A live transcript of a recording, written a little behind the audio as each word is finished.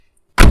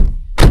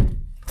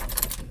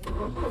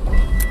I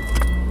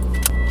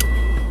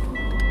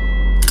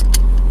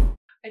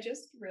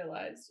just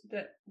realized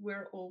that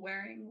we're all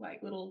wearing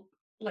like little,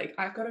 like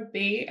I've got a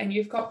B and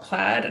you've got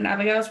plaid and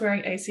Abigail's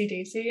wearing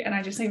AC/DC, and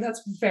I just think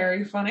that's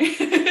very funny.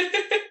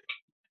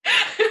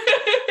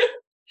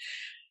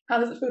 How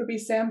does it feel to be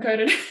Sam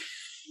coded?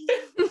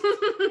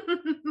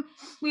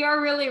 We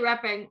are really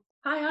repping.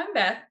 Hi, I'm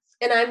Beth.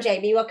 And I'm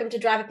Jamie. Welcome to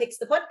Driver Picks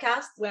the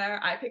podcast,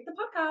 where I pick the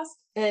podcast.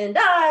 And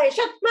I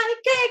shut my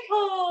cake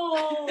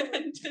hole.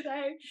 And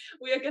today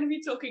we are going to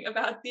be talking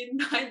about the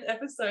 9th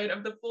episode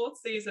of the 4th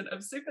season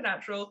of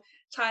Supernatural,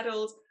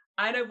 titled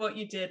I Know What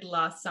You Did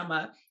Last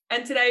Summer.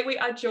 And today we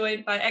are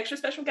joined by extra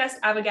special guest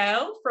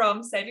Abigail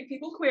from Saving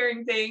People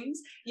Queering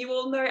Things. You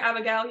all know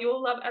Abigail. You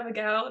all love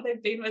Abigail.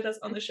 They've been with us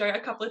on the show a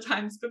couple of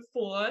times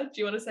before. Do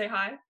you want to say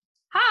hi?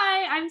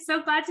 Hi, I'm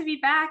so glad to be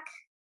back.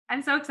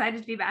 I'm so excited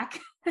to be back.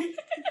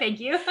 Thank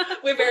you.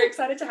 We're very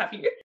excited to have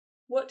you.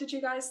 What did you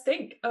guys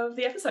think of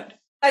the episode?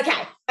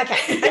 Okay. Look,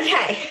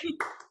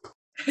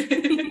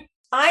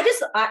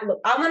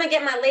 I want to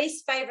get my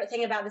least favorite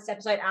thing about this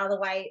episode out of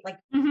the way,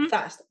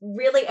 first,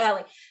 really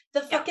early.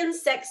 The fucking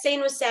sex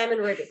scene with Sam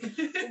and Ruby.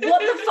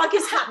 What the fuck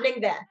is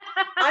happening there?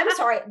 I'm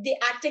sorry. The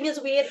acting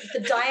is weird. The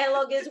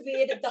dialogue is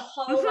weird. The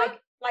whole,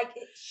 like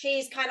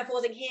she's kind of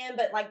forcing him,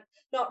 but like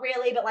not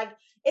really, but like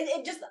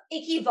it just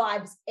icky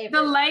vibes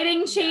everywhere. The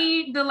lighting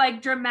change, the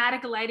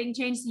dramatic lighting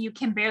change, so you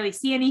can barely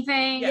see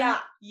anything. Yeah.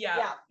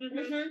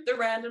 Mm-hmm. The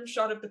random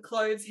shot of the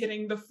clothes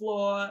hitting the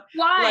floor.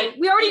 Why?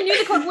 We already knew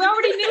the clothes. We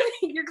already knew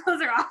your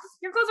clothes are off.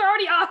 Your clothes are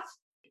already off.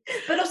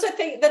 But also,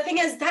 the thing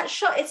is, that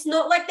shot, it's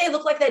not like they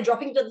look like they're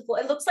dropping to the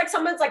floor. It looks like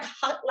someone's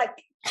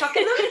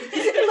chucking them.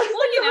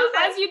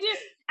 As you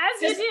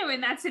do in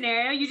that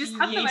scenario, you just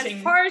huck them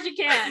as far as you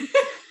can.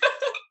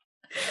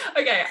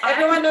 Okay.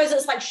 Everyone knows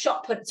it's like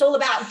shot put. It's all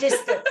about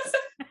distance.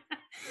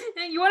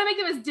 You want to make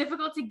them as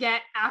difficult to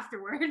get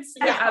afterwards.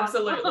 Yeah,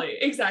 absolutely.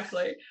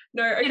 Exactly.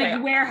 No, okay. In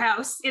a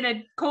warehouse, in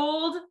a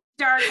cold,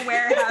 dark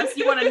warehouse,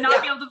 you want to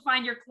not be able to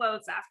find your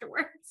clothes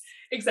afterwards.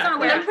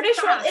 Exactly. And I'm pretty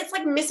sure it's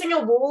like missing a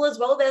wall as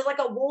well. There's like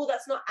a wall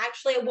that's not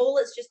actually a wall.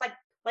 It's just like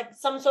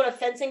some sort of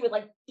fencing with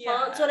like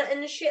plants on it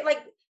and shit.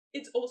 Like,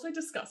 it's also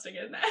disgusting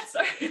in there.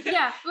 So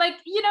yeah,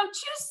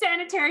 choose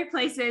sanitary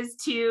places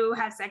to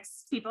have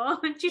sex, people.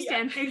 Choose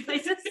sanitary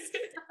places.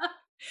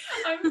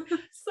 I'm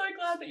so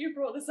glad that you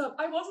brought this up.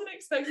 I wasn't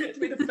expecting it to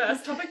be the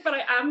first topic, but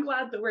I am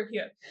glad that we're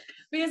here.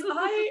 Because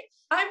I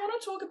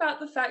want to talk about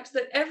the fact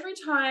that every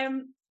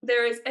time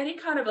there is any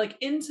kind of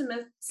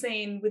intimate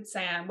scene with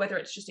Sam, whether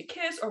it's just a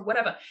kiss or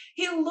whatever,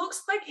 he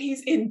looks like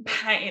he's in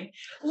pain.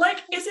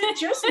 Is it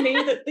just me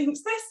that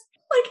thinks this?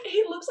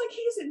 He looks like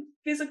he's in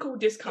physical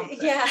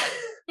discomfort. Yeah.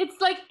 It's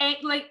like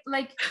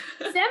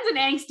Sam's an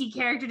angsty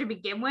character to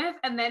begin with,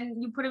 and then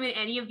you put him in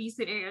any of these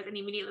scenarios and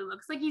he immediately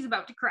looks like he's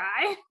about to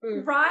cry.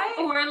 Right?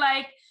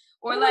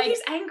 Or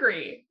he's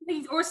angry.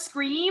 Or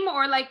scream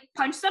or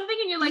punch something,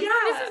 and you're like,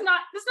 this does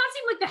not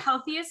seem like the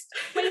healthiest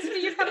place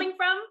that you're coming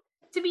from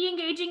to be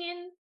engaging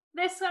in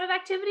this sort of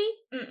activity.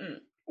 Mm-mm.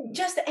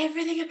 Just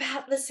everything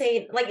about the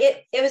scene,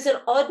 it was an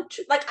odd,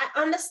 I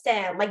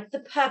understand, the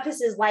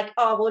purpose is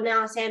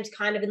now Sam's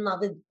kind of in love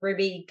with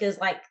Ruby because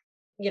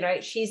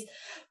she's,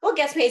 what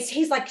gets me is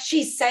he's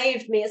she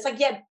saved me. It's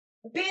yeah,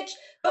 bitch,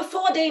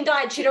 before Dean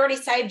died, she'd already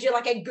saved you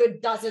a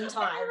good dozen times.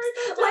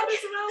 I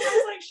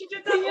was she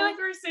did that all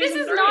through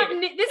season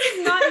 3. This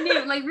is not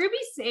new. Ruby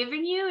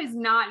saving you is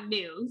not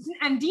new.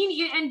 And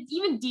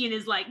even Dean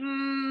is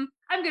I'm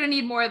gonna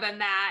need more than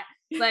that.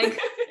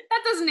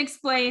 That doesn't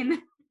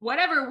explain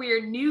whatever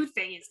weird new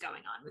thing is going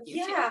on with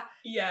you.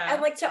 Yeah.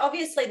 And so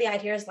obviously the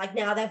idea is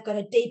now they've got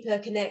a deeper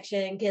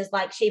connection because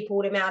she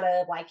pulled him out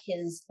of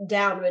his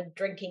downward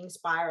drinking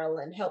spiral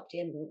and helped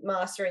him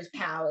master his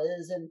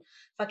powers, and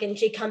fucking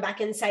she come back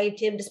and saved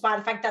him despite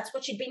the fact that's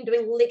what she'd been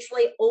doing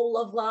literally all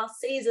of last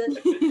season.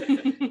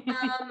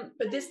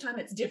 But this time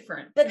it's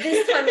different.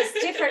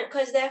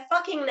 Because they're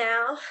fucking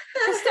now.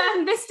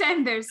 This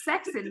time there's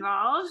sex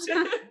involved.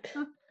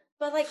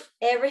 But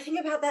everything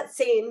about that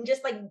scene,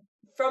 just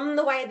from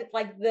the way that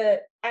the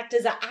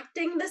actors are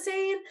acting the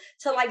scene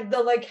to the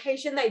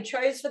location they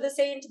chose for the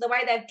scene to the way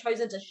they've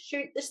chosen to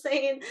shoot the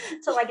scene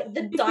to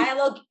the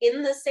dialogue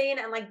in the scene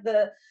and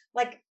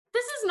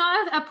this is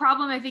not a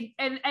problem, I think,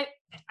 and I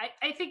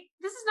think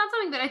this is not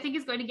something that I think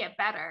is going to get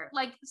better.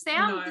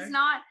 Sam does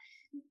not.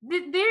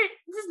 This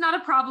is not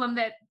a problem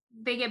that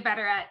they get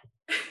better at,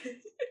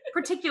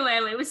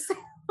 particularly with Sam.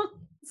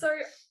 So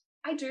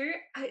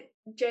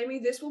Jamie,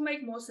 this will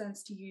make more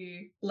sense to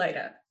you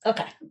later.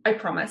 Okay. I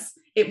promise.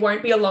 It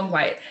won't be a long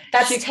wait.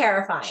 That's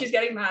terrifying. She's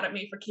getting mad at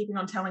me for keeping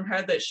on telling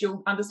her that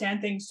she'll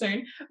understand things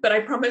soon, but I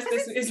promise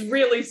this is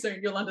really soon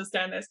you'll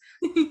understand this.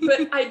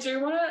 But I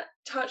do want to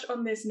touch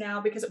on this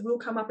now because it will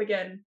come up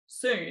again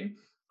soon,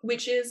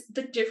 which is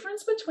the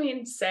difference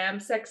between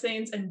Sam's sex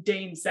scenes and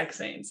Dean's sex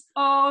scenes.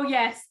 Oh,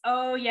 yes,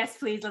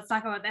 please. Let's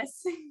talk about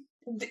this.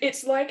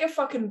 It's a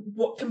fucking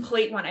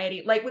complete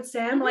 180. With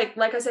Sam, like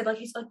I said,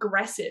 he's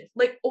aggressive,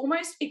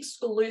 almost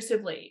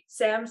exclusively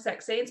Sam's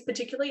sex scenes,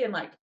 particularly in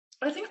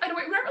I think we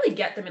don't really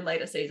get them in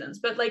later seasons,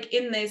 but like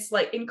in this,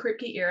 like in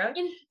Kripke era,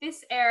 in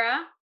this era,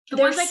 the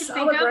they're ones I can so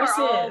think aggressive.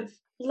 of are all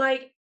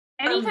like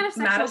any kind of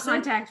sexual Madison,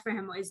 contact for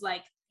him was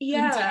like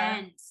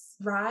intense.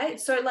 Right.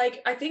 So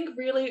like I think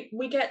really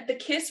we get the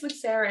kiss with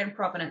Sarah in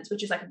Providence,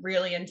 which is like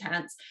really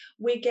intense.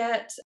 We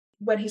get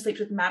when he sleeps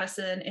with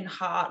Madison in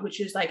Heart,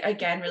 which is like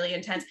again really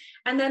intense.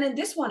 And then in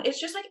this one, it's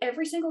just like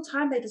every single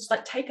time they just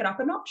like take it up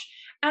a notch.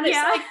 And it's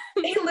like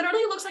he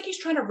literally looks like he's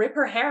trying to rip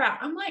her hair out.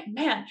 I'm like,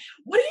 man,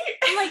 what are you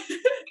like?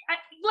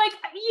 Like,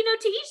 you know,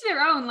 to each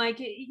their own. Like,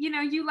 you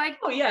know, you like,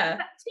 oh yeah, to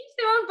each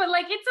their own. But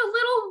like, it's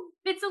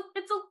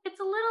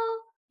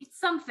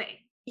something.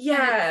 Yeah,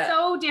 and it's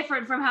so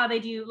different from how they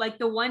do like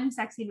the one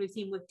sex scene we've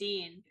seen with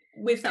Dean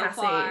with so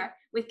Cassie. far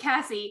with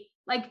Cassie.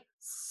 Like,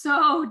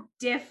 so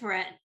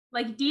different.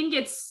 Like Dean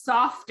gets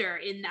softer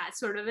in that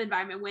sort of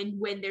environment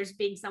when there's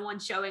being someone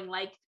showing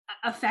like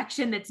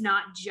affection that's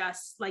not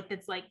just like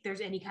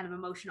there's any kind of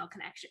emotional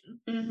connection.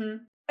 Mm-hmm.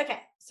 Okay,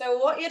 so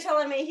what you're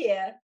telling me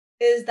here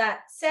is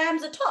that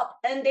Sam's a top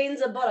and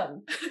Dean's a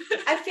bottom.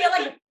 I feel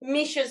like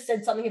Misha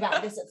said something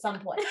about this at some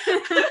point.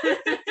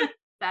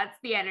 That's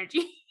the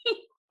energy.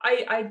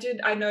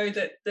 I know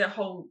that the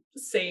whole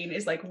scene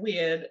is like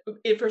weird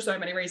for so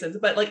many reasons,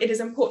 but like it is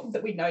important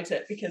that we note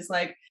it because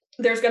like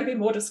there's going to be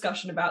more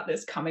discussion about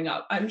this coming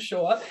up, I'm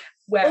sure.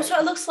 Where also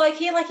it looks like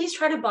he's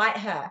trying to bite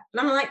her, and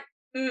I'm like,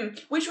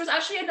 which was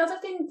actually another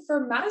thing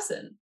for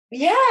Madison.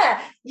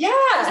 Yeah.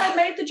 Because I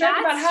made the joke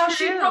about how true.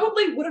 she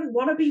probably wouldn't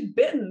want to be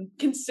bitten,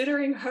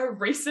 considering her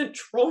recent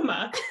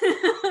trauma.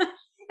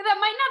 That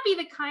might not be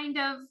the kind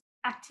of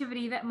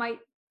activity that might,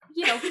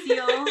 you know,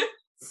 feel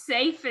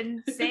safe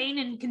and sane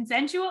and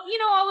consensual, you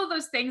know, all of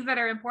those things that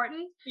are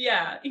important.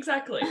 Yeah,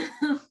 exactly.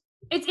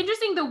 It's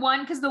interesting the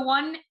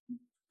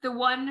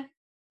one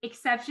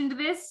exception to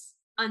this,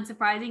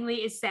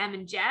 unsurprisingly, is Sam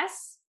and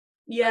Jess.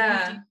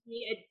 Yeah. Like, we do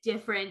see a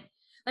different,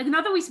 like,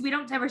 not that we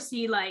don't ever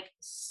see like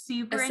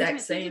super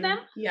intimate scenes of them,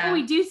 but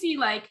we do see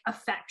like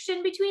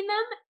affection between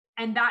them,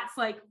 and that's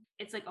like,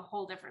 it's like a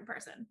whole different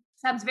person.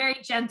 Sam's very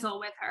gentle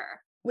with her.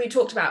 We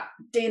talked about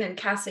Dean and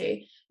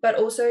Cassie, but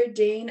also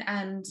Dean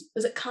and,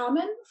 was it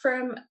Carmen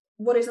from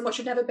What Is and What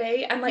Should Never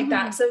Be? And like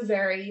that's a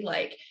very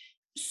like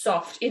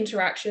soft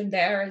interaction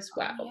there as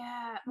well.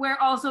 Yeah,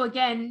 where also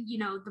again, you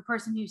know, the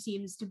person who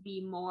seems to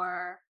be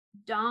more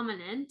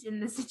dominant in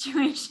the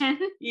situation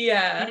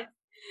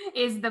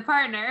is the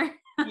partner.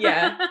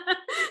 Yeah.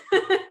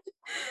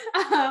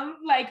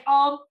 Like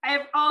all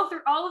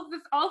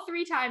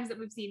three times that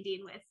we've seen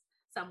Dean with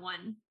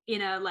someone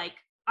in a like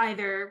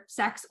either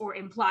sex or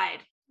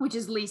implied, which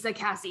is Lisa,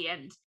 Cassie,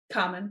 and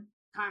Carmen.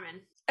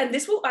 And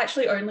this will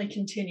actually only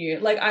continue.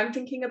 Like I'm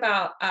thinking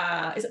about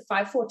is it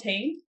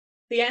 514?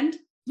 The end?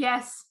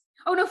 Yes.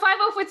 Oh no,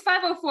 504. It's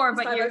 504.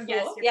 But 504?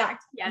 You're yeah.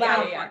 Correct. Yeah,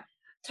 wow. Yeah.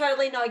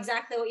 Totally know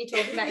exactly what you're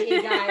talking about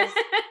here, guys.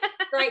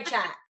 Great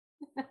chat.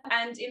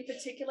 And in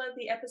particular,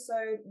 the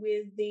episode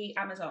with the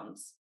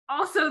Amazons.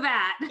 Also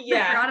that.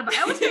 Yeah. I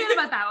always forget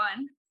about that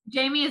one.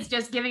 Jamie is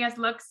just giving us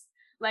looks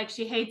like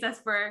she hates us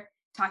for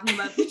talking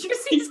about future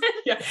season.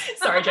 Yeah.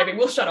 Sorry, Jamie.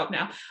 We'll shut up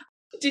now.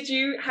 Did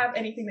you have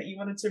anything that you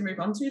wanted to move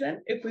on to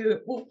then? If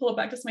we'll pull it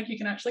back to something you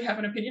can actually have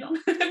an opinion on.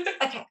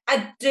 Okay,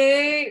 I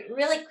do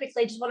really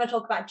quickly just want to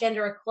talk about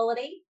gender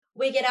equality.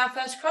 We get our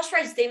first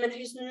Crossroads demon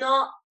who's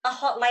not a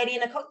hot lady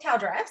in a cocktail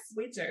dress.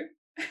 We do.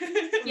 Look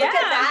at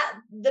that.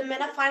 The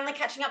men are finally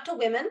catching up to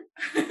women.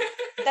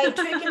 They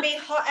too can be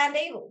hot and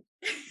evil.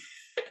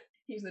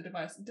 He's the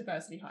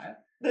diversity hire.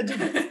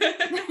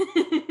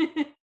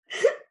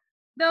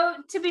 Though,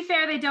 to be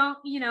fair, they don't,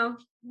 you know,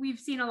 we've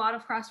seen a lot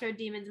of Crossroad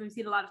demons, we've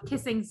seen a lot of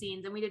kissing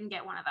scenes, and we didn't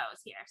get one of those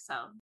here.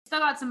 So still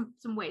got some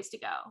ways to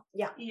go.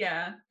 Yeah.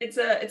 Yeah. It's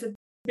a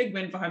big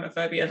win for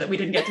homophobia that we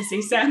didn't get to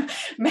see Sam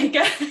make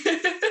a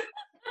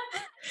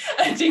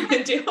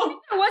demon deal.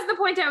 That was the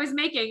point I was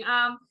making.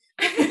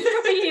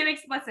 You're being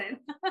explicit.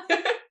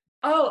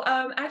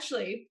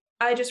 Actually,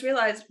 I just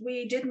realized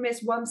we did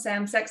miss one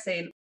Sam sex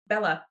scene,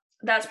 Bella.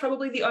 That's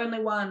probably the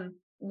only one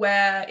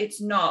where it's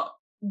not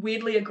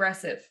weirdly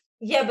aggressive.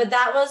 Yeah, but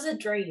that was a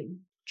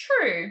dream.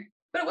 True,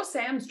 but it was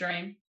Sam's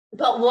dream.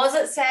 But was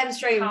it Sam's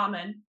dream?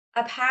 Carmen.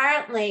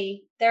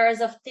 Apparently, there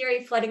is a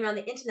theory floating around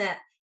the internet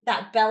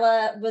that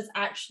Bella was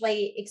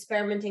actually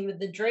experimenting with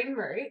the dream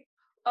route.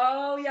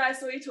 Oh, yeah, I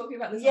saw you talking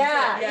about this.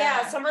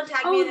 Yeah. Someone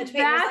tagged me in a tweet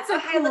and was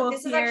like, hey, look,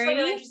 this is actually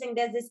really interesting.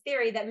 There's this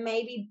theory that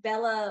maybe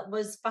Bella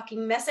was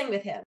fucking messing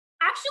with him.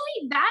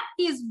 Actually, that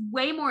is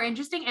way more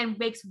interesting and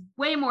makes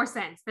way more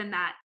sense than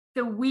that.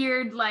 The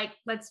weird, like,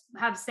 let's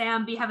have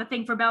Sam have a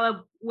thing for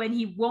Bella when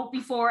he won't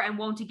before and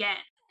won't again.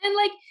 And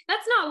like,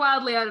 that's not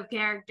wildly out of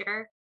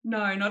character.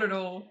 No, not at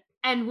all.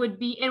 And would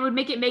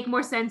make it make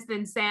more sense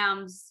than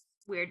Sam's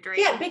weird dream.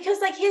 Yeah,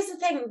 because like, here's the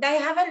thing. They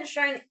haven't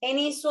shown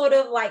any sort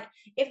of like,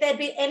 if there'd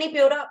been any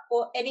build up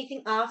or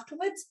anything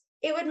afterwards,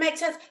 it would make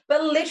sense.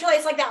 But literally,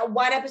 it's like that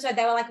one episode,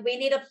 they were like, we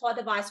need a plot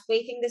device.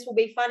 We think this will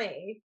be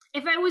funny.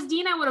 If it was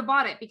Dean, I would have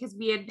bought it because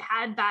we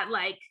had that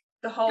like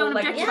The whole don't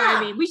like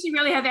objectify me. We should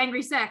really have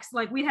angry sex.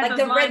 Like we had like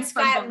those the red lines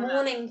sky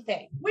morning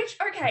thing. Which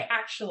okay,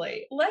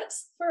 actually,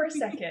 let's for a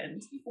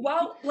second.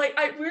 Well, like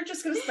we're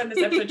just gonna spend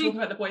this episode talking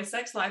about the boys'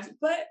 sex lives,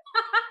 but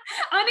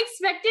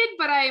unexpected,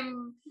 but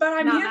I'm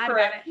not here for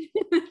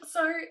it.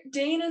 So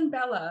Dean and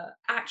Bella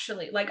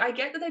actually, like, I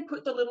get that they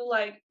put the little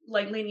like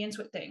leaning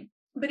into it thing.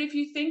 But if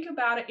you think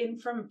about it in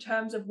from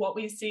terms of what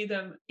we see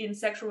them in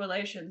sexual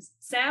relations,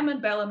 Sam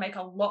and Bella make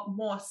a lot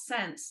more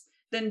sense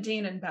than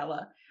Dean and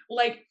Bella.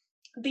 Like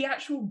the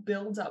actual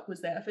build up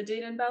was there for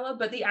Dean and Bella,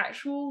 but the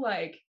actual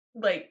like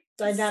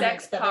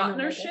sex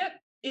partnership,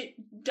 it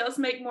does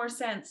make more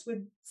sense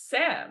with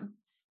Sam,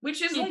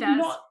 which is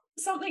not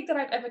something that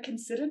I've ever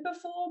considered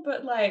before,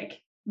 but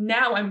like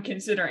now I'm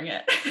considering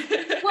it.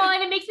 Well,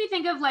 and it makes me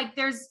think of like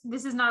this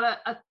is not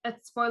a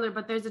spoiler,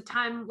 but there's a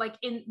time like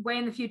way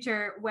in the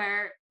future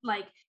where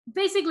like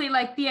basically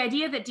like the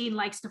idea that Dean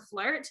likes to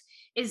flirt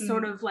is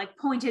sort of like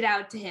pointed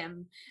out to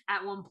him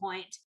at one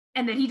point.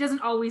 And that he's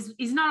not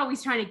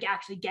always trying to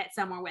actually get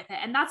somewhere with it.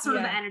 And that's sort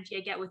of the energy I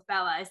get with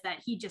Bella, is that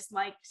he just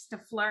likes to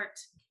flirt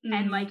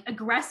and like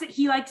aggressive.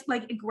 He likes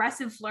like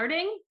aggressive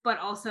flirting, but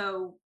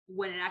also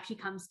when it actually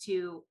comes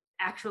to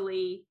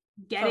actually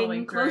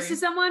getting close to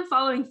someone,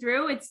 following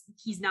through,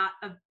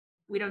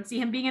 we don't see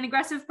him being an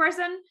aggressive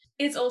person.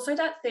 It's also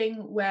that thing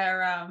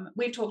where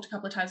we've talked a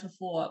couple of times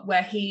before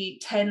where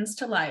he tends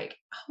to like,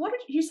 what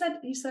did you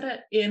said it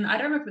in, I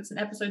don't know if it's an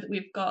episode that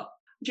we've got.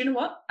 Do you know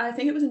what? I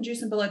think it was in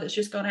Juice and Below that's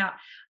just gone out.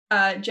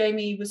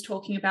 Jamie was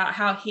talking about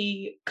how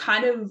he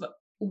kind of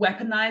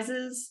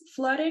weaponizes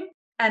flirting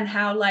and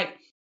how like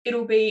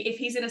it'll be if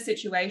he's in a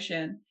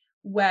situation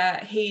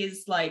where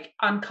he's like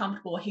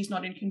uncomfortable, he's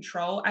not in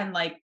control, and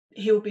like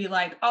he'll be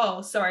like,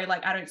 oh, sorry,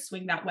 like I don't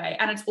swing that way.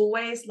 And it's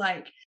always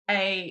like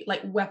a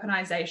like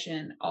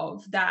weaponization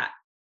of that,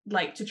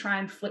 like to try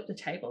and flip the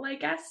table, I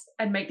guess,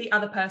 and make the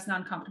other person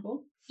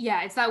uncomfortable.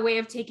 Yeah, it's that way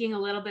of taking a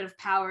little bit of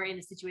power in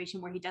a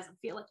situation where he doesn't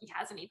feel like he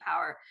has any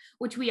power,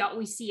 which we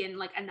see in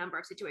like a number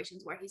of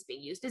situations where he's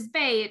being used as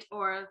bait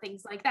or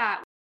things like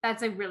that.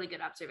 That's a really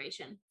good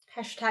observation.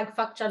 Hashtag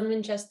fuck John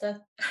Winchester.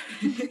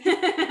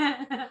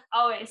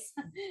 Always.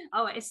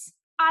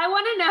 I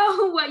want to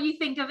know what you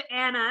think of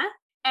Anna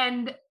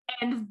and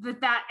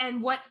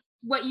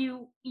what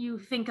you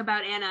think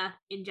about Anna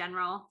in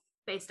general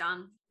based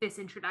on this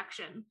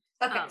introduction.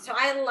 Okay, so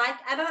I like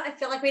Anna. I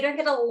feel like we don't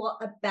get a lot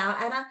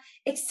about Anna,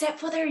 except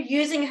for they're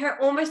using her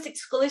almost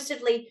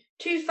exclusively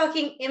to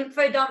fucking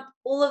info dump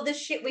all of the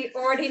shit we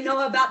already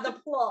know about the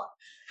plot,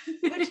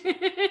 which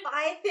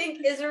I think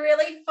is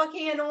really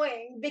fucking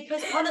annoying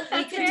because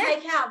honestly, you can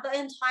take out the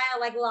entire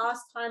like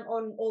last time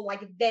on or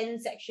like then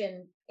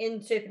section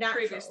in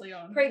Supernatural,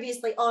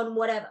 previously on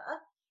whatever,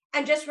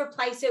 and just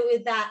replace it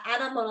with that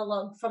Anna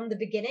monologue from the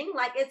beginning.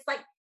 Like it's like,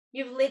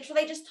 you've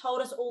literally just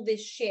told us all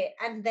this shit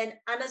and then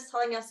Anna's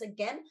telling us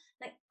again.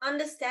 Like,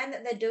 understand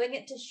that they're doing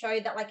it to show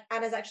that like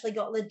Anna's actually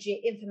got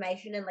legit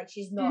information and like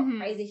she's not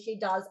crazy. She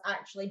does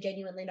actually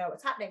genuinely know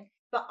what's happening.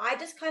 But I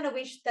just kind of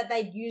wish that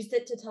they'd used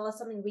it to tell us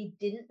something we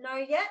didn't know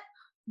yet.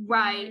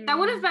 Right. That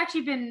would have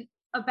actually been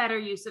a better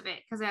use of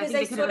it because I think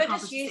they sort of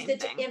just used it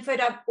to info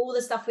dump all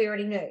the stuff we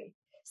already knew.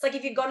 It's like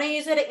if you're gonna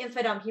use it to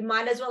info dump, you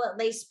might as well at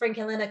least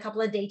sprinkle in a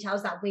couple of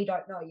details that we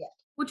don't know yet.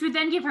 Which would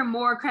then give her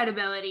more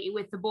credibility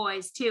with the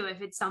boys too,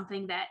 if it's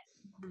something that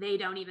they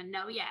don't even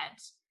know yet.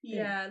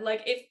 Yeah,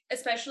 like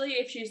especially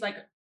if she's like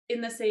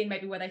in the scene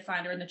maybe where they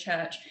find her in the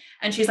church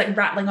and she's like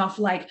rattling off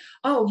like,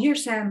 oh, you're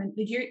Sam and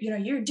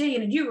you're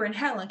Dean and you were in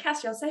hell and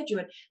Castiel saved you,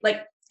 and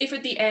like if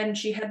at the end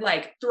she had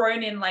like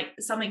thrown in like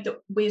something that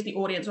we as the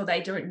audience or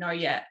they don't know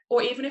yet,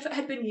 or even if it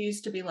had been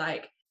used to be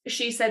like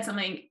she said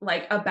something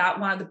like about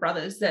one of the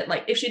brothers that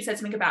like if she'd said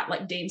something about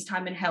like Dean's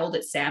time in hell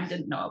that Sam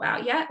didn't know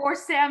about yet, or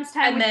Sam's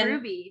time with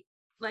Ruby,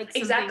 like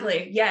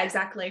exactly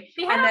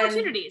they had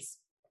opportunities.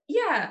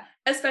 Yeah,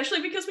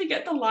 especially because we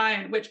get the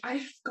line which I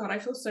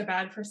feel so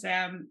bad for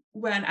Sam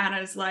when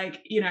Anna's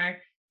like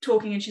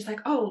talking and she's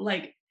like, oh,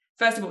 like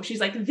first of all she's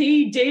like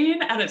the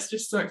Dean, and it's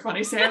just so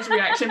funny Sam's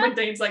reaction when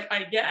Dean's like,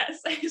 I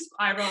guess. Dean's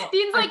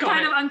like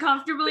kind of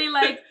uncomfortably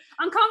like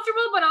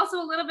uncomfortable but also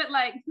a little bit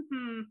like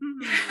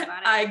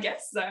about it. I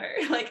guess so.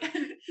 Like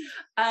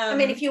I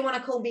mean, if you want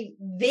to call me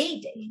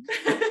the Dean.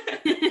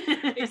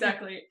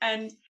 Exactly.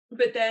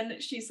 But then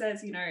she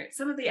says,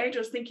 some of the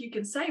angels think you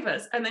can save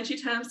us, and then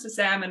she turns to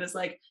Sam and is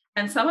like,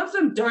 and some of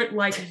them don't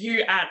like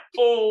you at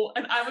all.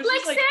 And I was like,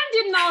 just like, Sam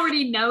didn't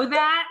already know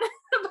that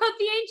about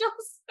the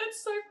angels.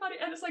 It's so funny.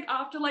 And it's like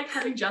after like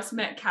having just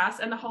met Cass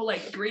and the whole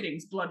like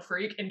greetings blood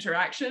freak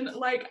interaction,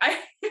 like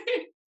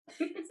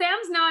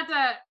Sam's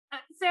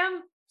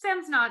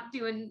not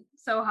doing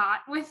so hot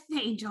with the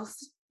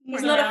angels.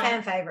 He's not a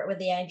fan favorite with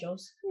the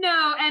angels.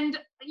 No, and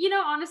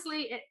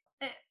honestly,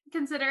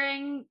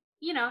 considering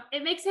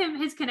it makes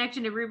his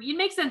connection to Ruby. It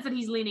makes sense that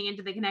he's leaning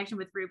into the connection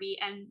with Ruby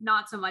and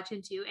not so much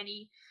into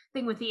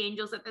anything with the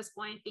angels at this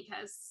point,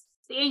 because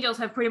the angels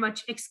have pretty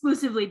much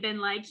exclusively been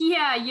like,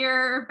 yeah,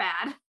 you're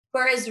bad.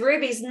 Whereas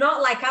Ruby's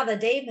not like other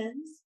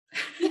demons.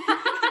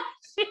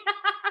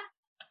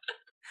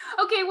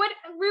 Okay, Okay, what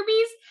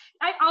Ruby's?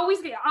 I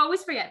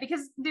always forget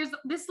because there's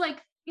this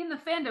like in the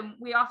fandom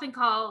we often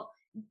call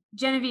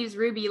Genevieve's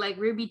Ruby like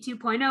Ruby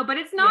 2.0, but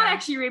it's not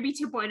actually Ruby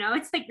 2.0.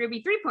 It's like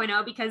Ruby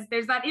 3.0 because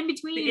there's that in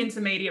between the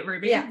intermediate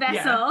Ruby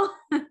vessel,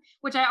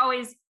 which I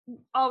always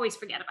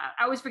forget about.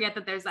 I always forget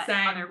that there's that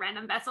other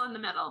random vessel in the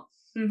middle.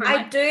 Mm-hmm.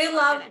 I do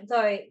love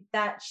though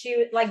that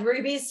she like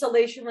Ruby's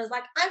solution was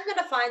like, I'm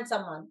gonna find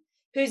someone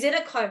who's in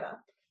a coma.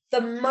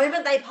 The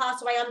moment they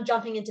pass away, I'm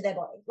jumping into their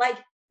body. Like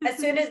as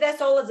soon as their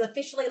soul is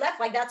officially left,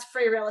 like that's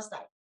free real estate.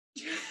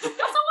 I also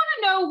want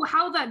to know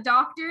how the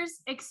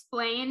doctors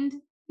explained,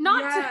 not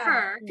to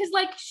her, because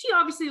like she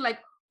obviously like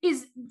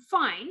is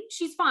fine,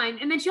 she's fine,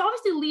 and then she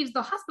obviously leaves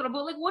the hospital.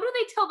 But like, what do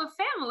they tell the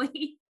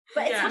family?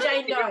 But it's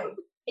Jane Doe.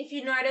 If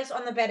you notice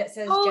on the bed, it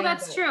says. Oh, Jane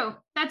that's Doe. true.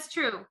 That's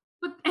true.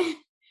 But then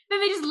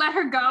they just let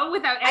her go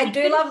without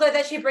anything. I do love though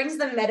that she brings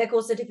the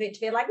medical certificate to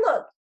be like,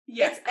 look,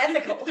 it's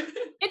ethical.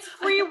 It's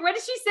free. What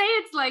did she say?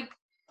 It's like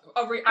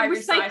I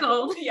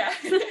recycled. Yeah.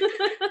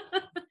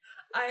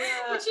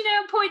 Which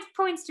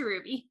points to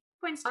Ruby.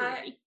 Points to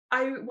Ruby.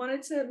 I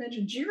wanted to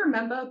mention, do you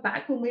remember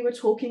back when we were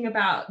talking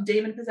about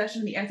demon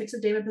possession, the ethics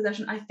of demon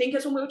possession? I think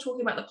it's when we were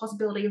talking about the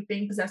possibility of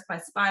being possessed by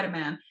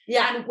Spider-Man.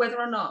 Yeah. And whether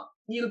or not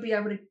you would be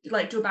able to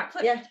like do a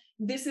backflip. Yeah.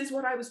 This is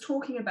what I was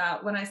talking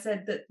about when I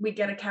said that we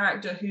get a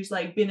character who's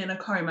like been in a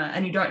coma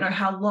and you don't know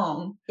how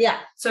long. Yeah.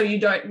 So you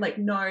don't like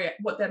know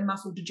what their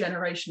muscle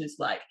degeneration is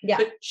like. Yeah.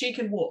 But she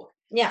can walk.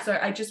 Yeah. So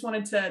I just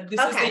wanted to, this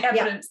is the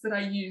evidence that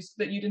I used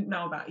that you didn't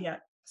know about yet.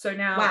 So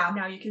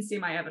now you can see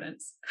my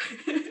evidence.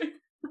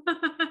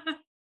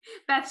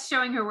 Beth's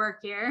showing her work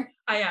here.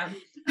 I am.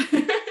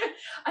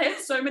 I have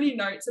so many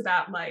notes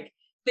about like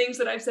things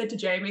that I've said to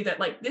Jamie that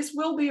like this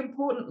will be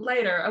important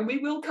later and we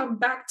will come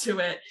back to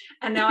it.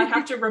 And now I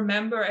have to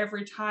remember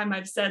every time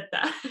I've said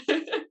that.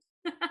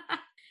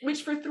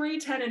 Which for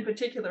 310 in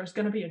particular is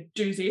going to be a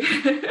doozy.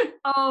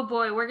 Oh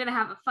boy, we're going to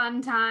have a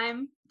fun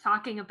time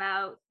talking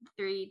about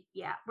 3.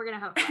 Yeah, we're going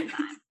to have a fun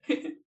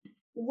time.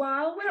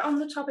 While we're on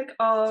the topic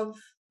of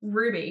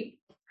Ruby,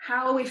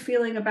 how are we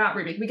feeling about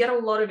Ruby? We get a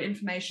lot of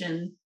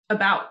information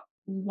about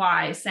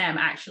why Sam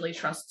actually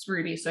trusts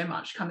Ruby so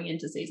much coming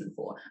into season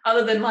 4,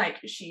 other than like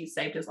she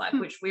saved his life,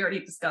 which we already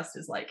discussed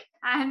is like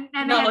and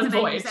null and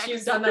void.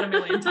 She's done that a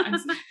million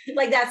times.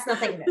 Like that's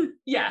nothing new.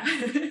 Yeah.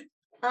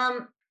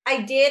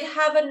 I did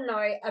have a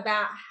note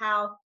about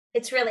how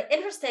it's really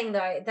interesting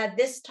though that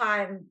this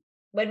time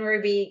when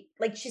Ruby,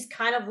 like she's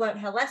kind of learned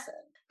her lesson,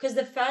 because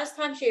the first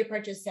time she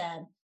approaches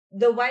Sam,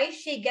 the way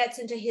she gets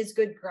into his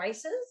good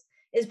graces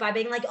is by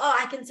being like, oh,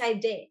 I can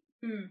save Dean.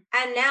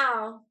 And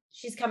now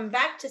she's coming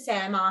back to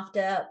Sam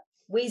after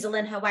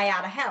weaseling her way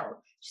out of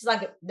hell. She's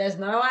like, there's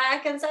no way I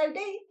can save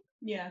Dean.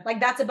 Yeah. Like,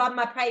 that's above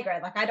my pay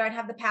grade. Like, I don't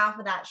have the power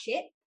for that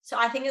shit. So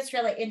I think it's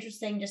really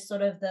interesting, just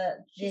sort of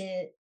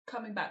the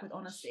coming back with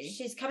honesty.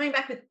 She's coming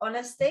back with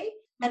honesty.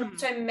 And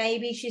so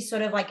maybe she's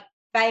sort of like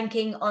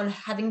banking on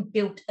having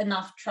built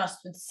enough trust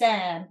with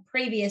Sam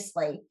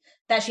previously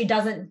that she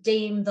doesn't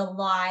deem the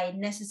lie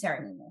necessary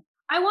anymore.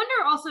 I wonder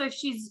also if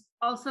she's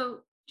also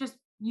just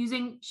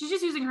using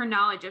her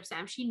knowledge of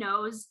Sam. She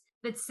knows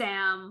that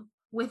Sam,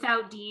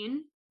 without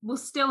Dean, will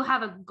still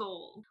have a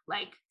goal.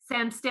 Like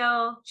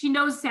she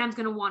knows Sam's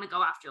going to want to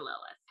go after Lilith.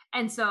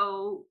 And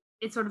so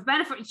it's sort of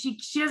benefit. She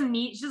doesn't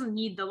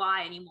need the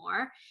lie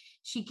anymore.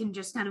 She can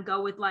just kind of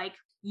go with like,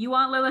 you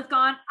want Lilith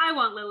gone, I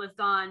want Lilith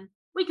gone.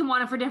 We can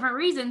want it for different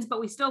reasons,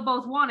 but we still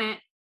both want it.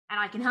 And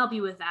I can help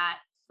you with that.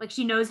 Like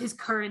she knows his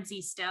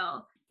currency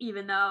still,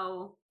 even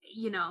though,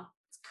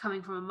 it's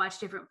coming from a much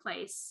different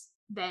place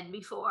than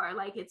before.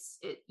 Like it's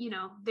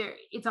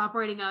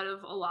operating out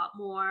of a lot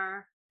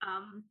more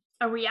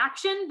a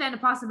reaction than a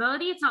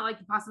possibility. It's not like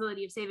the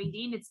possibility of saving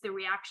Dean. It's the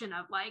reaction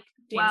of like,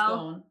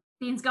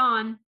 Dean's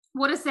gone.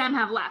 What does Sam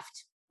have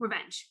left?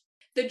 Revenge.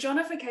 The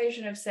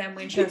Johnification of Sam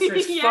Winchester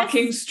is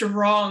fucking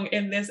strong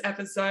in this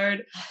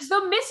episode.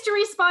 The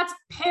mystery spot's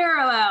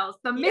parallels.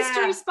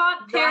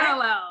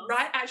 Parallels.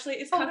 Right. Actually,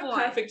 it's kind of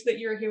perfect that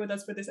you're here with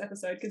us for this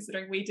episode,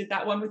 considering we did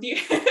that one with you.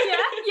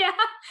 Yeah.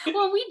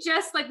 Well, we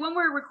just, like, when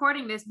we're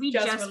recording this, we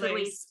just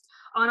released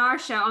on our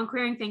show, on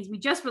Queering Things, we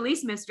just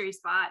released Mystery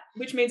Spot.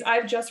 Which means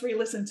I've just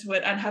re-listened to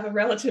it and have a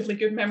relatively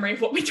good memory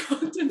of what we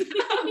talked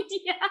about.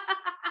 Yeah.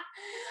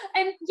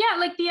 And yeah,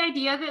 like the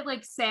idea that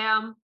like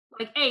Sam,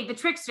 like, the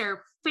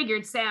trickster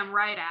figured Sam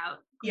right out.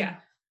 Yeah.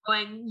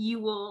 Going, you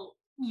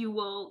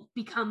will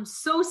become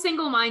so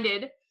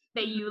single-minded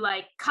that you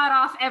like cut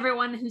off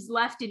everyone who's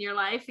left in your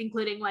life,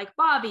 including like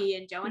Bobby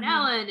and Joe and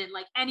Ellen and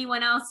like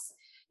anyone else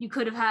you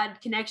could have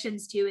had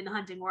connections to in the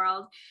hunting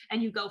world.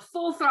 And you go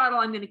full throttle,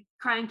 I'm going to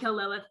try and kill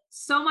Lilith,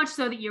 so much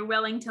so that you're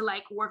willing to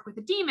like work with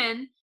a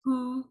demon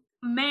who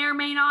may or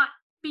may not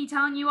be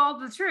telling you all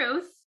the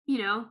truth,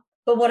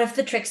 But what if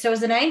the trickster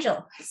was an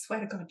angel? I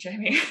swear to God,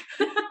 Jamie.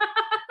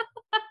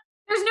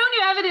 There's no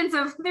new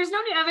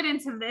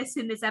evidence of this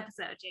in this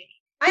episode, Jamie.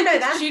 I know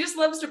that. She just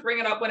loves to bring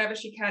it up whenever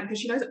she can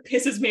because she knows it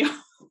pisses me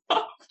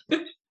off.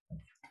 Because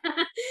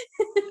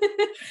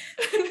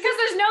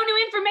there's no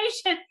new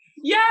information.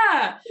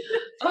 Yeah.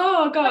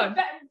 Oh God.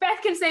 Beth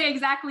Beth can say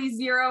exactly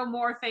 0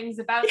 more things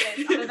about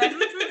this other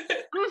than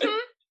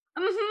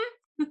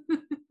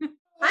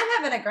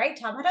I'm having a great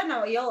time. I don't know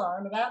what you're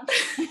on about.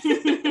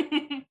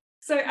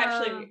 So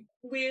actually,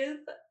 with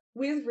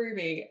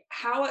Ruby,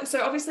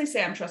 so obviously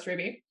Sam trusts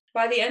Ruby.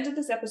 By the end of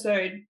this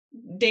episode,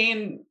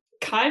 Dean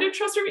kind of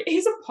trusts Ruby.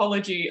 His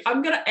apology,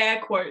 I'm gonna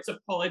air quotes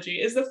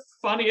apology, is the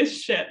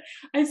funniest shit.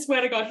 I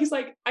swear to God. He's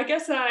like, I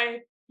guess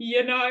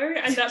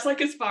and that's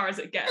like as far as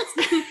it gets.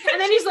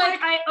 And then he's like,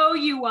 I owe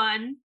you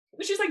one.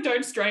 She's like,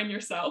 don't strain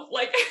yourself.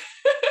 Like,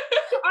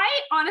 I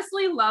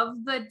honestly love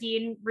the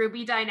Dean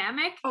Ruby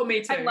dynamic. Oh,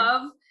 me too.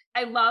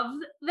 I love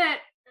that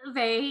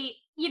they,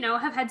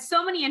 have had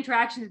so many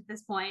interactions at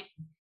this point,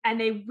 and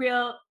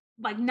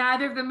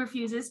neither of them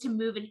refuses to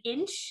move an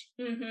inch.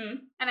 Mm-hmm.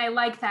 And I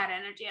like that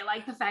energy. I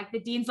like the fact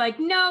that Dean's like,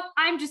 no,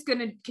 I'm just going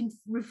to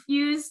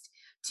refuse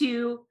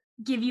to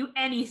give you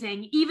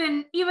anything,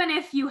 even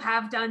if you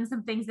have done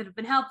some things that have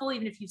been helpful,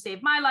 even if you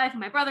saved my life and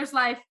my brother's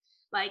life,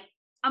 like,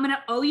 I'm going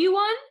to owe you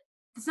one.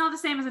 It's not the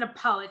same as an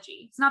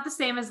apology. It's not the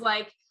same as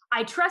like,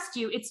 I trust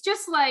you. It's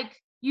just like,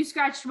 you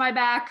scratched my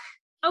back.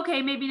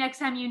 Okay, maybe next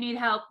time you need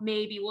help,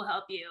 maybe we'll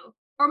help you.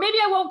 Or maybe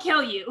I won't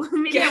kill you.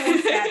 Maybe I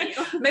won't stab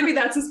you. Maybe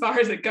that's as far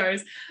as it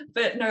goes.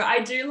 But no, I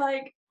do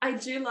like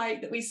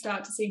that we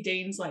start to see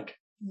Dean's like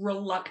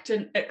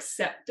reluctant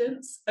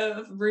acceptance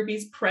of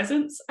Ruby's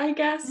presence, I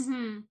guess.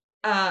 Mm-hmm.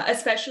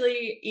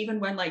 Especially even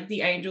when like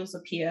the angels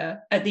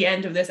appear at the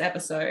end of this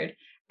episode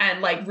and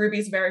like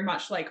Ruby's very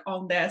much like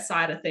on their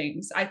side of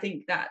things. I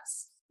think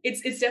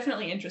it's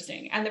definitely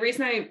interesting. And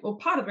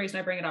part of the reason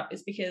I bring it up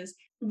is because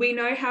we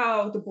know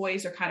how the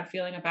boys are kind of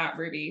feeling about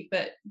Ruby,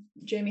 but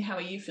Jamie, how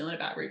are you feeling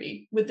about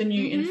Ruby with the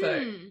new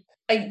info?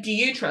 Like, do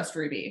you trust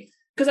Ruby?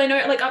 Because I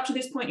know like up to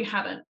this point you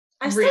haven't.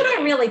 I still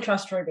don't really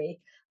trust Ruby.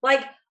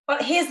 Like,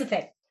 but here's the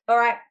thing. All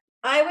right.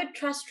 I would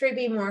trust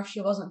Ruby more if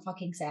she wasn't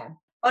fucking Sam.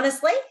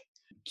 Honestly,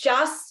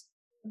 just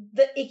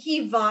the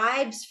icky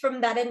vibes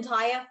from that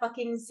entire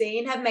fucking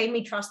scene have made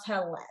me trust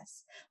her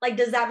less. Like,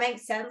 does that make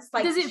sense?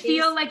 Like, does it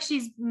feel like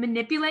she's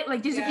manipulating?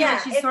 Like, does it feel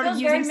like she's it sort of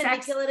feels using very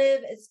sex?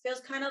 manipulative. It feels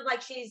kind of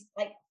like she's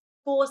like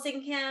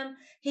forcing him.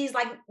 He's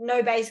like,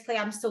 no, basically,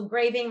 I'm still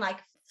grieving. Like,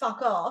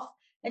 fuck off.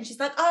 And she's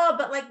like, oh,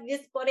 but like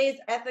this body is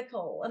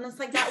ethical. And it's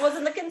like, that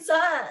wasn't the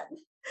concern.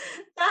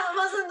 That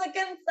wasn't the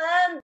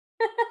concern.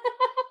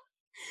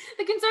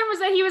 The concern was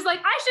that he was like,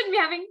 I shouldn't be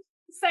having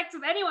sex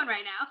with anyone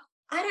right now.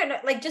 I don't know,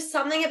 like just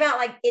something about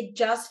like it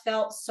just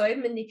felt so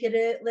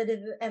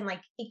manipulative and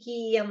like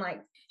icky and like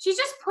she's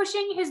just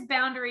pushing his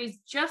boundaries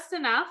just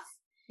enough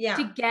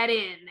to get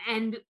in,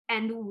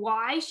 and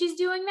why she's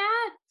doing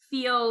that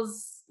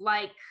feels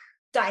like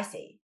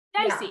dicey.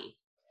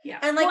 Yeah.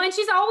 And like, and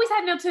she's always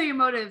had an ulterior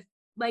motive.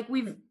 Like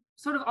we've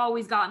sort of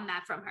always gotten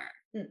that from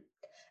her.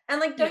 And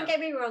like, don't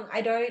get me wrong,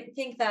 I don't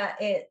think that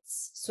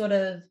it's sort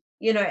of,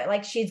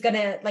 like she's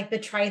gonna like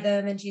betray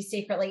them and she's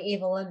secretly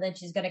evil and then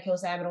she's gonna kill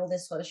Sam and all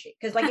this sort of shit.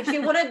 Because like if she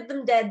wanted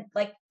them dead,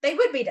 like they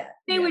would be dead.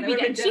 They would be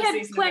dead. She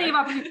had plenty of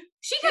opportunities.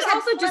 She could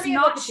also just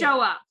not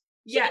show up.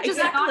 She could just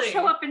not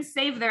show up and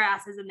save their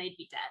asses and they'd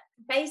be dead.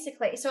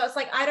 Basically. So it's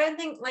like, I don't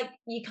think like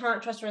you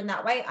can't trust her in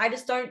that way. I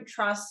just don't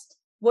trust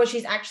what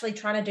she's actually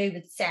trying to do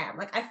with Sam.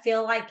 Like I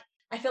feel like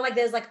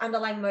there's like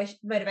underlying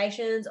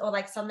motivations or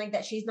like something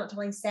that she's not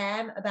telling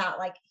Sam about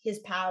like his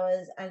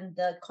powers and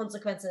the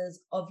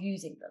consequences of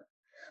using them.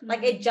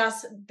 Like it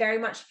just very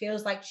much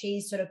feels like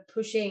she's sort of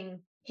pushing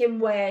him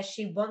where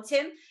she wants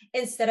him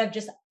instead of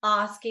just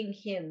asking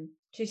him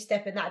to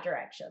step in that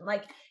direction.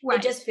 Like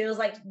it just feels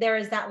like there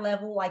is that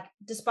level, like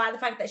despite the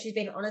fact that she's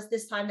been honest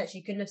this time that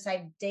she couldn't have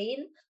saved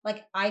Dean,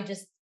 like I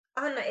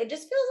don't know, it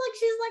just feels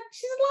like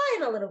she's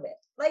lying a little bit.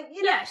 Like,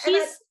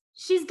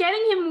 she's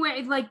getting him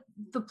where like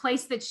the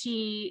place that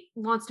she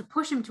wants to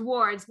push him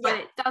towards,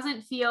 but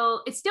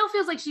it still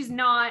feels like she's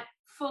not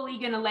fully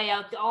going to lay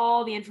out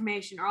all the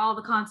information or all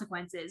the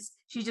consequences.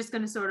 She's just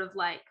going to sort of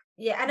like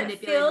and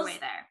manipulate it feels her way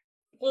there.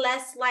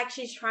 Less like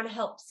she's trying to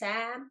help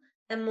Sam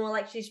and more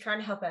like she's trying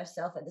to help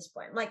herself at this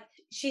point. Like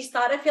she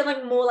started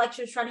feeling more like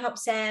she was trying to help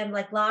Sam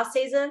like last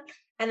season,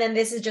 and then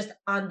this is just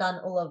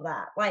undone all of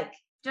that. Like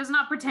just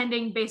not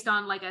pretending based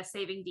on like a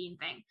saving Dean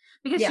thing,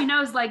 because she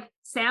knows like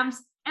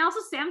Sam's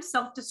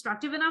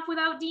self-destructive enough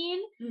without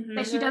Dean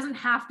that she doesn't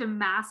have to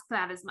mask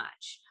that as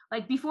much.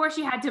 Like before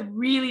she had to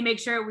really make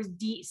sure it was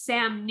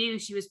Sam knew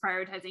she was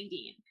prioritizing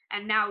Dean,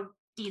 and now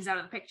Dean's out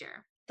of the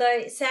picture.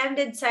 Though Sam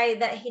did say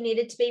that he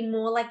needed to be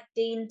more like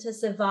Dean to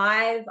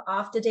survive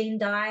after Dean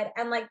died.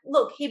 And like,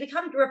 look, he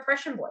became a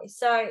repression boy.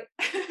 So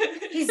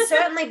he's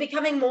certainly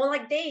becoming more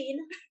like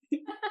Dean.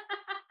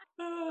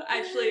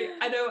 Actually,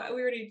 I know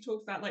we already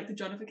talked about like the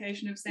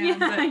Johnification of Sam,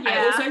 but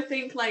I also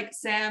think like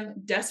Sam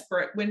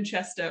Desperate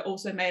Winchester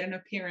also made an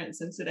appearance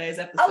in today's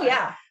episode. Oh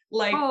yeah.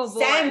 Like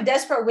Sam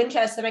Desperate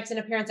Winchester makes an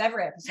appearance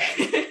every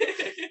episode.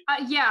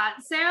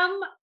 Sam,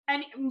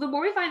 and the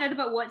more we find out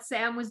about what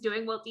Sam was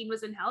doing while Dean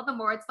was in hell, the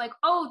more it's like,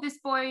 oh, this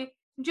boy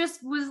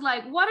just was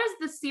like, what is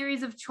the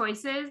series of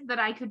choices that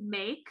I could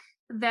make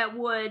that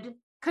would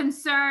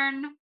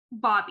concern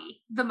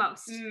Bobby the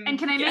most? And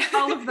can I make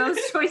all of those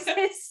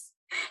choices?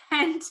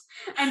 and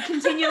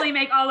continually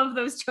make all of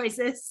those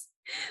choices.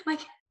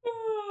 Like,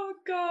 oh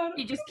God.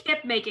 he just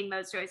kept making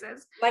those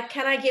choices. Like,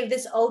 can I give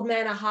this old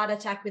man a heart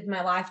attack with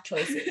my life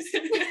choices?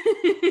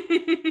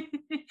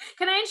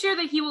 Can I ensure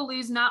that he will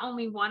lose not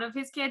only one of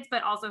his kids,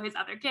 but also his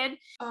other kid?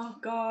 Oh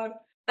God.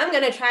 I'm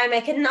going to try and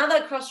make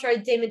another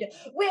Crossroads demon,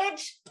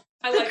 which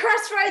the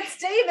Crossroads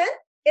demon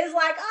is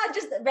like, oh,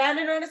 just round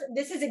and round.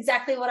 This is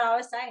exactly what I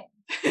was saying.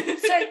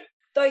 So,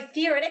 though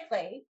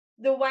theoretically,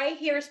 the way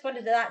he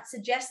responded to that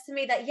suggests to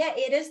me that, yeah,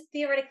 it is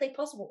theoretically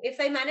possible. If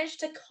they manage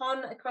to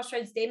con a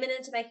Crossroads demon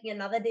into making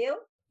another deal,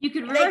 you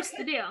could reverse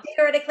the deal.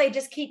 Theoretically,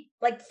 just keep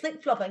like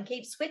flip-flopping,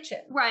 keep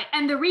switching. Right.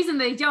 And the reason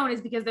they don't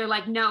is because they're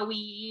like, no,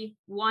 we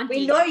want Dean.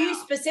 We know you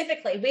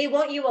specifically. We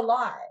want you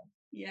alive.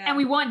 Yeah. And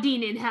we want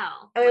Dean in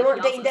hell. And we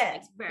want Dean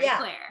dead. Very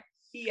clear.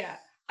 Yeah.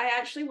 I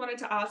actually wanted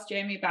to ask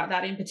Jamie about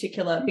that in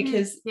particular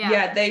because,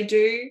 they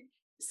do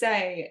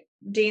say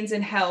Dean's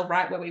in hell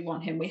right where we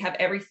want him. We have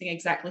everything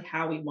exactly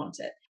how we want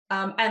it.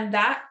 And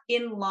that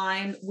in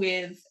line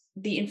with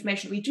the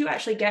information we do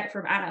actually get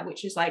from Anna,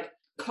 which is like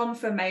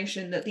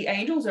confirmation that the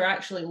angels are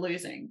actually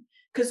losing.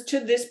 Because to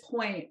this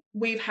point,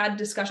 we've had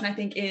discussion, I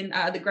think, in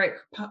the Great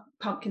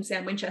Pumpkin,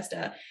 Sam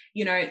Winchester,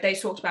 they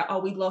talked about, oh,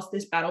 we lost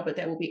this battle, but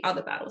there will be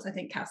other battles, I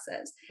think Cass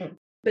says.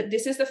 But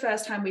this is the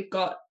first time we've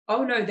got,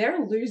 oh no,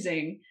 they're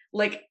losing.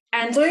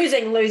 And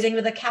losing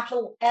with a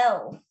capital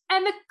L.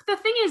 And the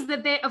thing is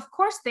that of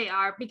course they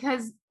are,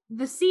 because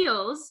the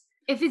seals,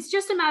 if it's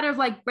just a matter of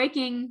like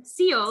breaking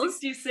seals.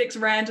 66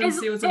 random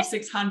seals of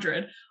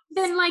 600.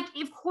 Then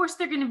of course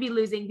they're going to be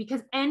losing,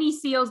 because any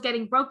seals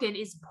getting broken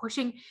is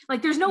pushing,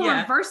 there's no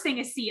reversing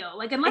a seal.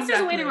 Unless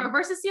there's a way to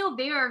reverse a seal,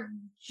 they're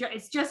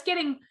just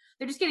getting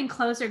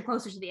closer and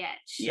closer to the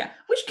edge. Yeah.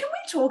 Which, can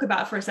we talk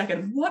about for a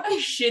second? What a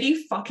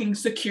shitty fucking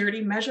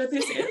security measure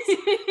this is.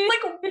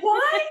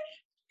 Why?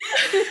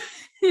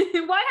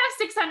 Why have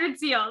 600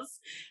 seals?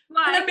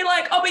 Why? And then be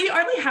like, oh, but you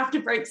only have to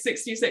break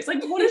 66.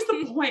 What is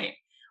the point?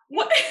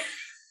 What?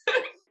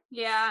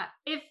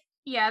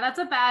 That's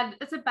a bad,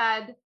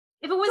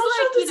 if it was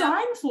such a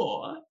design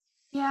flaw.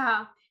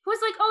 Yeah. It was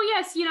like, oh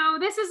yes,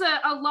 this is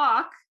a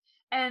lock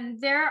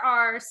and there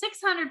are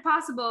 600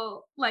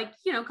 possible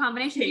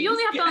combinations. You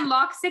only have to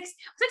unlock 600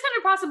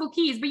 possible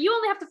keys, but you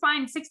only have to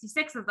find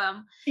 66 of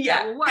them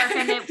that will work.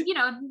 And it,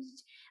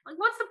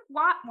 what's the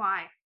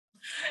why?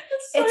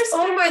 It's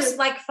almost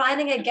like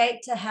finding a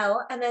gate to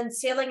hell and then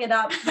sealing it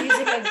up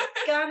using a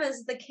gun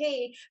as the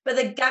key, but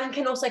the gun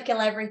can also kill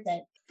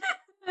everything.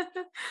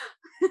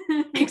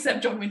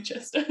 Except John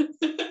Winchester.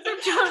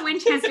 John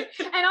Winchester.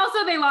 And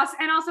also they lost,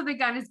 and also the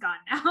gun is gone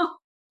now.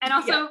 And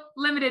also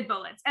limited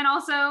bullets. And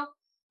also,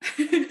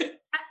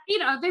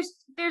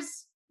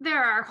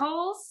 there are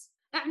holes.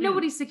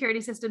 Nobody's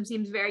security system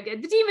seems very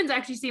good. The demons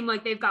actually seem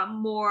like they've got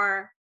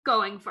more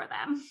going for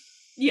them.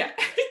 Yeah.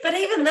 But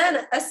even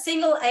then, a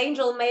single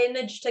angel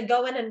managed to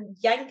go in and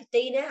yank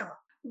Dean out.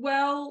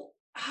 Well,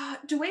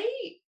 do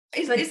we...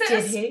 Is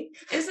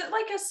it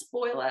like a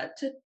spoiler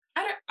to...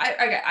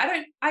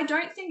 I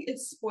don't think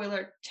it's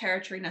spoiler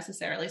territory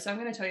necessarily. So I'm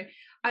going to tell you,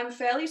 I'm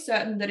fairly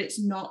certain that it's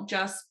not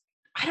just...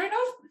 I don't know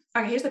if...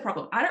 Okay, here's the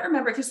problem. I don't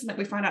remember if this is something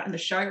we find out in the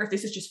show or if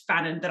this is just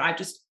fanon that I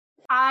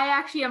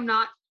actually am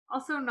not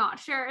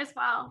sure as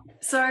well.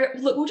 So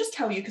look, we'll just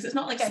tell you because it's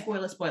not like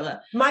spoiler.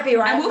 Might be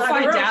right. And we'll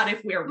find out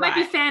if we're right.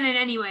 Might be fanon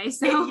anyway.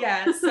 So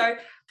yeah. So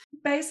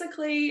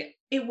basically,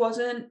 it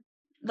wasn't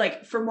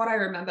from what I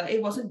remember,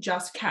 it wasn't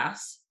just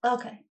Cass.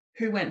 Okay.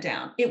 Who went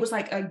down. It was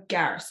like a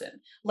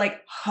garrison.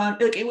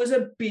 It was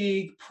a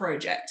big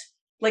project.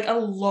 A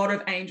lot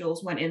of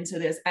angels went into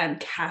this, and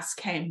Cass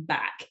came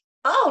back.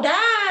 Oh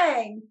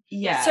dang!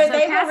 Yeah. So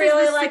they Cass were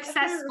really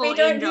we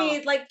don't angel.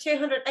 need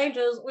 200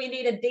 angels. We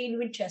need a Dean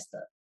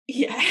Winchester.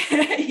 Yeah,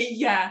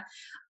 yeah.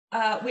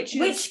 Which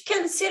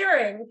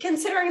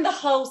considering the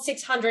whole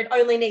 600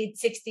 only need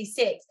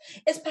 66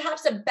 is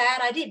perhaps a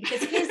bad idea,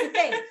 because here's the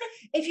thing: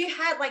 if you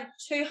had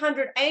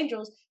 200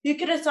 angels, you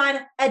could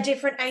assign a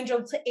different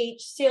angel to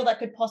each seal that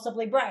could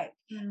possibly break,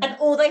 and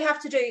all they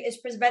have to do is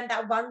prevent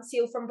that one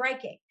seal from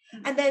breaking.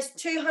 And there's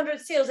 200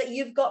 seals that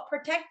you've got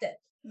protected.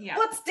 Yeah.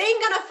 What's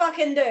Dean gonna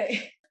fucking do?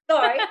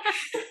 Sorry.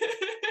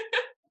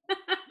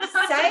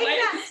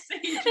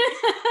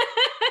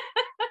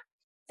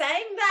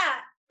 Saying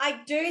that, I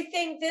do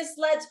think this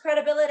lends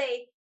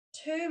credibility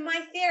to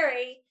my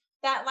theory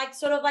that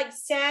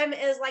Sam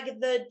is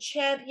the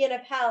champion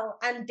of hell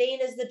and Dean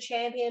is the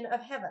champion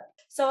of heaven.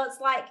 So it's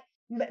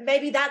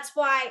maybe that's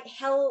why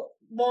hell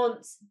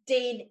wants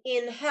Dean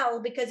in hell,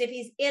 because if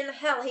he's in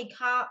hell, he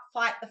can't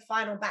fight the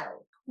final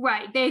battle.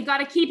 Right. They've got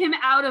to keep him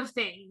out of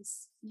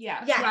things.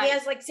 Yeah. Yeah, right. He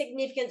has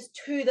significance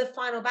to the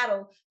final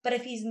battle, but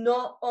if he's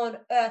not on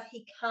Earth,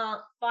 he can't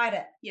fight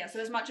it. Yeah,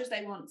 so as much as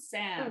they want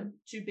Sam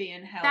to be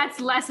in hell, that's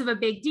less of a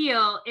big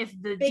deal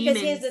because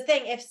here's the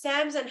thing: if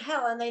Sam's in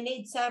hell and they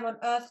need Sam on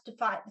Earth to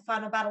fight the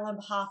final battle on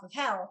behalf of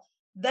hell,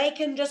 they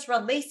can just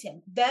release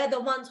him. They're the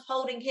ones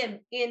holding him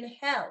in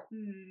hell.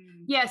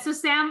 Yeah, so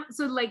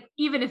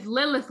even if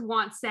Lilith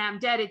wants Sam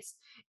dead, it's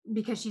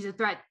because he's a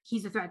threat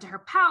to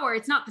her power.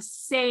 It's not the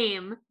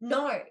same.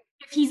 No.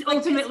 if he's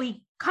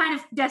ultimately kind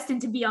of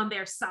destined to be on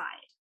their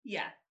side.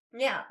 Yeah.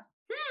 Yeah.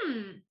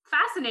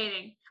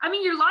 Fascinating. I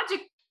mean, your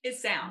logic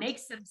is sound.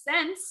 Makes some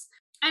sense.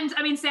 And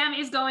I mean, Sam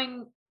is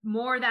going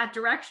more that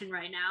direction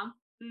right now.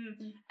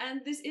 Mm-hmm.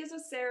 And this is a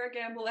Sarah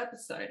Gamble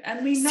episode,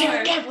 and we know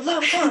Sarah Gamble.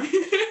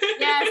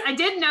 Yes, I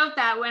did note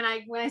that when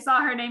I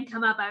saw her name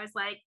come up, I was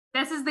like,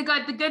 this is the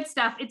good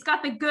stuff. It's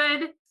got the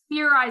good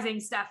theorizing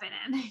stuff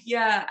in it.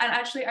 Yeah, and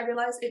actually I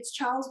realized it's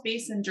Charles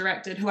Beeson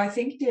directed, who I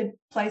think did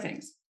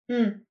Playthings.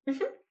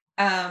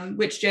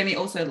 Which Jamie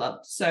also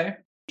loved. So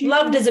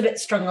loved is a bit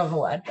strong of a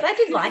word, but I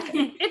did like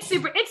it.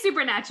 It's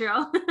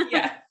supernatural.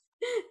 Yeah.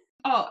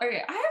 Oh,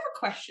 okay. I have a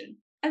question.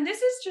 And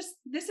this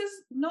is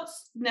not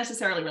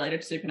necessarily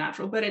related to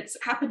Supernatural, but it's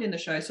happened in the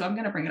show, so I'm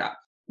going to bring it up.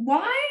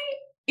 Why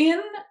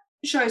in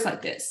shows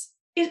like this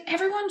is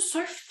everyone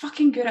so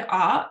fucking good at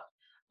art?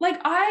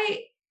 Like,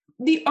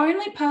 the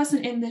only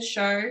person in this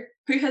show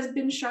who has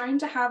been shown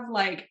to have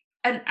like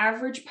an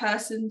average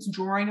person's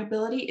drawing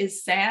ability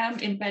is Sam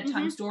in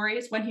Bedtime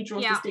Stories when he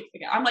draws the stick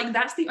figure. I'm like,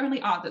 that's the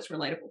only art that's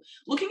relatable.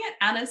 Looking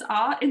at Anna's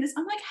art in this,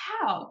 I'm like,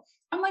 how?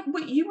 I'm like,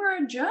 but you were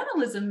a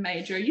journalism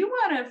major. You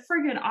weren't a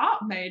friggin'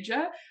 art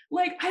major.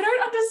 Like, I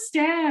don't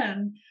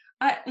understand.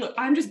 Look,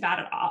 I'm just bad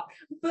at art,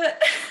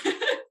 but...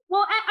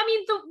 Well, I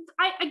mean,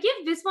 I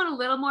give this one a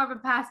little more of a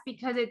pass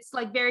because it's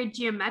like very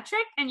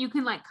geometric and you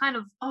can like kind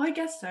of... Oh, I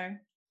guess so.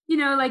 You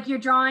know, like you're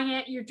drawing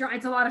it,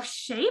 it's a lot of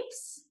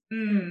shapes.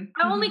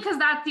 Only because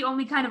that's the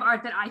only kind of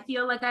art that I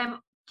feel like I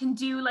can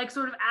do like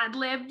sort of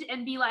ad-libbed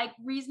and be like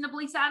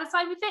reasonably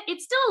satisfied with it.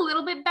 It's still a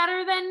little bit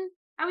better than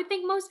I would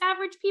think most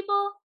average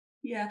people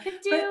could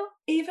do. But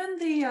even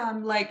the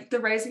like the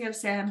Raising of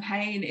Sam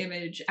Payne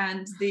image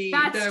and the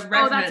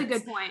Revenants, that's a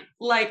good point.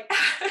 Like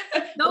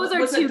those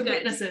are too the good.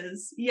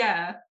 Witnesses.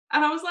 Yeah.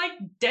 And I was like,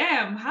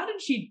 damn, how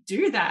did she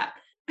do that?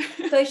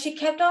 So she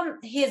kept on,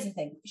 here's the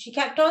thing, she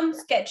kept on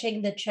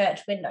sketching the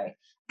church window.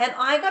 And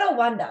I gotta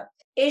wonder,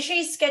 is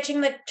she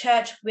sketching the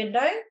church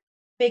window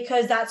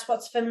because that's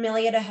what's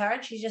familiar to her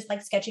and she's just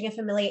like sketching a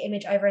familiar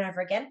image over and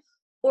over again?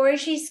 Or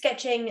is she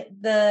sketching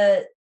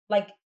the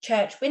like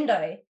church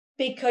window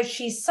because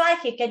she's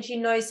psychic and she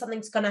knows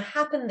something's going to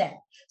happen there?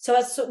 So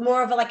it's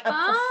more of a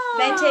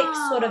prophetic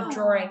sort of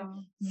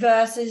drawing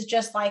versus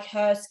just like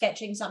her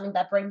sketching something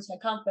that brings her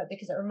comfort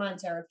because it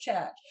reminds her of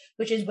church,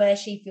 which is where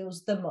she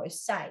feels the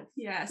most safe.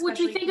 Yeah. Would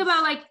you think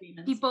about like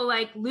people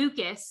like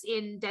Lucas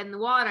in Dead in the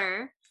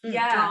Water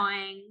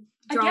drawing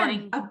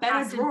again, a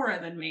better drawer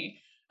than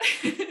me.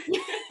 And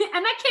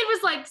that kid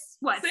was like,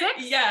 what, 6?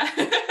 Yeah.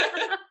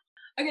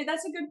 Okay,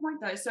 that's a good point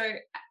though. So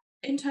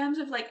in terms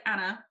of like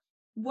Anna,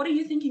 what are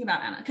you thinking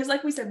about Anna? Because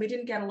like we said, we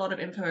didn't get a lot of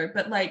info,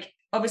 but like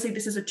obviously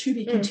this is a to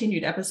be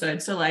continued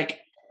episode. So like,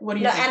 what do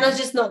you think? Anna's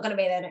just not going to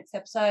be there next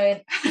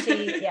episode.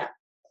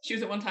 She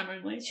was a one-time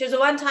only. She was a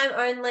one-time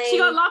only. She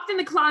got locked in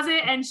the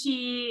closet and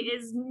she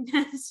is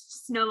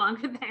just no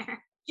longer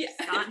there. Yeah.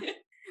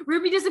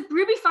 Ruby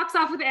fucks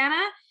off with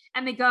Anna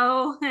and they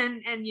go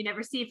and you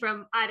never see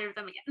from either of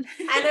them again.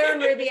 Anna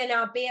and Ruby are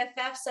now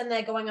BFFs and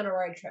they're going on a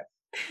road trip.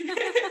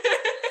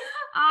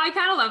 I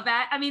kind of love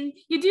that. I mean,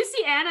 you do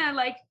see Anna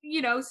like,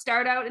 you know,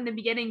 start out in the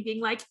beginning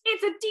being like,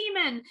 it's a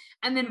demon.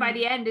 And then by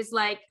the end is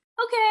like,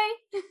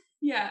 okay.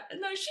 Yeah,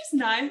 no, she's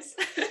nice.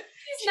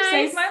 She nice.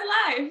 saved my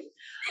life.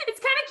 It's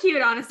kind of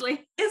cute,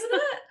 honestly. Isn't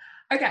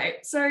it? Okay,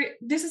 so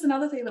this is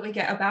another thing that we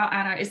get about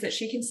Anna is that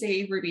she can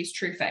see Ruby's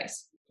true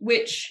face,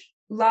 which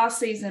last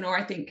season, or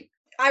I think...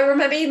 I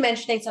remember you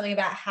mentioning something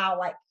about how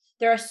like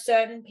there are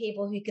certain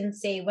people who can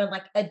see when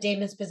like a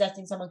demon's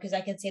possessing someone because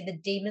they can see the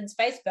demon's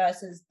face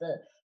versus the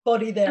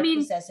body they're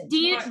possessing.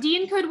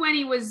 Dean could when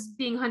he was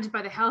being hunted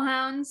by the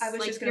Hellhounds. I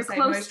was just going to say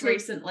most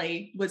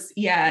recently was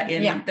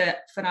in the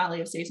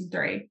finale of season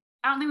 3.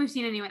 I don't think we've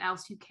seen anyone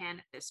else who can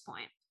at this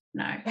point.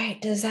 No.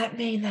 Wait, does that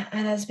mean that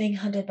Anna's being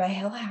hunted by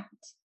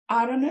hellhounds?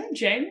 I don't know,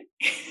 Jane.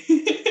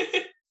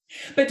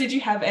 But did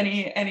you have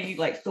any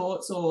like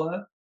thoughts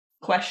or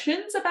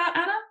questions about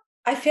Anna?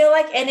 I feel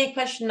like any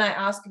question I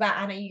ask about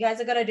Anna, you guys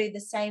are going to do the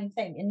same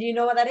thing. And do you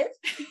know what that is?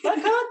 I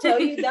can't tell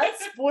you.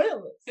 That's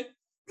spoilers. Do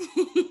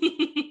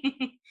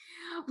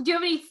you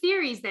have any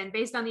theories then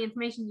based on the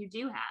information you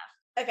do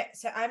have? Okay,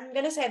 so I'm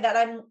going to say that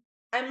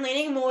I'm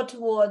leaning more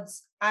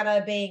towards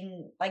Anna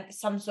being like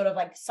some sort of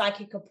like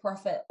psychic or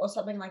prophet or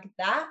something like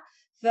that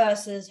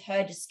versus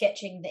her just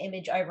sketching the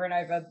image over and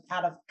over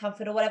out of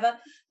comfort or whatever.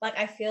 Like,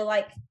 I feel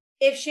like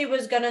if she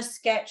was going to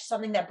sketch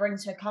something that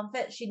brings her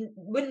comfort, she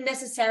wouldn't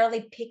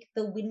necessarily pick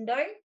the window.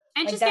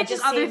 And she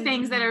sketches other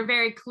things that are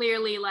very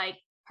clearly like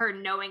her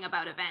knowing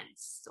about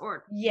events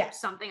or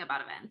something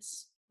about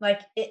events.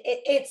 Like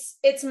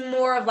it's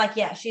more of like,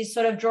 she's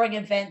sort of drawing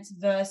events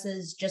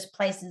versus just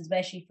places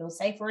where she feels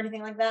safe or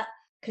anything like that.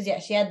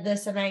 Because she had the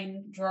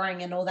Semaine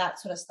drawing and all that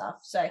sort of stuff.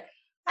 So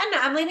I don't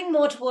know, I'm leaning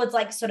more towards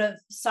like sort of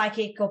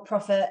psychic or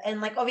prophet. And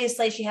like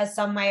obviously she has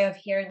some way of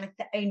hearing like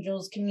the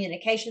angels'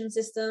 communication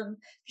system,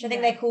 which I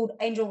think they called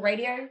angel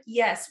radio.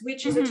 Yes,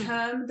 which is a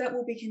term that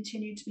will be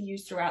continued to be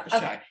used throughout the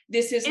show.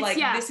 This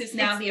is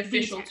now the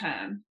official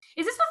term.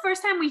 Is this the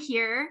first time we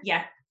hear?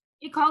 Yeah.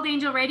 It called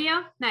Angel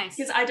Radio? Nice.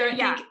 Because I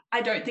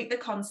don't think the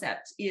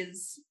concept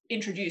is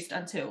introduced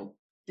until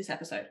this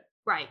episode.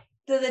 Right.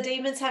 Do the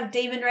demons have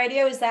demon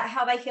radio? Is that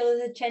how they hear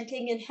the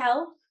chanting in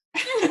hell?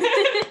 It's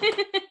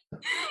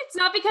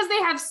not because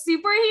they have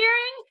super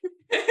hearing.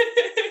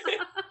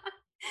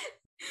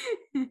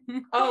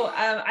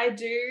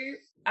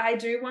 I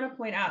do want to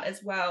point out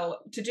as well,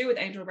 to do with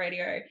Angel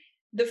Radio,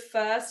 the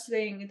first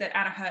thing that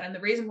Anna heard, and the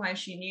reason why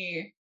she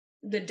knew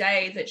the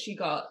day that she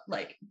got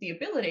like the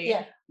ability,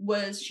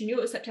 was she knew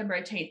it was September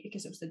 18th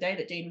because it was the day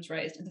that Dean was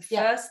raised, and the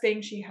first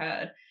thing she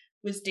heard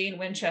was Dean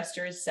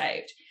Winchester is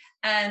saved.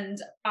 And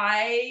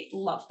I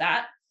love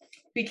that,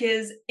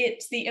 because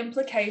it's the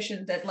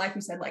implication that, like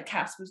we said, like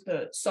Cass was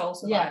the sole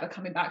survivor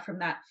coming back from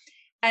that,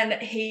 and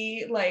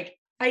he, like,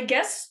 I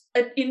guess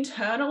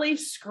internally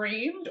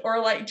screamed,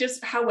 or like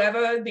just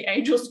however the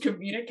angels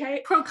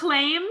communicate,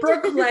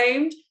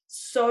 proclaimed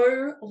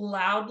so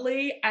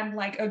loudly and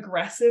like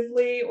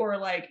aggressively, or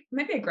like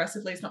maybe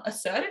aggressively is not,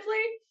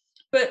 assertively,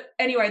 but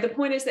anyway, the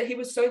point is that he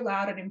was so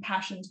loud and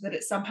impassioned that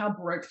it somehow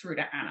broke through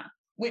to Anna,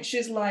 which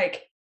is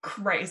like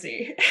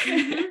crazy.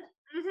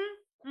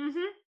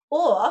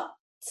 Or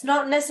it's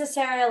not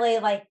necessarily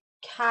like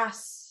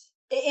Cass,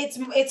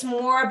 it's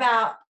more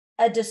about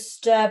a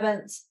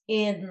disturbance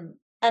in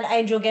an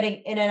angel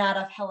getting in and out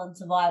of hell and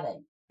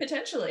surviving,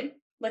 potentially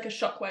like a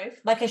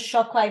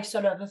shockwave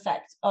sort of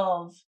effect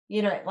of,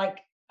 you know, like,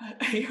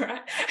 you're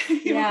right.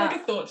 Like a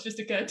thought's just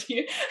occurred to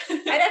you.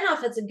 I don't know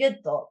if it's a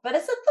good thought, but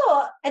it's a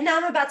thought, and now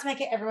I'm about to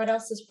make it everyone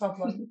else's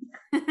problem.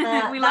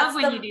 We love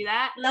when you do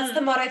that. That's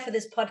the motto for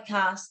this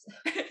podcast.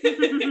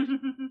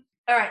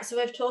 All right, so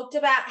we've talked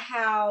about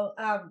how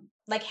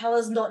like hell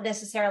is not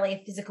necessarily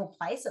a physical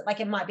place, like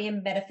it might be a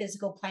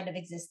metaphysical plane of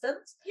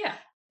existence. Yeah.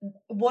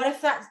 What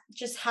if that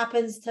just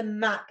happens to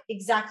map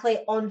exactly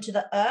onto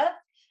the earth,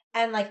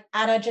 and like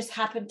Anna just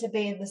happened to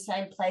be in the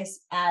same place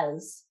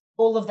as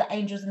all of the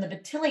angels in the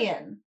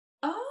battalion?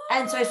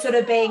 And so sort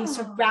of being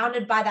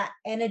surrounded by that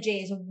energy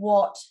is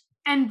what...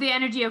 And the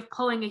energy of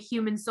pulling a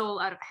human soul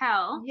out of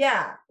hell.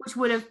 Yeah. Which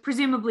would have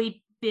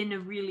presumably been a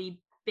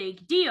really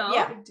big deal.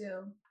 Yeah. Big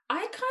deal. I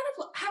kind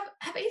of...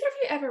 Have either of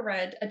you ever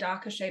read A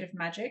Darker Shade of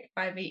Magic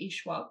by V.E.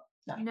 Schwab?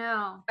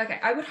 No. Okay,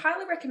 I would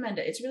highly recommend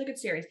it. It's a really good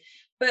series.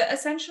 But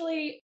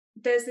essentially,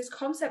 there's this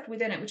concept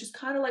within it, which is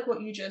kind of like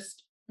what you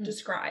just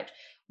described,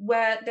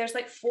 where there's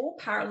like 4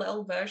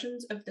 parallel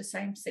versions of the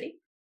same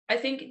city. I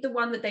think the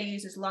one that they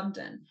use is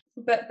London.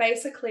 But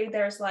basically,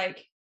 there's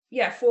like,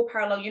 4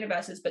 parallel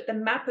universes, but the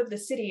map of the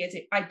city is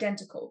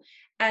identical.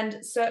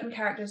 And certain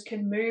characters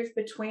can move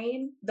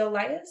between the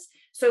layers.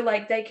 So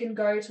like they can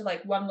go to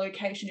like one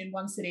location in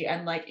one city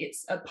and like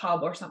it's a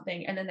pub or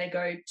something, and then they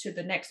go to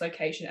the next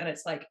location and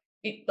it's like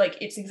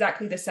it's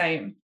exactly the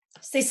same.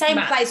 It's the same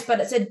place,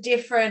 but it's a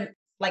different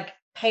like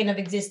plane of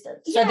existence.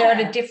 So they're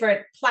in a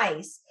different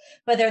place,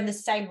 but they're in the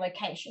same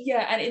location.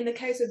 Yeah, and in the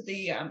case of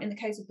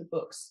the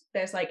books,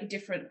 there's like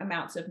different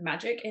amounts of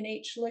magic in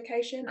each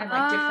location, and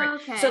like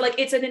different. Okay. So like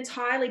it's an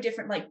entirely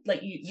different like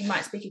you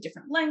might speak a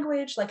different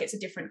language, like it's a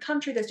different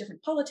country, there's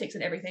different politics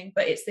and everything,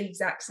 but it's the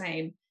exact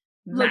same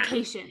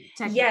location.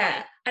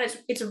 Yeah, and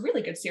it's a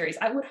really good series.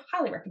 I would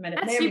highly recommend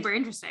it. That's super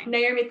interesting.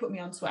 Naomi put me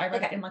onto it. I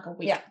read it in like a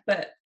week. Yeah.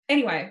 But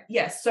anyway,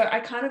 yes. So I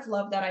kind of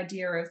love that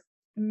idea of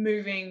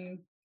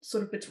moving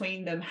sort of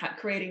between them,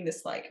 creating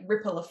this like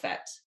ripple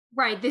effect.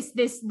 Right. This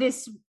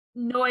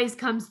noise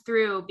comes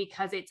through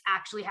because it's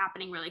actually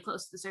happening really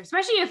close to the surface,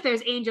 especially if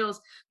there's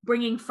angels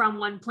bringing from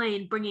one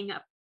plane,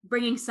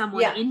 bringing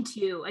someone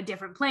into a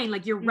different plane.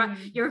 Like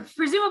you're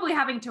presumably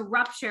having to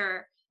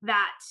rupture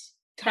that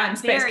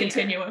time-space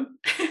continuum.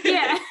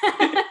 Yeah.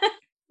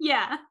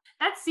 Yeah.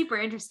 That's super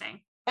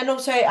interesting. And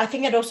also, I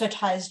think it also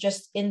ties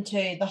just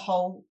into the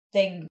whole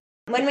thing.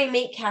 When we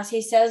meet Cass,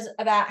 he says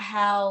about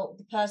how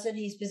the person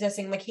he's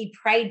possessing, like he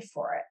prayed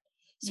for it.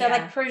 So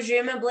like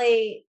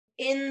presumably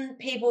in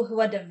people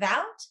who are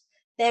devout,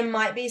 there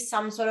might be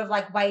some sort of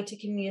like way to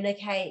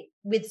communicate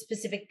with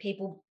specific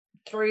people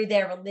through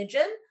their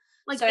religion.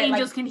 Like so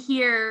angels can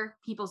hear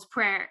people's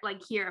prayer,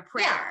 like hear a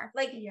prayer.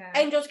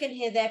 Angels can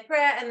hear their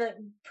prayer,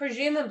 and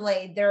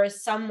presumably there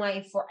is some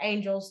way for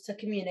angels to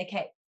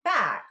communicate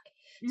back.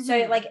 Mm-hmm.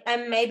 So like,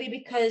 and maybe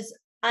because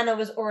Anna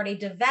was already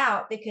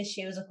devout, because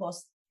she was of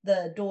course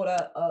the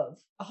daughter of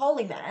a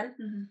holy man,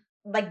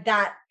 like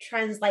that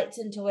translates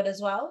into it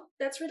as well.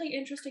 That's really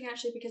interesting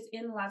actually, because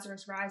in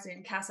Lazarus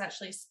Rising, Cass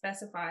actually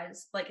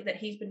specifies like that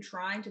he's been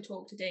trying to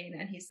talk to Dean,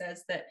 and he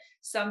says that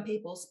some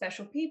people,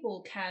 special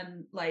people,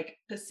 can like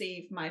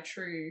perceive my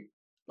true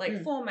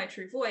form, my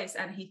true voice,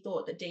 and he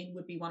thought that Dean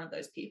would be one of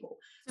those people.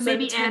 So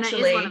maybe Anna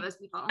is one of those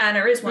people.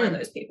 Anna is one of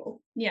those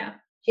people. Yeah.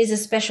 She's a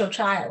special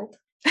child.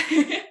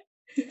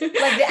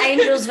 Like the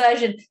angels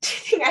version. Do you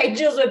think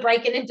angels were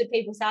breaking into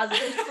people's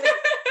houses?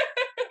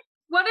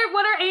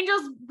 What are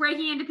angels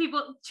breaking into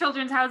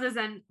children's houses,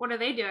 and what are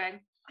they doing?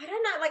 I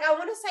don't know. Like I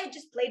want to say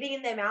just bleeding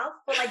in their mouth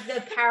for like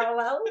the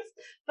parallels,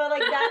 but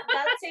like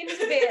that seems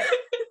a bit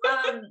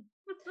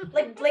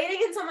like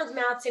bleeding in someone's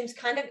mouth seems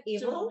kind of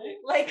evil,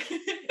 like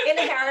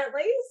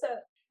inherently. So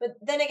But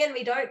then again,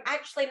 we don't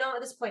actually know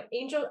at this point.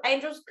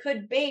 Angels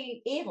could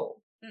be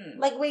evil.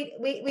 Like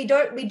we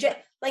don't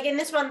like in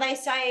this one they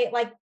say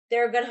like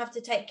they're gonna have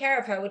to take care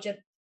of her, which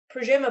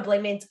presumably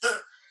means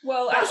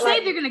well, they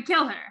say they're gonna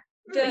kill her.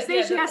 They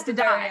say she has to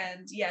die.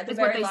 End. Yeah, that's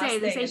what they say.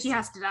 They say she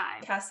has to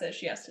die. Cass says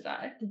she has to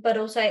die. But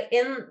also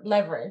in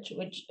Leverage,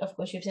 which of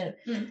course you've seen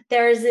it,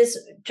 there is this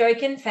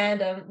joke in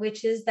fandom,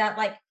 which is that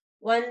like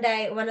one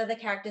day one of the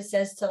characters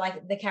says to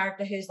like the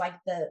character who's like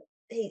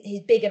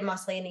he's big and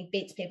muscly and he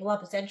beats people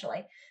up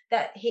essentially,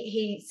 that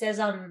he says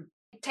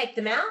take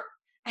them out,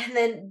 and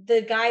then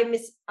the guy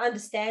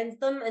misunderstands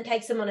them and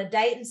takes them on a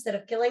date instead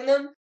of killing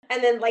them,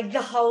 and then like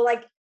the whole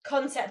like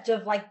concept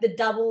of like the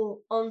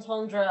double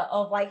entendre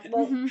of like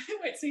well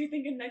wait, so you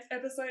think in next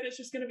episode it's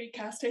just going to be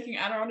Cass taking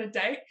Anna on a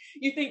date?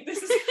 You think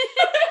this is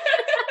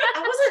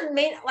I wasn't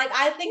mean, like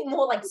I think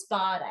more like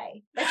spa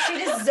day, like she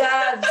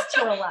deserves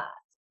to relax.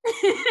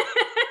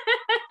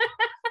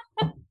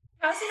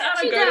 Cass and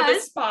Anna go to the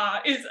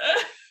spa is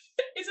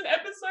an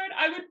episode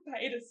I would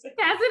pay to see.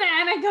 Cass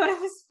and Anna go to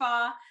the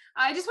spa.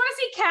 I just want to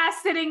see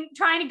Cass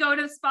trying to go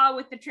to the spa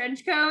with the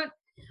trench coat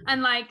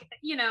and like,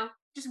 you know,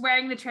 just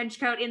wearing the trench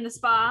coat in the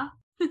spa.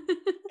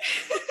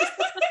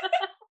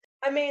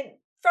 I mean,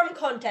 from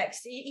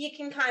context, you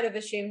can kind of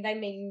assume they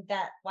mean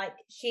that like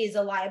she's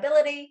a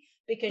liability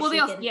because she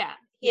can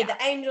hear the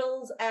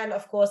angels, and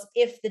of course,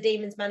 if the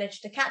demons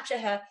manage to capture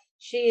her,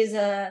 she is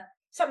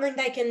something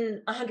they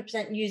can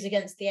 100% use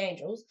against the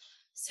angels.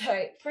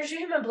 So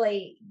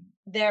presumably,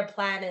 their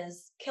plan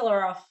is kill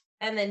her off,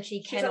 and then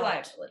she's a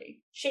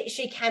liability.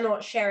 She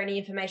cannot share any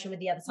information with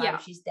the other side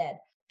if she's dead.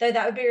 Though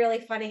that would be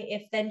really funny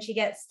if then she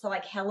gets to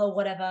like hell or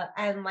whatever,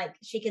 and like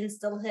she can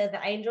still hear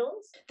the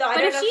angels. Though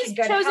but if she's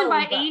chosen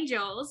by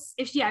angels,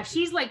 if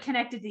she's like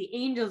connected to the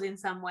angels in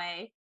some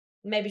way,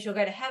 maybe she'll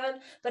go to heaven.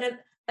 But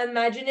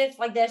imagine if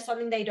like there's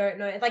something they don't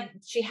know. Like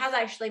she has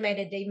actually made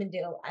a demon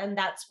deal, and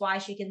that's why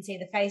she can see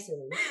the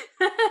faces.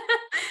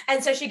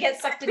 And so she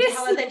gets sucked into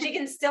hell, and then she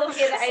can still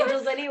hear the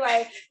angels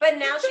anyway. But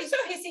now she's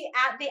pissy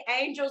at the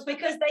angels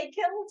because they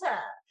killed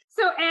her.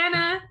 So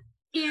Anna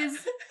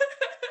is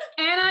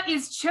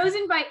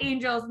chosen by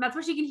angels, and that's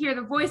why she can hear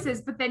the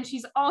voices, but then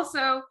she's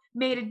also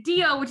made a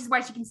deal, which is why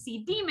she can see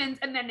demons,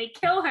 and then they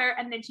kill her,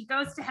 and then she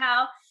goes to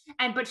hell,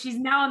 but she's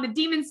now on the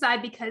demon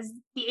side because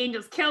the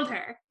angels killed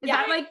her. Is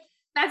that like,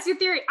 that's your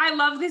theory? I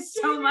love this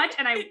so much,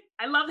 and I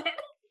love it.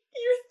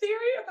 Your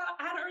theory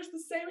about Anna is the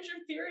same as your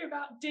theory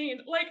about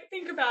Dean. Like,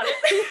 think about it.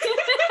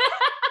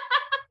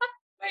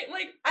 Wait,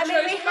 like,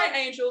 chosen by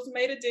angels,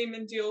 made a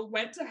demon deal,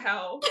 went to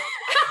hell.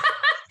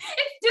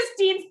 Just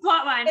Dean's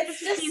plotline. It's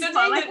just Dean's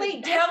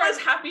plotline. Hela's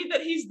happy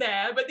that he's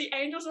there, but the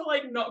angels are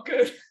like not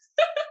good.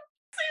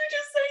 So you're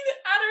just saying that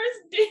Anna is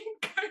Dean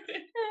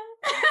coded.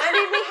 I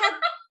mean, we had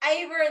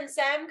Ava and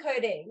Sam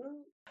coding.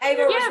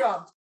 Ava was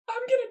robbed.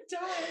 I'm gonna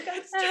die.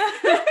 That's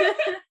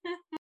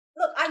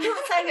Look, I'm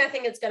not saying I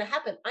think it's gonna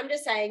happen. I'm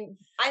just saying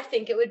I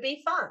think it would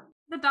be fun.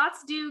 The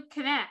dots do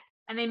connect,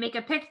 and they make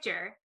a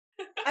picture.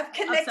 I've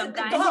connected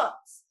the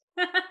dots.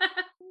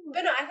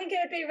 But no, I think it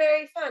would be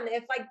very fun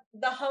if like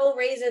the whole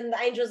reason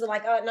the angels are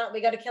like, oh no, we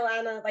got to kill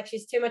Anna, like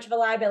she's too much of a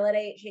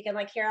liability. She can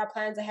like hear our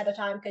plans ahead of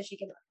time because she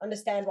can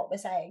understand what we're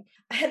saying.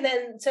 And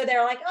then so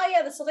they're like, oh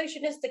yeah, the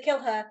solution is to kill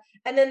her.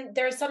 And then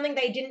there's something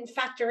they didn't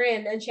factor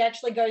in, and she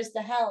actually goes to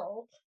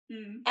hell.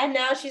 And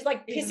now she's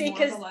like pissy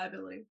because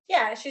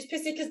she's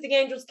pissy because the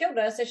angels killed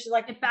her. So she's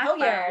like, hell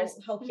yeah,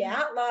 I'll help you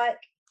out. Like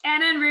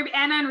Anna and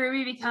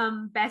Ruby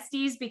become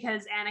besties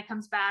because Anna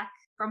comes back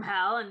from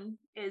hell and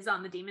is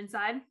on the demon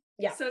side.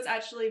 Yeah. So it's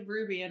actually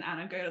Ruby and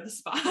Anna go to the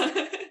spa.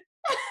 I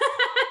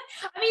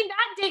mean,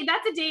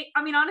 that's a date.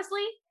 I mean,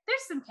 honestly,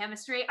 there's some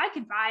chemistry. I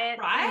could buy it.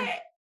 Right?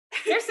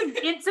 There's some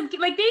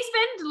like they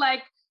spend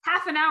like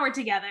half an hour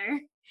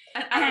together.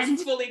 And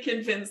Anna's fully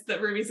convinced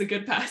that Ruby's a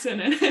good person.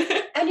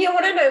 And you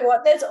want to know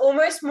what? There's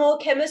almost more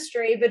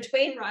chemistry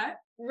between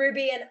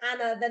Ruby and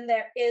Anna than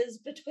there is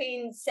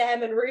between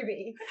Sam and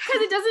Ruby.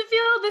 Because it doesn't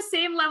feel the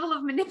same level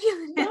of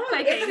manipulative. No,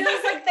 it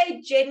feels like they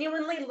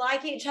genuinely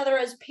like each other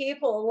as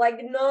people,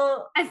 like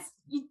not as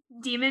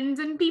demons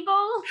and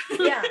people.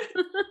 Yeah,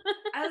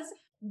 as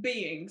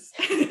beings.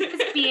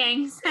 As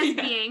beings.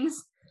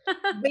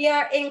 We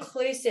are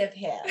inclusive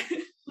here.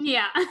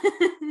 Yeah.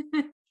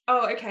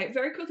 Oh, okay.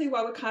 Very quickly,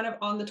 while we're kind of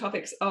on the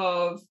topics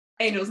of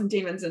angels and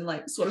demons and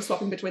like sort of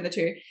swapping between the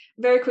two,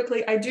 very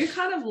quickly, I do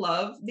kind of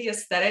love the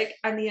aesthetic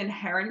and the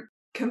inherent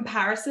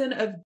comparison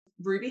of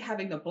Ruby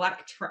having the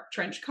black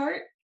trench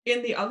coat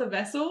in the other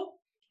vessel.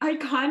 I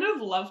kind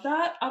of love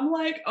that. I'm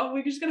like, oh,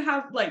 we're just going to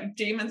have like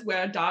demons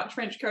wear dark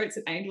trench coats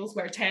and angels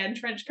wear tan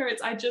trench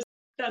coats.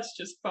 That's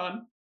just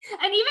fun.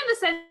 And even the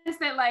sense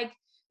that like,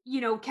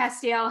 you know,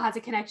 Castiel has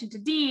a connection to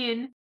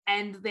Dean,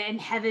 and then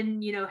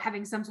Heaven, you know,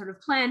 having some sort of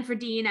plan for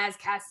Dean, as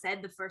Cass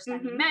said the first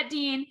time he met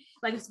Dean,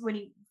 like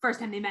when first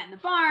time they met in the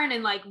barn,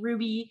 and like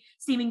Ruby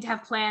seeming to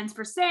have plans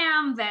for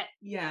Sam that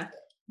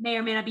may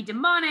or may not be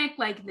demonic,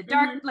 like in the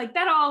dark, like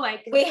that all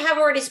like. We have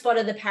already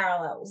spotted the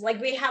parallels, like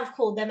we have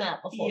called them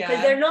out before,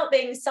 because they're not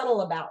being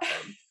subtle about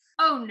them.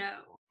 Oh no.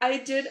 I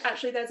did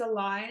actually, there's a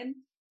line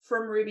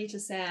from Ruby to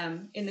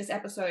Sam in this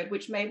episode,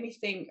 which made me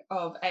think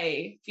of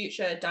a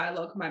future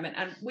dialogue moment.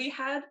 And we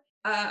had,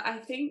 I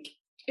think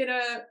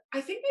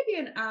maybe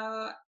in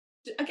our,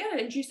 again,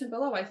 in Juice and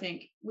Below, I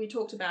think we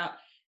talked about,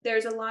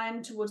 there's a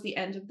line towards the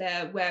end of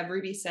there where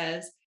Ruby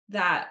says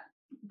that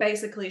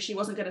basically she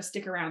wasn't going to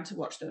stick around to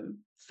watch them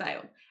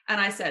fail.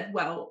 And I said,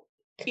 well,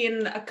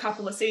 in a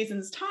couple of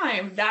seasons'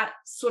 time, that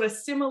sort of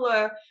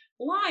similar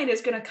line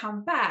is going to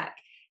come back.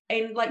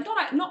 And like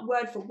not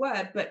word for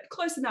word, but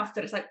close enough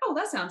that it's like, oh,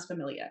 that sounds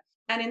familiar.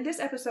 And in this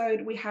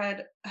episode, we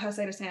had her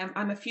say to Sam,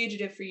 I'm a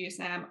fugitive for you,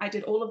 Sam. I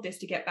did all of this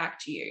to get back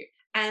to you.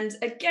 And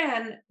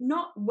again,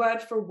 not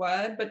word for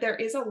word, but there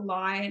is a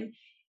line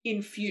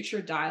in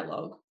future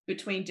dialogue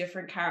between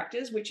different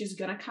characters, which is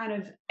going to kind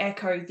of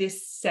echo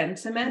this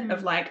sentiment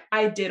of like,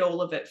 I did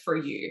all of it for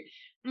you.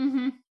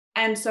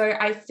 And so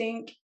I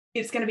think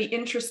it's going to be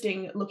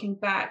interesting looking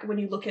back when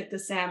you look at the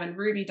Sam and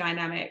Ruby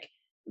dynamic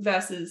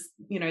versus,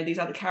 you know, these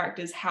other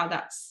characters, how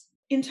that's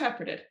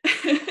interpreted.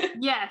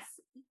 Yes.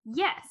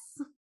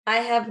 I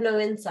have no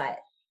insight.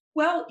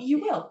 Well, you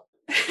will.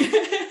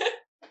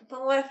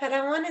 But what if I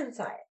don't want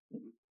insight?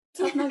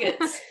 Tough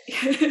nuggets.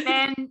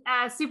 Then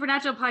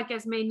Supernatural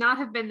podcast may not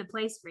have been the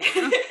place for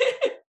you.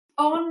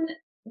 On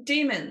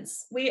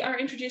demons, we are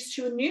introduced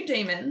to a new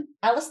demon.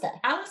 Alistair.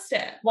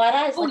 White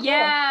eyes. Oh, like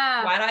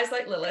yeah. Lilith. White eyes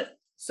like Lilith.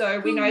 So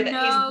we know that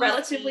he's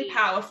relatively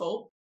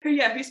powerful. Who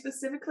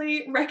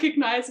specifically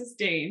recognizes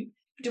Dean.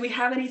 Do we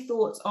have any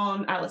thoughts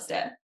on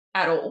Alistair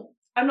at all?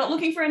 I'm not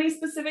looking for any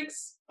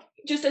specifics.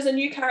 Just as a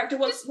new character,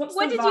 what's what the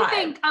vibe? Did you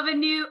think of a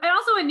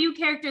new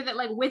character that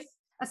like with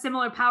a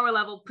similar power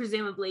level,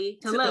 presumably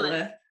to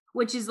Lilith,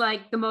 which is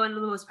like one of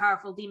the most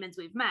powerful demons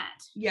we've met.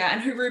 Yeah,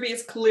 and who Ruby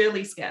is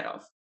clearly scared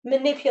of.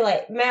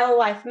 Manipulate, male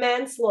life,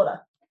 manslaughter.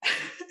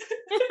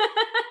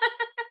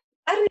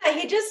 I don't know.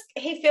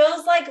 He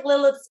feels like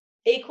Lilith's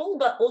equal,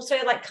 but also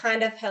like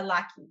kind of her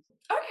lackey.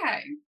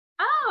 Okay.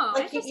 Oh,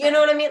 like you know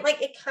what I mean?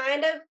 Like it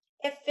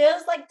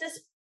feels like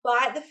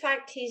despite the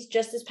fact he's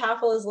just as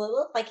powerful as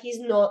Lilith, like he's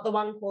not the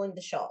one calling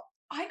the shot.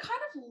 I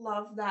kind of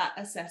love that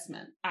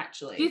assessment,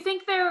 actually. Do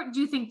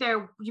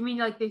you mean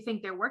like they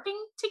think they're working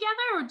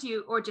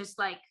together, or just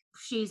like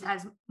she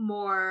has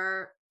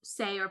more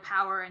say or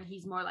power and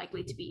he's more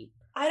likely to be?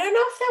 I don't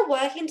know if they're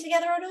working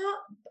together or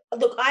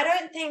not. Look, I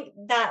don't think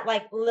that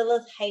like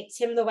Lilith hates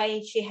him the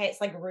way she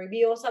hates like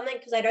Ruby or something,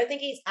 because I don't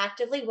think he's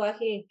actively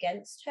working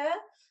against her,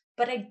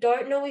 but I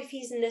don't know if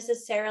he's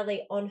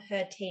necessarily on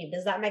her team.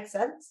 Does that make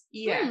sense?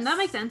 Yes. That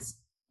makes sense.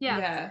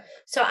 Yeah.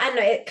 So I don't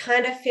know, it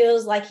kind of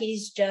feels like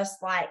he's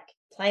just like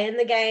playing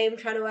the game,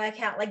 trying to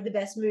work out like the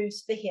best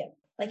moves for him.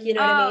 Like, you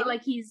know what I mean?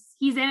 Like he's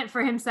in it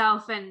for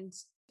himself. And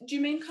do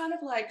you mean kind of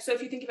like, so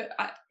if you think of it,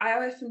 I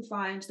often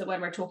find that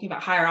when we're talking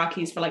about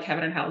hierarchies for like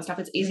heaven and hell and stuff,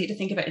 it's easy to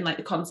think of it in like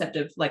the concept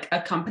of like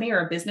a company or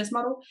a business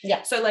model.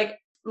 Yeah. So like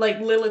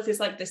Lilith is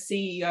like the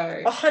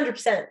CEO.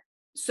 100%.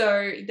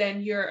 So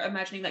then you're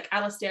imagining like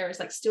Alistair is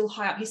like still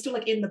high up. He's still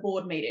like in the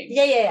board meeting.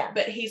 Yeah.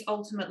 But he's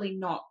ultimately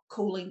not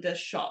calling the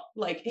shot.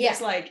 Like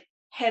he's like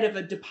head of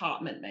a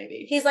department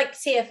maybe. He's like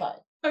CFO.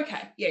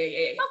 Okay. Yeah.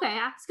 Okay,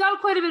 he's got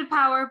quite a bit of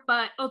power,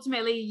 but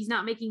ultimately he's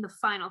not making the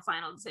final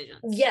decisions.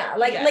 Yeah,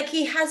 like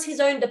he has his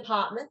own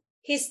department.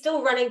 He's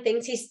still running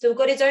things. He's still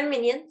got his own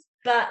minions,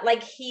 but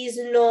like he's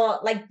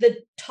not like the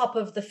top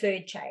of the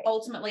food chain.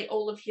 Ultimately,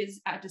 all of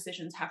his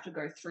decisions have to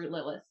go through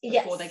Lilith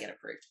before they get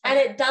approved. And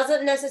it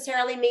doesn't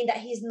necessarily mean that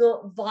he's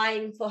not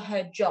vying for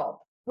her job.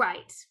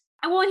 Right.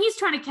 Well, and he's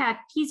trying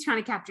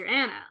to capture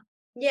Anna.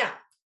 Yeah.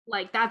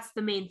 Like that's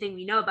the main thing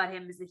we know about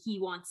him, is that he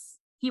wants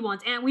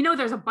Anna. We know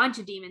there's a bunch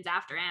of demons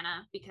after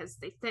Anna because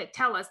they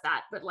tell us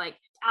that, but like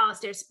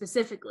Alistair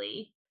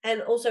specifically.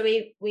 And also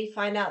we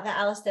find out that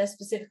Alistair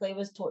specifically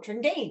was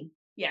torturing Dean.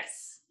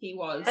 Yes, he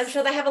was. I'm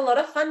sure they have a lot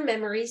of fun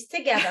memories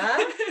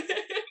together.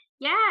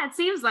 Yeah, it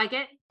seems like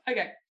it.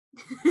 Okay.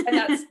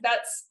 And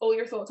that's all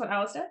your thoughts on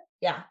Alistair?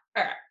 Yeah.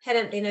 All right. Head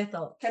empty, no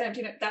thoughts. Head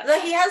empty, no. So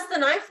he has the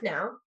knife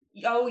now.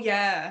 Oh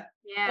yeah.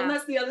 Yeah. And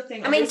that's the other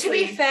thing. I mean, to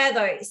be fair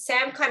though,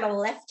 Sam kind of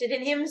left it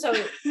in him, so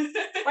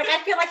like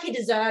I feel like he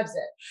deserves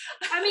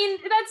it. I mean,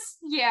 that's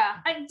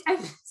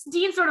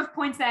Dean sort of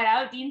points that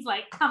out. Dean's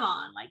like, come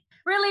on, like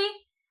really?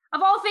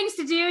 Of all things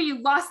to do,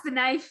 you lost the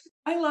knife.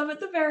 I love at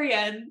the very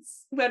end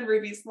when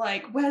Ruby's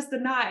like, where's the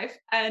knife?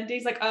 And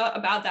he's like,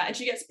 about that. And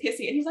she gets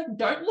pissy. And he's like,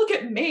 don't look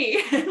at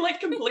me. And like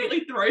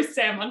completely throws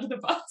Sam under the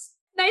bus.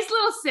 Nice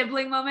little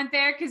sibling moment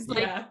there, because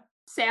like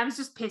Sam's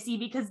just pissy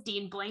because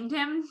Dean blamed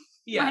him.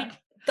 Yeah. Like,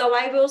 though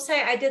I will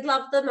say I did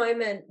love the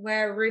moment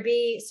where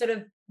Ruby sort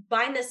of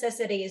by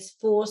necessity is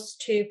forced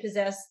to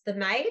possess the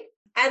maid.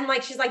 And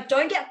like she's like,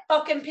 don't get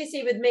fucking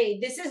pissy with me.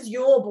 This is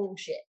your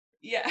bullshit.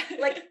 Yeah.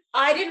 Like,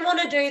 I didn't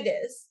want to do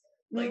this.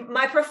 Like,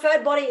 my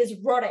preferred body is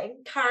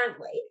rotting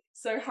currently.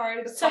 So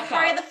hurry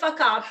the fuck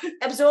up.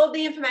 Absorb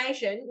the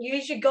information.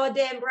 Use your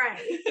goddamn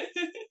brain.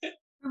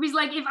 Ruby's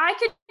like, if I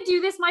could do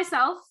this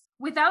myself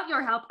without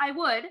your help, I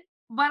would.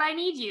 But I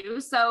need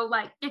you. So,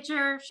 like, get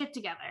your shit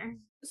together.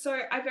 So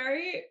I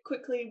very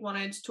quickly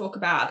wanted to talk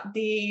about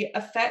the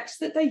effects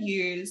that they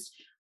used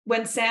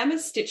when Sam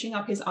is stitching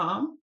up his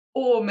arm.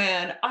 Oh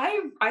man,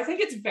 I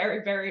think it's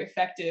very, very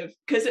effective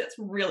because it's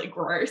really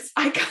gross.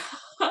 I can't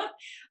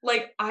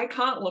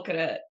look at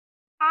it.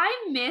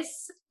 I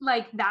miss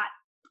like that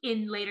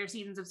in later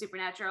seasons of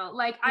Supernatural.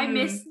 Like I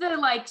miss the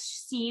like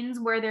scenes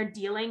where they're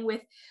dealing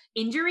with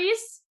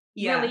injuries.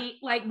 Yeah. Really,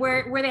 like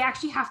where they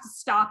actually have to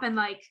stop and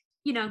like,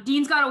 you know,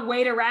 Dean's got to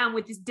wait around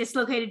with his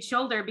dislocated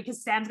shoulder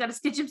because Sam's got to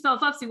stitch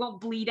himself up so he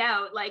won't bleed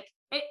out. Like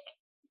it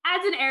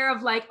adds an air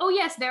of like, oh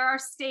yes, there are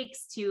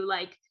stakes to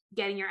like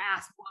getting your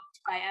ass whooped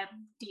by a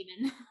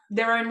demon.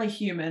 They're only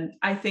human,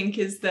 I think,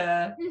 is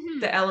the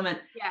element.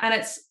 Yeah. And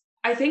it's,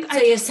 I think. So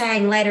you're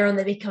saying later on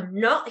they become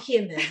not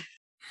human.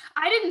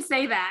 I didn't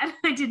say that.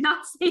 I did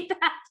not say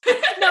that.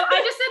 No,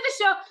 I just said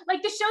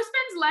the show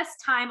spends less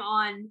time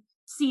on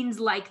scenes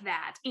like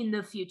that in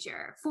the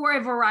future for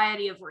a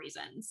variety of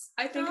reasons.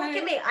 I think look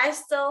at me. I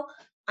still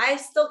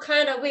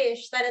kind of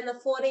wish that in the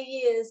 40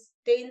 years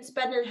Dean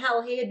spent in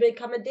hell he had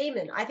become a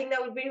demon. I think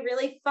that would be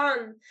really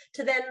fun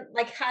to then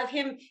like have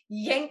him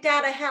yanked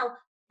out of hell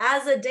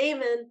as a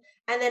demon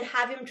and then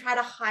have him try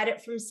to hide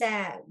it from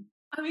Sam.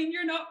 I mean,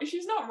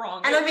 she's not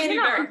wrong. And I mean,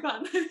 very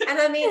fun. And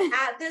I mean,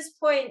 at this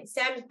point,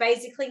 Sam's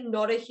basically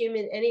not a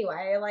human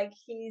anyway. Like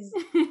he's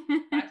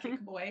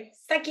psychic boy.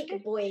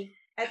 Psychic boy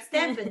at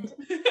Stanford.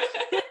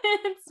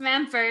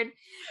 Smamford.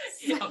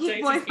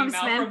 Psychic boy from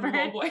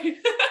Smamford.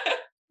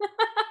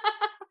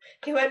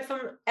 He went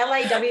from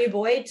LAW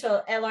boy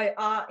to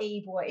LORE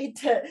boy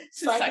to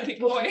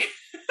psychic boy.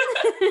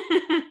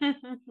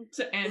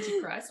 To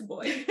Antichrist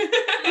boy.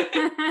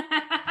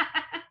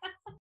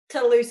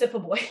 To Lucifer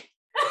boy.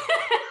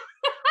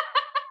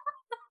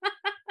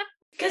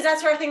 Because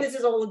that's where I think this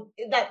is all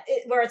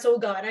where it's all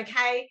going.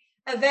 Okay,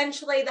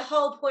 eventually the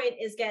whole point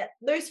is get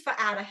Lucifer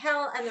out of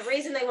hell, and the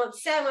reason they want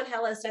Sam on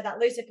hell is so that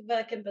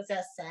Lucifer can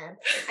possess Sam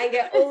and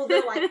get all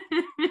the like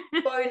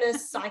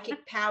bonus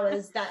psychic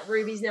powers that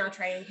Ruby's now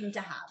training him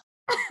to have.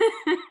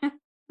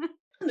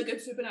 The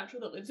good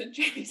supernatural that lives in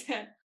Jamie's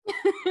head.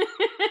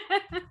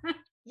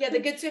 Yeah, the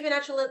good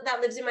supernatural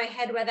that lives in my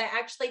head, where they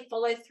actually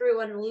follow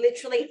through on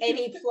literally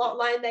any plot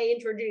line they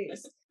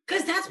introduce.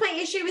 Because that's my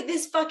issue with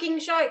this fucking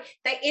show.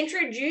 They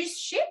introduce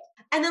shit,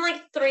 and then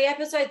like 3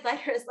 episodes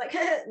later, it's like,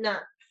 nah.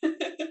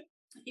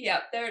 Yeah,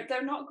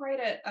 they're not great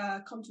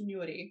at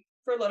continuity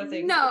for a lot of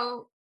things.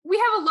 No, we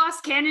have a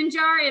lost cannon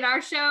jar in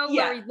our show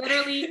where we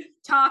literally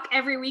talk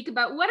every week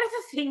about what are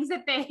the things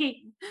that they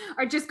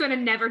are just going to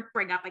never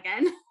bring up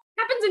again.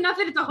 Happens enough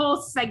that it's a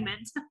whole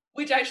segment.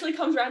 Which actually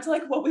comes around to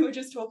like what we were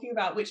just talking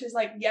about, which is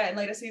like, in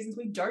later seasons,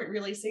 we don't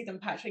really see them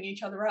patching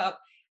each other up.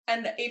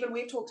 And even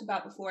we've talked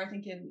about before, I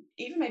think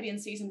maybe in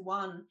season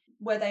 1,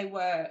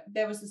 where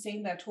there was the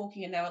scene they're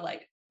talking and they were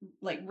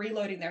like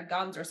reloading their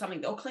guns or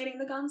something, or cleaning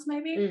the guns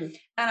maybe.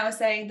 And I was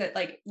saying that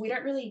like we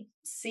don't really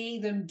see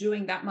them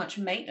doing that much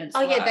maintenance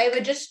work. Yeah, they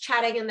were just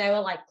chatting and they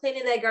were like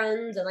cleaning their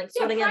guns and like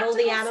sorting out all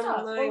the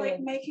animals. Or like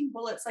making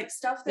bullets, like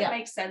stuff that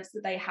makes sense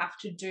that they have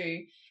to do.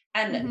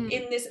 And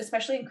in this,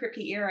 especially in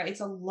Kripke era, it's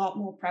a lot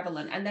more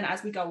prevalent. And then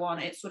as we go on,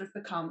 it sort of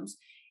becomes,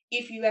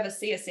 if you ever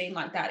see a scene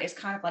like that, it's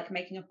kind of like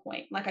making a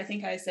point. Like I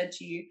think I said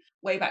to you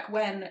way back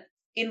when,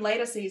 in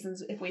later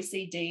seasons, if we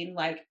see Dean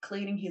like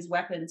cleaning his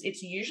weapons,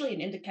 it's usually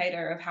an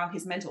indicator of how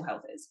his mental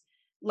health is.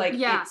 Like,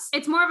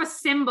 it's more of a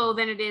symbol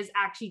than it is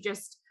actually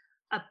just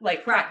a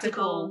like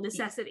practical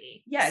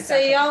necessity. Yeah,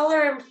 exactly. So y'all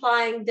are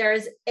implying there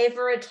is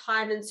ever a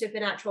time in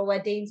Supernatural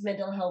where Dean's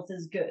mental health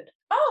is good?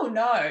 Oh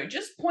no,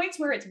 just points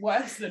where it's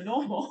worse than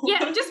normal. Yeah,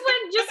 just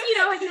you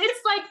know,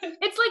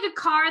 it's like a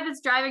car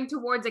that's driving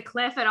towards a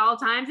cliff at all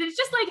times. And it's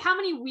just like how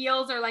many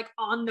wheels are like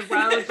on the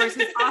road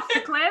versus off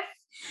the cliff.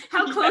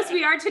 How close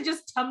we are to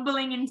just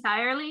tumbling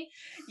entirely.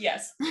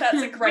 Yes,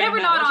 that's a great We're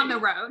never not on the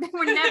road.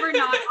 We're never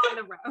not on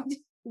the road.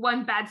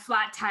 One bad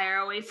flat tire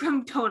away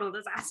from total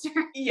disaster.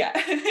 Yeah.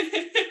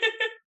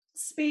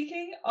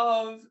 Speaking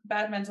of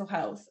bad mental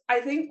health, I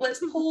think let's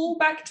pull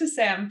back to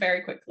Sam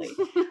very quickly.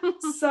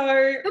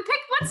 So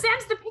what's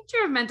Sam's the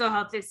picture of mental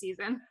health this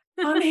season?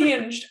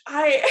 Unhinged.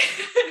 By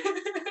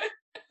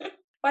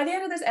the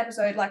end of this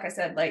episode, like I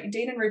said, like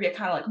Dean and Ruby are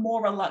kind of like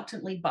more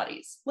reluctantly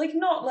buddies. Like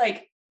not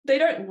like they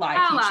don't like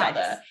each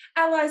other.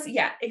 Allies,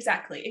 yeah,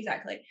 exactly.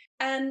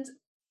 And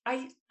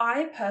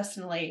I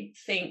personally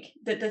think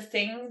that the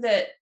thing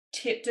that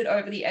tipped it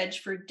over the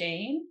edge for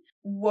Dean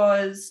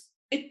was,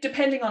 it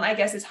depending on, I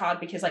guess it's hard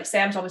because like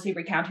Sam's obviously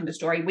recounting the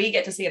story. We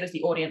get to see it as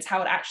the audience,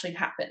 how it actually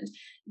happened.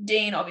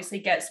 Dean obviously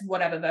gets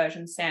whatever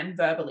version Sam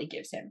verbally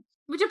gives him.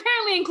 Which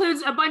apparently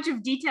includes a bunch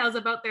of details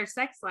about their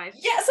sex life.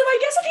 Yeah, so I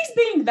guess if he's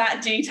being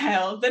that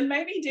detailed, then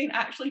maybe Dean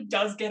actually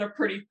does get a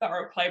pretty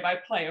thorough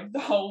play-by-play of the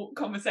whole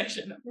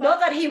conversation. Not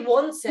that he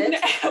wants it.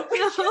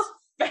 Which is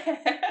fair.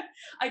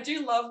 I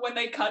do love when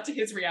they cut to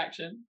his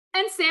reaction.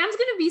 And Sam's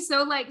gonna be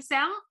so like,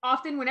 Sam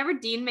often, whenever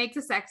Dean makes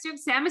a sex joke,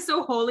 Sam is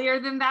so holier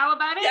than thou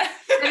about it. Yeah.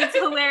 And it's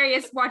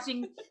hilarious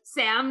watching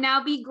Sam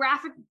now be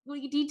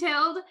graphically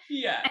detailed.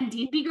 Yeah. And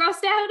Dean be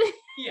grossed out.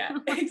 Yeah,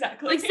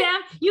 exactly. Like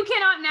Sam, you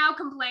cannot now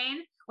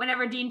complain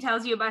whenever Dean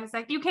tells you about his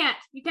sex. You can't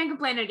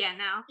complain again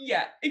now.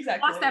 Yeah,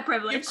 exactly. Lost that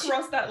privilege. You've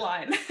crossed that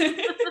line.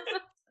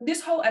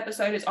 This whole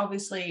episode is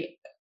obviously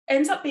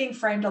ends up being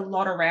framed a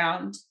lot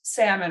around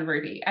Sam and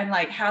Ruby and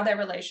like how their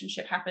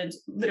relationship happened.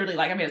 Literally,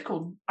 like, I mean, it's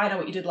called I Know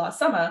What You Did Last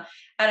Summer,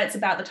 and it's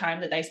about the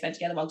time that they spent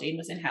together while Dean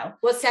was in hell.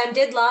 What Sam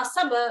did last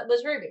summer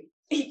was Ruby.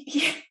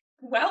 Yeah.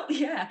 Well,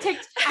 yeah. I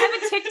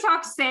have a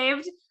TikTok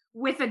saved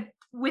with a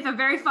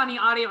very funny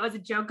audio as a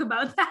joke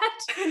about that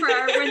for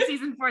when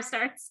season 4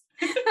 starts.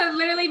 I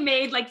literally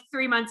made like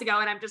 3 months ago,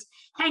 and I'm just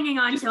hanging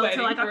on till like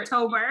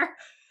October.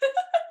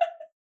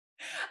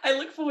 I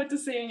look forward to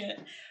seeing it.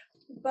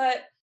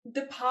 But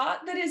the part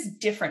that is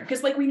different,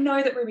 because like we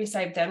know that Ruby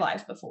saved their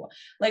lives before.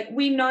 Like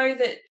we know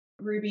that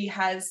Ruby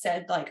has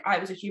said, like, I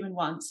was a human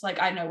once.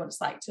 Like, I know what it's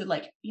like to,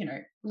 like, you know,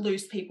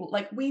 lose people.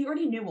 Like, we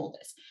already knew all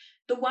this.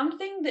 The one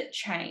thing that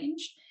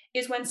changed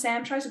is when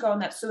Sam tries to go on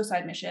that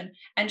suicide mission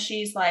and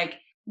she's like,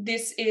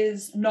 this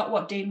is not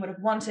what Dean would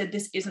have wanted.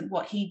 This isn't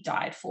what he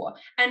died for.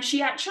 And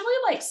she actually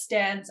like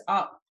stands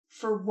up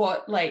for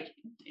what, like,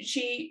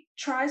 she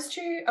tries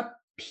to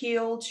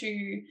appeal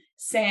to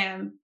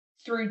Sam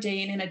through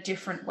Dean in a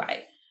different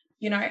way,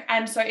 you know?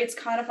 And so it's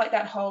kind of like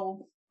that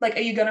whole, like,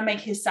 are you going to make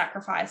his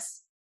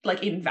sacrifice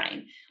like in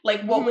vain?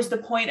 Like, what was the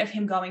point of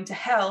him going to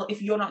hell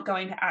if you're not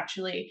going to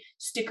actually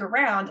stick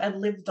around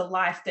and live the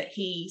life that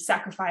he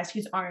sacrificed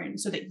his own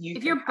so that you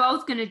if you're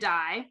both going to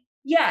die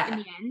in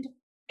the end?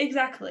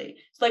 Exactly.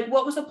 It's like,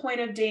 what was the point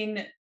of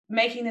Dean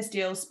making this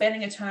deal,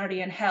 spending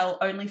eternity in hell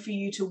only for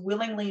you to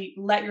willingly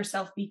let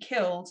yourself be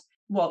killed,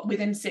 what,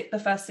 within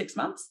the first 6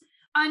 months?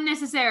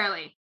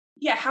 Unnecessarily.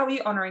 Yeah, how are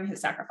you honoring his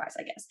sacrifice,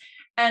 I guess?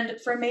 And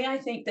for me, I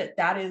think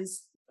that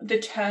is the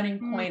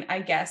turning point, I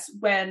guess,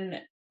 when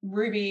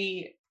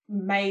Ruby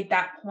made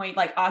that point,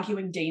 like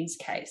arguing Dean's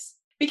case.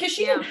 Because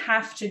she didn't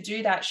have to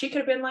do that. She could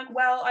have been like,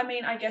 well, I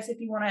mean, I guess if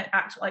you want to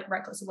act like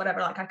reckless or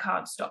whatever, like, I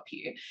can't stop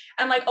you.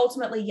 And like,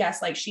 ultimately,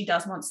 yes, like she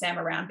does want Sam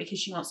around because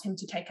she wants him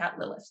to take out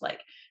Lilith.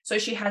 Like, so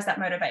she has that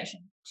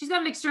motivation. She's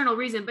got an external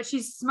reason, but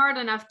she's smart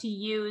enough to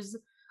use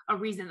a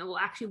reason that will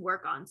actually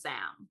work on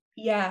Sam.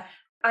 Yeah.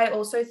 I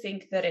also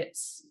think that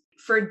it's,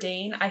 for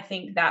Dean, I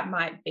think that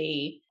might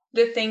be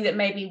the thing that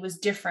maybe was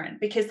different.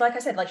 Because like I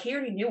said, like, he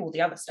already knew all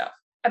the other stuff.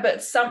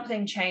 But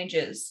something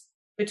changes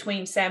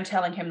between Sam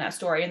telling him that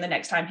story and the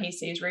next time he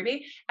sees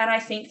Ruby. And I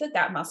think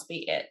that must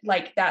be it.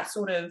 Like, that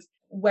sort of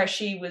where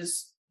she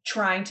was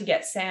trying to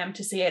get Sam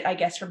to see it, I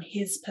guess, from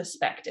his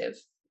perspective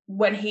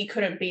when he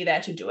couldn't be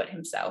there to do it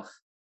himself.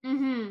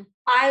 Mm-hmm.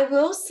 I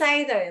will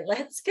say, though,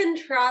 let's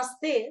contrast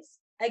this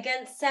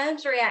against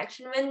Sam's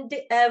reaction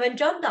when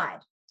John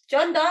died.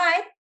 John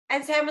died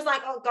and Sam was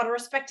like, oh, gotta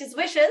respect his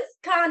wishes.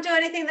 Can't do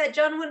anything that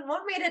John wouldn't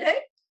want me to do.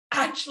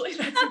 Actually,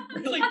 that's a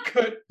really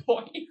good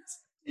point.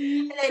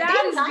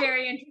 That is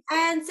very interesting.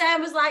 And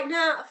Sam was like,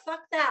 nah, fuck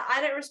that. I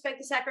don't respect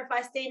the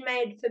sacrifice Dean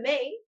made for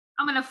me.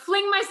 I'm going to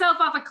fling myself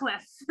off a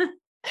cliff.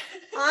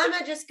 I'm going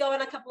to just go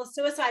on a couple of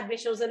suicide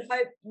missions and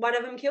hope one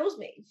of them kills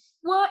me.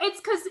 Well, it's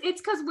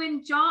because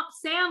when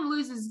Sam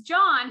loses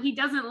John, he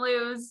doesn't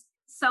lose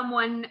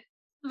someone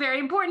very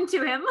important to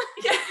him.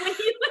 Yeah.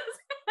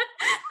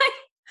 Like,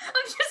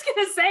 I'm just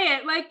going to say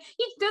it. Like,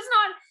 he does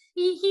not,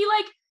 he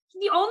like,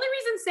 the only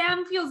reason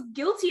Sam feels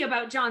guilty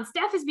about John's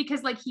death is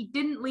because, like, he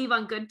didn't leave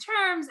on good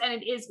terms, and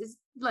it is his,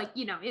 like,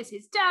 you know, is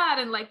his dad,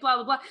 and like blah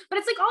blah blah. But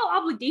it's like all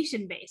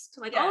obligation based.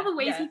 Like, all the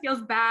ways he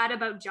feels bad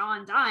about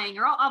John dying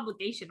are all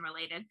obligation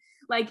related.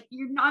 Like,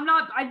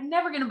 I'm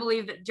never gonna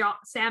believe that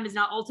Sam is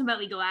not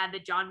ultimately glad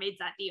that John made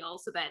that deal,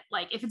 so that,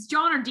 like, if it's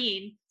John or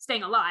Dean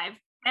staying alive,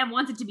 and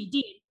wants it to be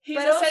Dean. He's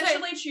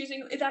essentially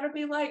choosing. That would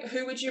be like,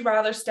 who would you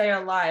rather stay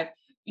alive,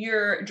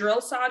 your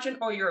drill sergeant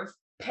or your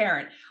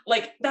parent?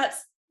 Like,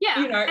 that's. Yeah,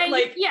 you know, and,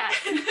 like,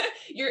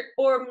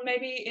 or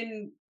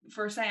maybe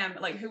for Sam,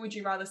 like, who would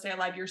you rather stay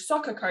alive, your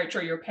soccer coach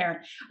or your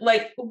parent?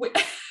 Like, both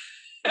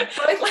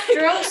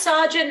drill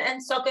sergeant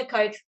and soccer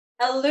coach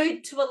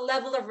allude to a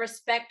level of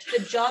respect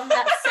for John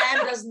that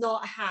Sam does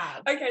not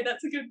have. Okay,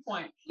 that's a good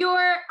point.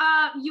 Your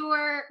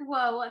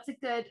what's a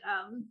good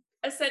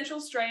essential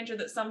stranger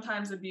that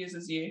sometimes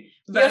abuses you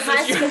versus your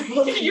high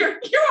school bully. your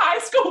high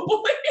school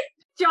bully.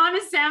 John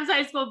is Sam's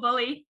high school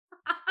bully.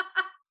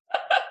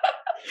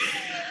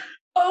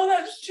 Oh,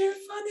 that's too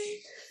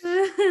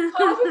funny.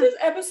 Half of this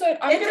episode,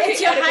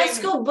 it's your high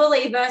school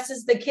bully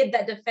versus the kid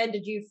that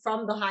defended you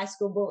from the high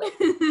school bully.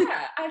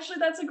 Yeah, actually,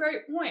 that's a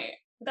great point.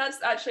 That's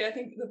actually, I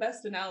think, the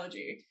best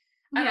analogy.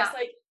 And it's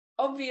like,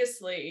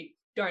 obviously,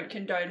 don't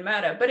condone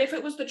murder. But if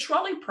it was the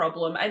trolley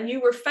problem and you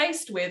were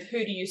faced with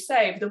who do you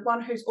save, the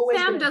one who's always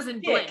Sam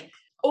doesn't blink.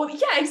 Or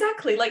yeah,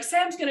 exactly. Like,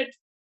 Sam's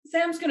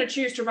gonna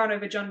choose to run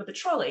over John with a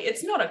trolley.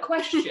 It's not a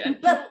question.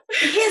 But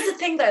here's the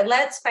thing, though.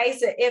 Let's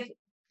face it. If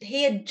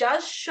he had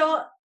just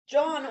shot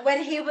John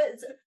when he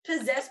was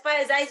possessed by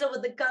Azazel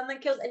with the gun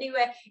that kills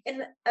anywhere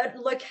in a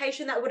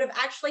location that would have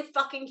actually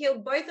fucking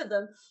killed both of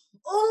them,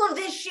 all of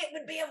this shit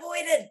would be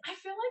avoided. I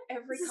feel like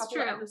every couple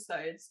of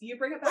episodes, you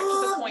bring it back to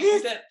the point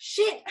this that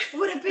shit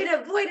would have been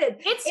avoided.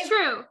 It's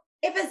true.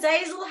 If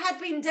Azazel had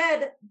been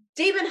dead,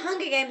 Demon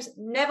Hunger Games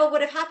never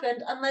would have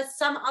happened unless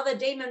some other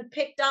demon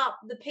picked up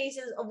the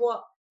pieces of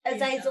what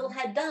Azazel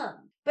had done.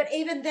 But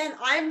even then,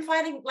 I'm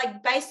finding,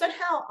 like, based on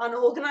how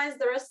unorganized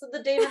the rest of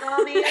the demon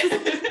army is,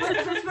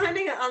 I'm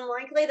finding it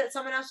unlikely that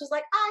someone else was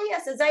like,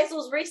 yes,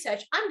 Azazel's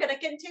research. I'm going to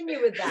continue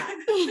with that.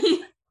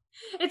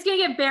 It's going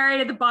to get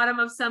buried at the bottom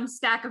of some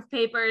stack of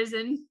papers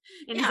in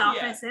his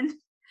office. And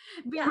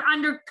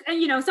under,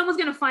 someone's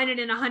going to find it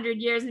in 100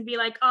 years and be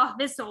like, oh,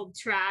 this old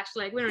trash.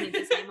 Like, we don't need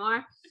this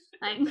anymore.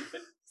 Like,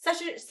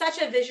 such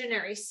a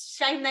visionary.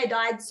 Shame they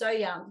died so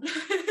young.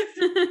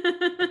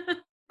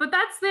 But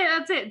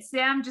that's it.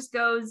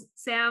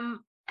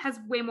 Sam has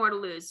way more to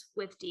lose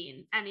with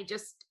Dean, and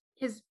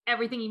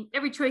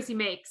every choice he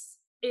makes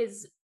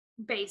is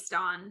based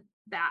on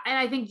that. And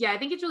I think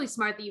it's really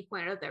smart that you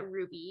pointed out that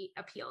Ruby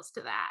appeals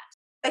to that.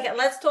 Okay,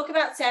 let's talk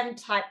about Sam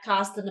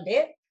typecast in a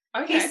bit.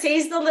 Okay. He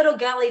sees the little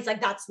girl, he's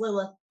like, that's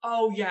Lilith.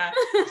 Oh, yeah.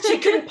 She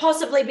couldn't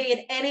possibly be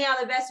in any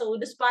other vessel,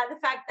 despite the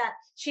fact that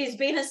she's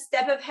been a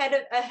step ahead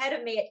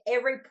of me at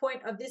every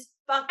point of this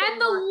fucking And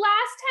the life.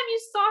 last time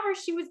you saw her,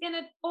 she was in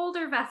an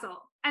older vessel.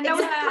 And that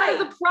was part of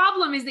the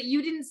problem, is that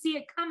you didn't see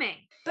it coming.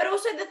 But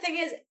also the thing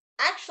is,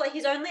 actually,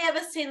 he's only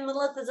ever seen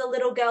Lilith as a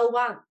little girl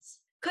once.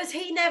 Because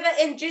he never,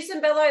 in Juice and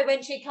Bellow,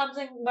 when she comes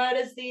and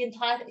murders the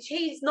entire,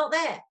 he's not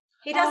there.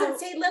 He doesn't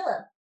see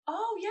Lilith.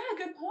 Oh,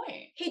 yeah, good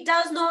point. He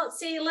does not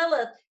see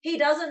Lilith. He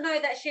doesn't know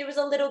that she was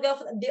a little girl.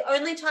 The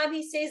only time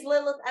he sees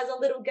Lilith as a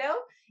little girl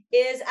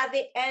is at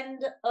the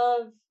end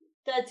of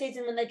third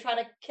season when they try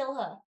to kill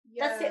her.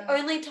 Yeah. That's the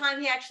only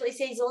time he actually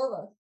sees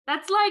Lilith.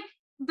 That's like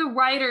the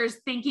writers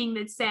thinking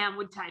that Sam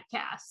would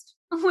typecast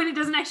when it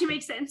doesn't actually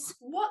make sense.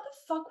 What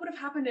the fuck would have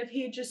happened if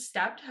he had just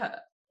stabbed her?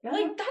 Yeah.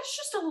 Like, that's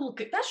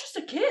just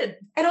a kid.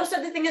 And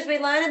also the thing is, we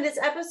learn in this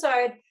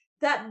episode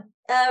that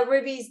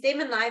Ruby's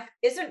demon knife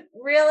isn't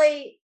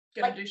really...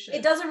 Gonna do shit.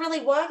 It doesn't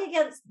really work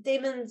against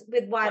demons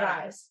with white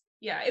eyes.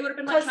 Yeah, it would have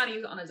been like trying to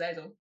use it on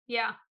Azazel.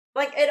 Yeah.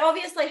 Like, it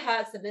obviously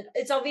hurts them.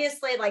 It's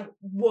obviously, like,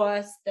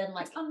 worse than,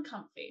 like... It's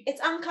uncomfy. It's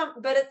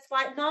uncomfy, but it's,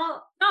 like,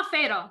 not... Not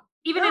fatal.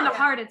 Even in the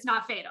heart, it's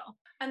not fatal.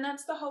 And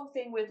that's the whole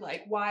thing with,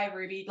 like, why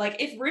Ruby...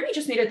 Like, if Ruby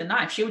just needed the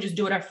knife, she would just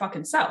do it her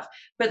fucking self.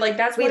 But, like,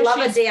 that's why we love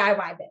a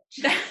DIY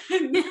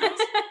bitch.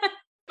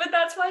 But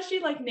that's why she,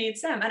 like,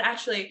 needs Sam. And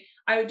actually,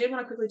 I did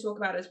want to quickly talk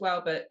about it as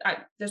well, but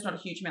there's not a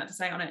huge amount to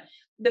say on it.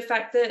 The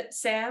fact that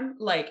Sam,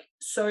 like,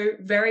 so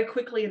very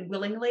quickly and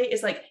willingly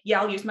is like,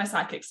 yeah, I'll use my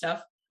psychic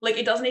stuff. Like,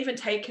 it doesn't even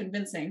take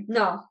convincing.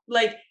 No.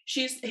 Like,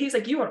 he's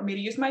like, you want me to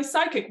use my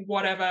psychic,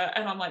 whatever.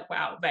 And I'm like,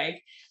 wow, vague.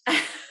 To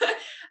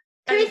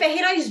be fair,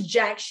 he knows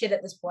jack shit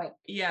at this point.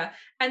 Yeah.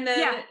 And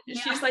then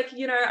she's like,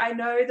 I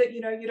know that,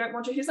 you don't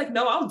want to. He's like,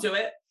 no, I'll do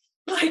it.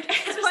 Like,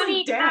 it's funny.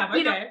 Like, damn,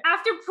 okay.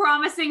 After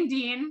promising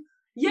Dean,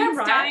 Dean's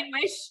dying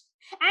wish.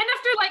 And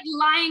after, like,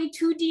 lying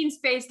to Dean's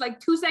face, like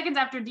 2 seconds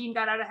after Dean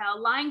got out of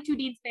hell, lying to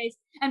Dean's face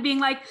and being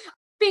like,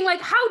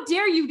 how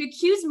dare you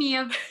accuse me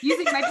of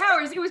using my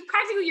powers? It was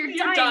practically your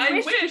dying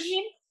wish.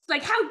 Dean.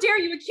 Like, how dare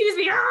you accuse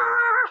me?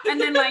 And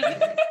then, like...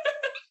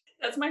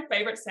 That's my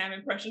favorite Sam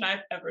impression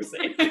I've ever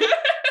seen.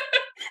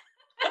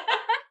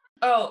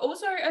 Oh,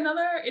 also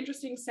another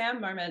interesting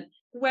Sam moment.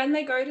 When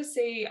they go to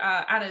see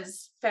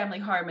Anna's family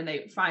home and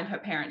they find her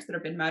parents that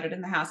have been murdered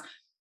in the house,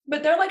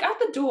 but they're like at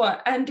the door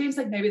and Dean's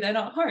like, maybe they're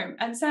not home.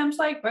 And Sam's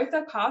like, both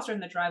their cars are in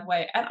the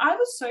driveway. And I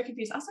was so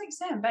confused. I was like,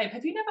 Sam, babe,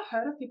 have you never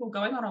heard of people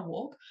going on a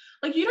walk?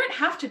 Like, you don't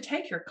have to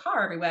take your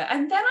car everywhere.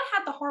 And then I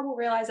had the horrible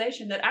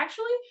realization that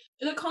actually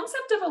the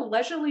concept of a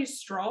leisurely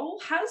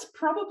stroll has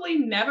probably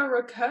never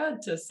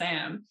occurred to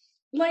Sam.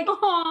 Like,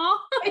 aww,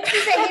 it's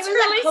that's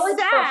really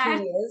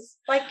sad.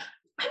 Like,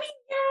 I mean,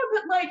 yeah,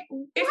 but like,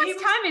 if he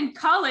has time in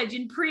college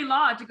in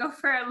pre-law to go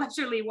for a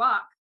leisurely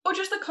walk. Or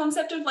just the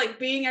concept of like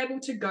being able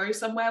to go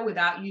somewhere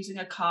without using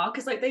a car,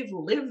 because like they've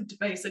lived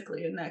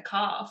basically in their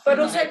car. But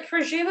also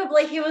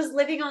presumably he was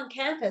living on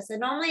campus,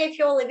 and normally if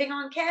you're living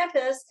on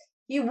campus,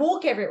 you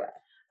walk everywhere.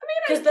 I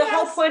mean, because the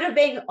whole point of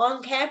being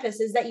on campus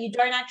is that you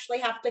don't actually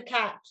have to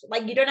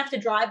you don't have to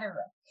drive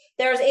everywhere.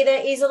 There is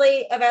either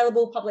easily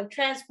available public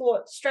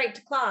transport straight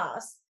to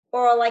class,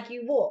 or like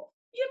you walk.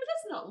 Yeah, but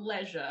that's not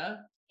leisure.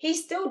 He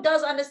still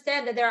does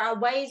understand that there are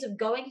ways of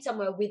going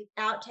somewhere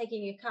without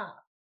taking a car.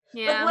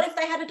 Yeah. Like, what if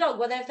they had a dog?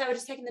 What if they were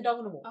just taking the dog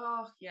on a walk?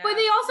 Oh, yeah. But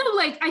they also,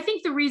 like, I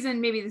think the reason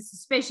maybe the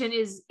suspicion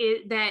is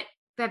that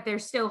they're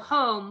still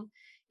home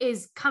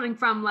is coming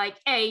from, like,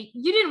 A,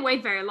 you didn't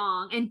wait very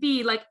long, and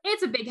B, like,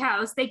 it's a big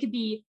house. They could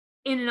be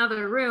in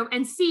another room,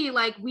 and C,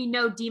 like, we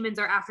know demons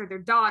are after their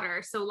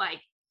daughter. So,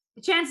 like,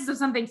 the chances of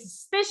something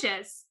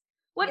suspicious.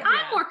 What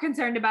I'm more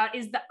concerned about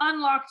is the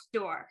unlocked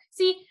door.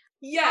 See,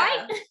 so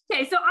I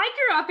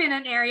grew up in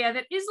an area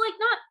that is, like,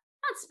 not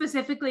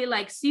specifically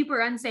like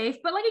super unsafe,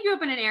 but like I grew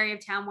up in an area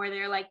of town where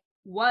there like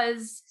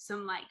was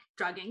some like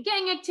drug and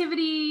gang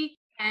activity.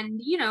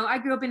 And, I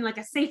grew up in like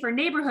a safer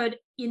neighborhood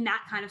in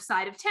that kind of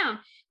side of town.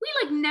 We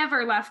like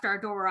never left our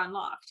door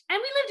unlocked, and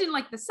we lived in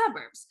like the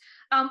suburbs.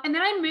 And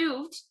then I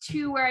moved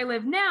to where I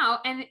live now,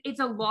 and it's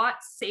a lot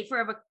safer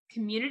of a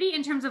community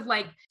in terms of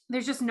like,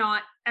 there's just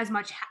not as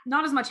much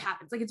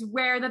happens. Like, it's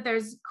rare that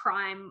there's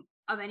crime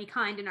of any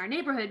kind in our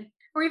neighborhood,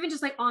 or even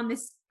just like on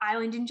this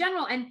island in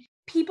general. And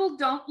people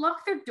don't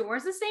lock their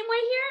doors the same way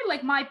here.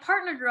 Like my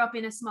partner grew up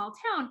in a small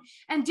town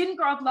and didn't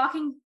grow up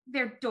locking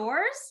their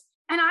doors.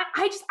 And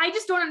I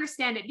just don't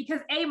understand it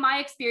because my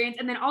experience,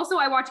 and then also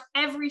I watch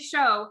every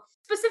show.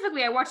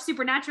 Specifically, I watch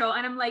Supernatural,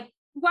 and I'm like,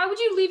 why would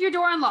you leave your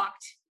door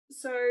unlocked?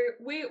 So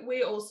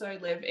we also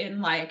live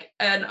in like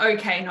an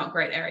okay, not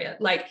great area.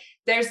 Like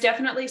there's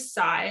definitely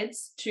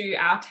sides to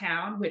our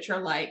town which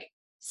are like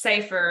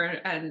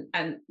safer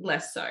and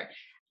less so.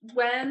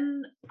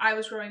 When I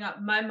was growing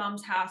up, my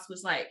mum's house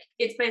was like,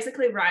 it's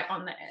basically right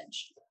on the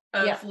edge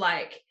of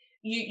like,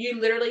 you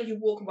literally, you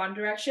walk one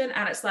direction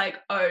and it's like,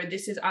 oh,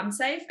 this is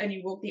unsafe. And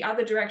you walk the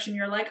other direction,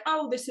 you're like,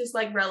 oh, this is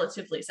like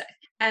relatively safe.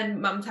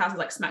 And mum's house is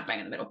like smack bang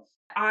in the middle.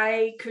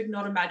 I could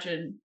not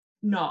imagine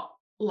not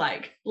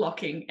like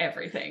locking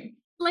everything.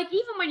 Like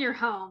even when you're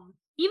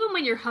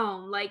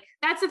home, like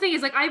that's the thing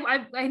is like,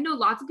 I know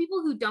lots of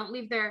people who don't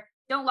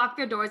lock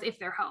their doors if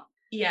they're home.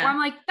 Yeah. Where I'm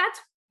like,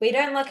 we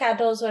don't lock our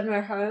doors when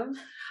we're home.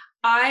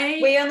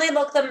 We only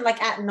lock them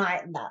like at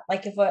night and that,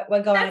 like if we're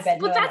going to bed.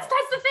 But that's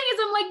the thing is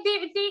I'm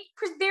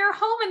like they're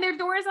home and their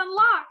door is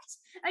unlocked.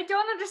 I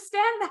don't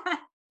understand that.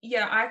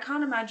 Yeah, I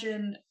can't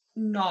imagine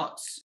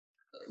not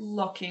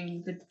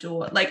locking the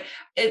door. Like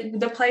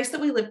the place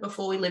that we lived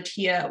before we lived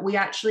here, we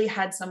actually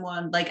had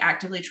someone like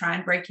actively try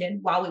and break in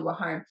while we were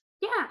home.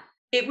 Yeah.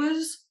 It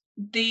was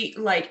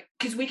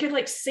because we could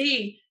like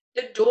see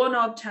the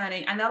doorknob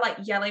turning and they're like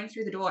yelling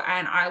through the door,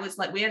 and I was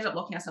like, we ended up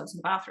locking ourselves in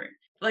the bathroom.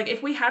 Like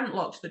if we hadn't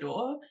locked the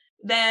door,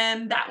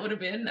 then that would have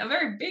been a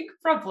very big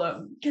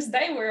problem because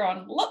they were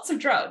on lots of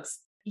drugs.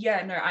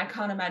 Yeah, no, I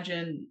can't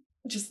imagine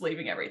just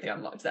leaving everything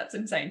unlocked. That's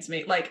insane to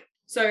me. Like,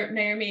 so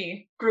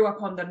Naomi grew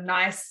up on the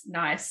nice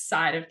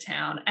side of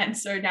town. And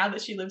so now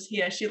that she lives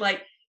here, she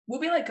like,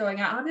 we'll be like going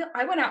out.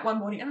 I went out one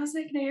morning and I was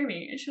like,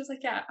 Naomi, and she was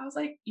like, yeah. I was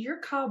like, your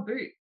car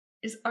boot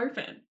is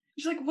open.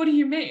 She's like, what do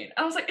you mean?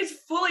 I was like, it's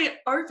fully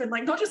open,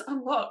 like not just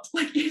unlocked,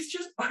 like it's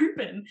just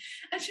open.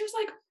 And she was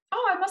like,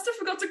 oh, I must have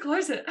forgot to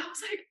close it. I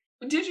was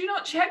like, did you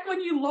not check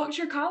when you locked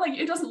your car? Like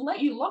it doesn't let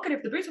you lock it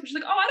if the boot's open. She's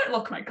like, oh, I don't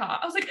lock my car.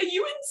 I was like, are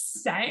you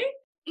insane?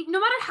 No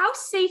matter how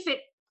safe it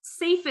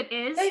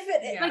is.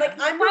 Yeah. Like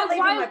I'm not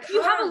leaving my car.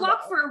 You have a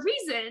lock for a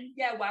reason.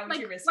 Yeah, why would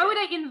you risk why it? would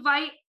I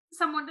invite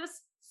someone to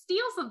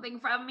steal something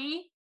from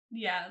me?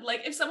 Yeah,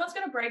 like if someone's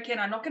gonna break in,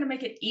 I'm not gonna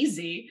make it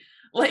easy.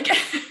 Like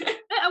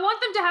I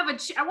want them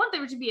to I want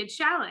there to be a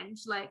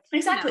challenge. Like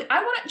exactly.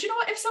 I want to, do you know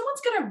what? If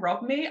someone's gonna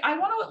rob me, I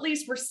want to at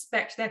least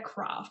respect their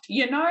craft.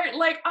 You know,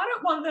 like I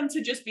don't want them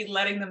to just be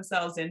letting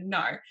themselves in.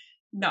 No,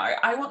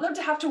 I want them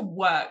to have to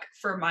work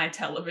for my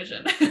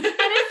television.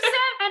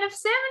 And if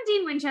Sam and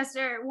Dean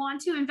Winchester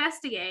want to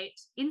investigate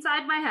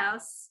inside my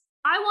house,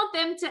 I want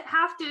them to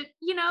have to,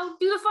 you know,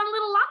 do the fun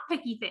little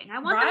lockpicky thing. I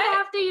want them to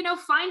have to, you know,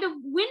 find a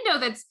window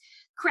that's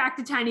cracked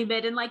a tiny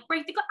bit and like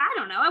break the glass. I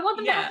don't know. I want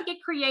them to have to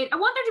get creative. I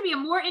want there to be a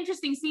more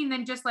interesting scene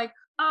than just like,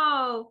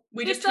 oh,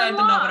 we just turned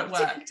the knob and it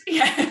worked.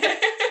 Yeah.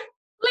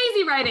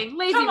 Lazy writing.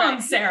 Come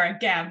on, Sarah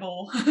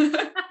Gamble.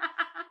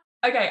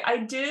 Okay, I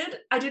did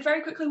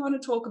very quickly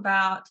want to talk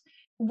about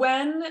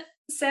when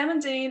Sam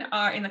and Dean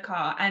are in the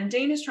car and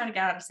Dean is trying to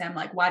get out of Sam,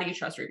 like, why do you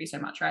trust Ruby so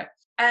much, right?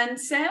 And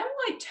Sam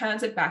like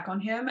turns it back on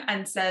him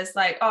and says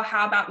like, oh,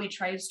 how about we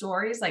trade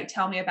stories? Like,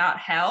 tell me about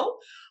hell.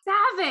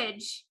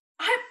 Savage.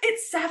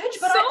 It's savage,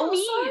 but so I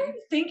also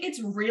think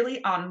it's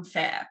really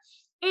unfair.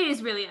 It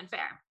is really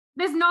unfair.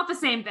 There's not the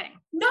same thing.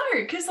 No,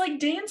 because like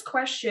Dean's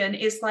question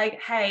is like,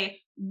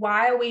 hey,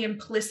 why are we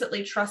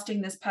implicitly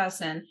trusting this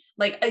person?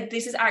 Like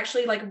this is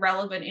actually like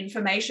relevant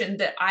information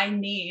that I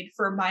need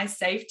for my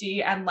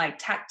safety and like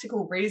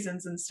tactical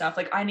reasons and stuff.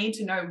 Like I need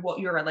to know what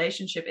your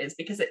relationship is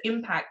because it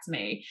impacts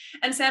me.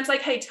 And Sam's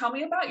like, hey, tell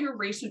me about your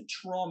recent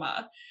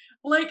trauma.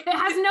 Like it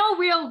has no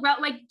real,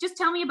 like just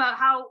tell me about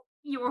how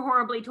you were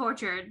horribly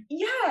tortured.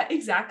 Yeah,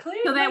 exactly.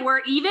 So that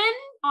we're even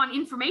on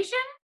information?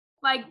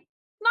 Like,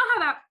 not how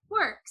that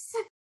works.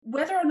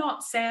 Whether or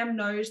not Sam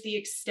knows the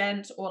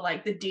extent or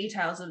like the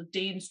details of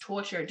Dean's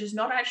torture does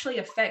not actually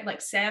affect like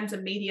Sam's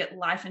immediate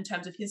life in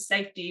terms of his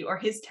safety or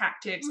his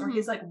tactics or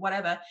his like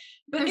whatever.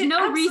 But there's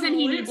no reason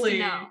he needs to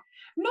know.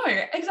 No,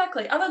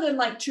 exactly. Other than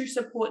like to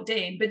support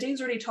Dean, but Dean's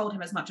already told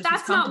him as much as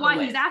he's comfortable with. That's not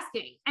why he's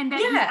asking. And then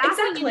he's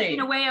asking in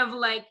a way of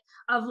like,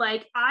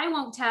 I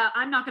won't tell,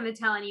 I'm not going to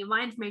tell any of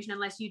my information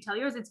unless you tell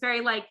yours. It's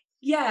very like,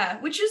 yeah,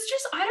 which is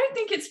just, I don't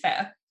think it's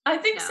fair. I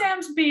think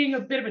Sam's being a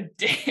bit of a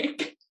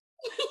dick.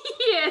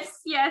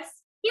 Yes.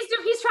 He's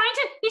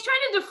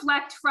trying to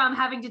deflect from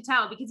having to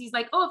tell because he's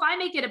like, oh, if I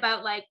make it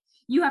about like,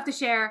 you have to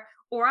share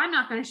or I'm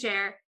not going to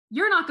share,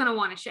 you're not going to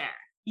want to share.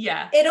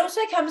 Yeah. It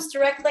also comes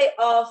directly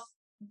off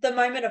the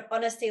moment of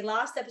honesty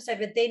last episode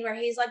with Dean where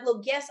he's like,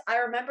 look, yes, I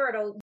remember it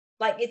all.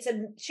 Like, it's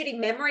a shitty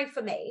memory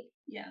for me.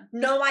 Yeah.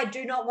 No, I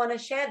do not want to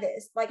share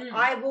this. Like,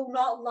 I will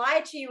not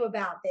lie to you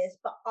about this,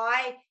 but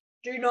I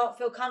do not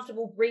feel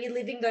comfortable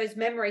reliving those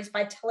memories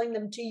by telling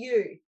them to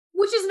you.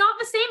 Which is not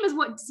the same as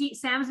what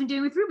Sam's been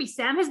doing with Ruby.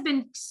 Sam has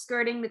been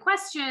skirting the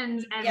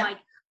questions and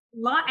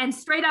and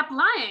straight up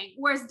lying,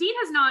 whereas Dean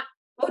has not.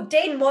 Well,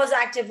 Dean was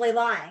actively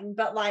lying,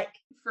 but like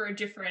for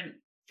different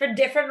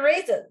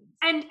reasons.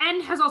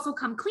 and has also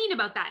come clean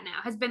about that now,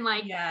 has been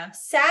like,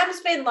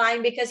 Sam's been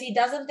lying because he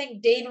doesn't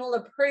think Dean will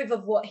approve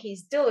of what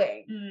he's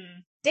doing.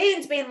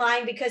 Dean's been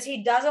lying because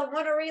he doesn't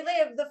want to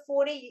relive the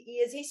 40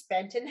 years he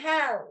spent in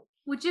hell.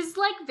 Which is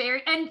like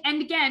very,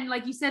 and again,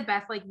 like you said,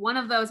 Beth, like one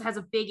of those has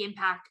a big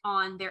impact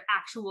on their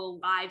actual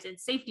lives and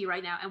safety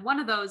right now. And one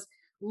of those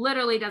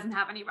literally doesn't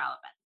have any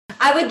relevance.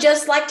 I would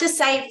just like to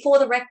say for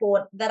the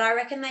record that I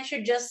reckon they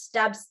should just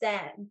stab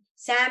Sam.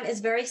 Sam is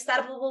very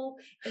stabbable.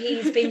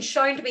 He's been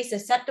shown to be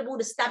susceptible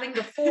to stabbing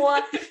before.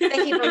 They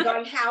keep on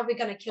going, how are we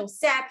going to kill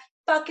Sam?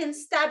 Fucking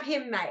stab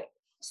him, mate.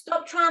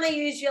 Stop trying to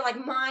use your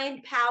like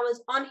mind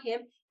powers on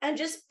him and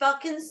just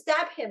fucking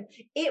stab him.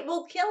 It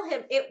will kill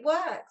him. It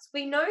works.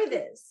 We know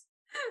this.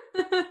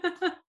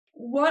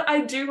 What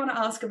I do want to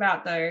ask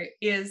about though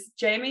is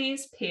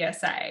Jamie's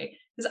PSA.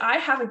 Because I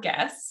have a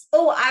guess.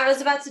 Oh, I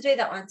was about to do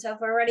that one. So if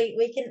we're ready,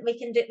 we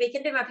can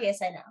do my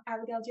PSA now.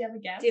 Abigail, do you have a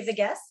guess? Do you have a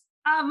guess?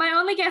 My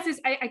only guess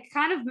is I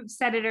kind of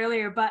said it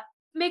earlier, but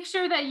make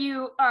sure that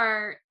you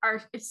are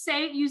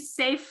safe. Use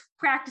safe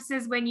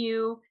practices when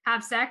you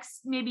have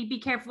sex. Maybe be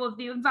careful of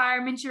the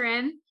environment you're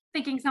in.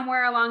 Thinking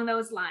somewhere along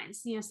those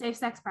lines. Safe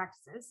sex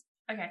practices.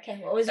 Okay.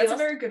 What was That's yours?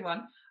 a very good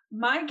one.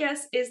 My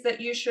guess is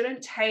that you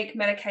shouldn't take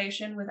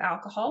medication with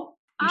alcohol.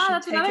 You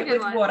should take it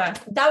with water.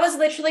 That was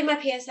literally my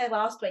PSA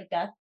last week,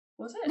 Beth.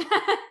 Was it?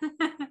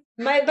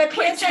 my Wait,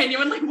 PSA,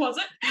 genuinely, was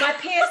it? my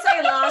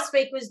PSA last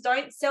week was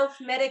don't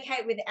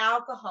self-medicate with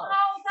alcohol.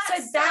 Oh,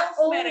 that's so that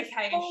all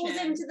self-medication. falls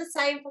into the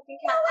same fucking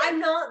cat.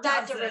 I'm not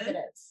that derivative.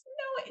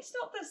 No, it's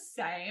not the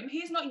same.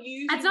 He's not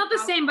using. It's not the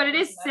same, but it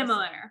is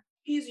similar.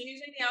 He's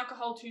using the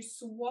alcohol to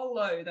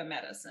swallow the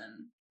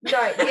medicine. No,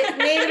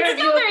 neither of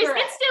you are correct.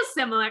 It's still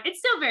similar. It's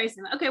still very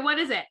similar. Okay, what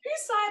is it?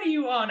 Whose side are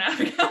you on,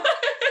 Abigail?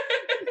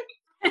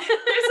 We're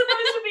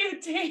supposed to be a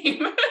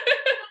team.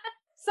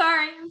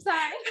 I'm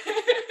sorry.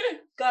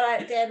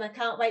 God damn, I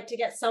can't wait to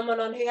get someone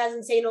on who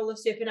hasn't seen all of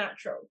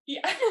Supernatural.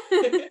 Yeah.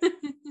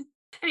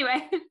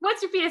 Anyway,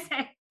 what's your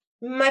PSA?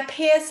 My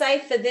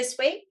PSA for this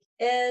week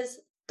is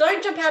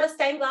don't jump out of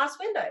stained glass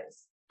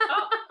windows.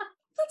 Oh,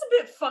 that's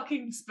a bit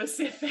fucking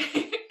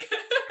specific.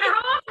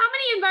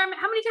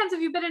 How many times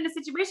have you been in a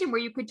situation where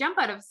you could jump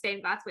out of a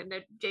stained glass window,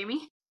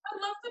 Jamie? I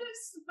love that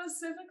it's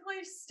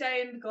specifically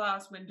stained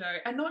glass window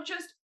and not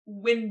just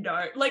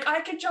window. Like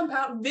I could jump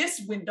out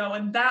this window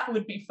and that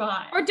would be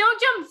fine. Or don't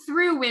jump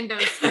through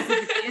windows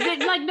specifically. Is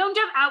it like don't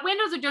jump out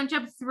windows or don't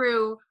jump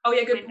through? Oh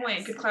yeah, good windows?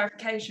 point. Good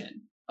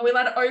clarification. Are we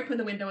allowed to open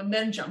the window and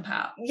then jump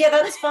out? Yeah,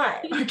 that's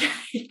fine.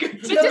 Okay,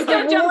 good. Just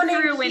don't jump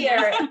through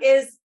here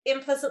is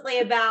implicitly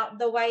about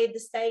the way the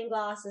stained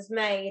glass is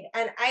made,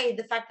 and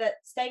the fact that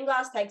stained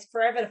glass takes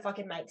forever to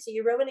fucking make, so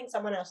you're ruining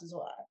someone else's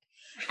work.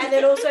 And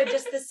then also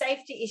just the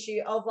safety issue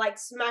of like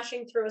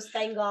smashing through a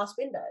stained glass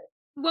window.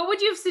 What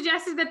would you have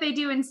suggested that they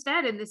do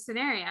instead in this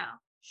scenario?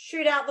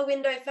 Shoot out the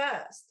window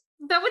first.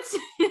 That would,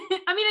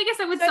 I mean, I guess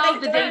that would so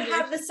solve the danger. They don't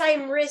have the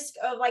same risk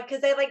of like,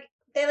 because they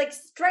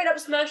straight up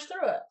smash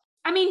through it.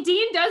 I mean,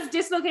 Dean does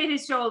dislocate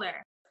his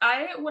shoulder.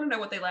 I want to know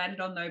what they landed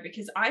on though,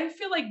 because I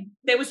feel like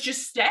there was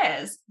just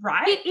stairs,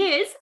 right? It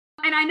is.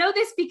 And I know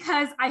this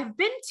because I have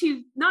been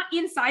to, not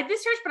inside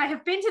this church, but I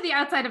have been to the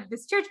outside of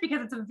this church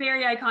because it's a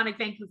very iconic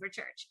Vancouver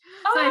church.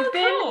 Oh, So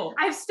cool.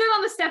 I've stood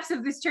on the steps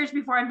of this church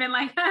before and been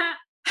like,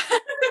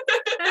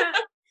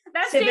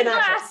 that's stained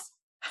glass.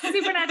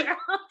 Supernatural.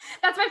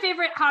 That's my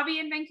favorite hobby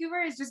in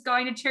Vancouver is just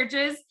going to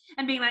churches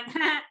and being like,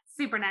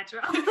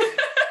 supernatural.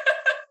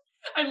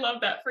 I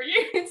love that for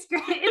you. It's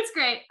great. It's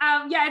great.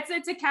 Yeah,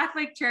 it's a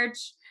Catholic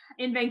church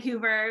in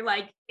Vancouver.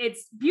 Like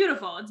it's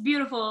beautiful. It's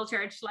beautiful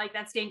church. Like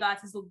that stained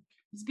glass is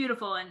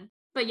beautiful.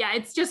 But yeah,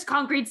 it's just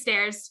concrete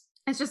stairs.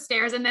 It's just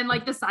stairs. And then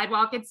like the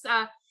sidewalk, it's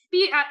yeah,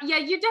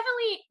 you're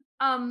definitely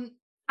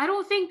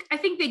I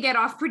think they get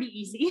off pretty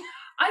easy.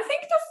 I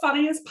think the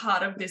funniest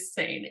part of this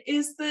scene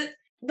is that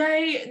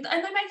they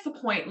make the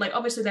point, like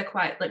obviously they're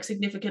quite like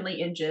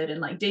significantly injured,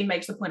 and like Dean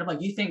makes the point of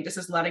like, you think this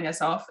is letting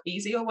us off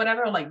easy or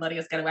whatever, or like letting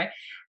us get away.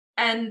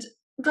 And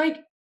like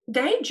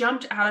they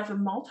jumped out of a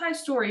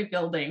multi-story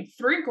building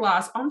through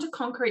glass onto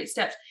concrete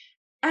steps.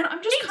 And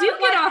I'm just they do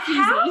get off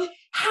easy.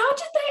 How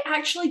did they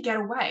actually get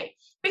away?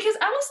 Because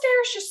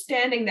Alistair is just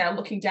standing there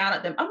looking down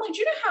at them. I'm like, do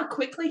you know how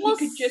quickly he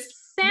could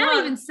just Sam run?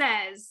 even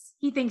says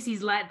he thinks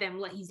he's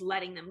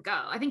letting them go.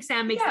 I think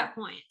Sam makes that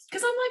point.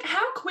 Because I'm like,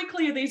 how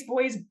quickly are these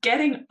boys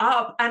getting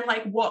up and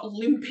like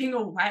limping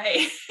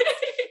away?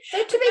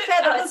 So to be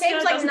fair though, it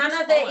seems like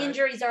none of their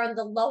injuries are on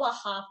the lower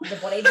half of the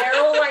body. They're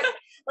all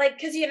like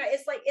because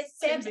it's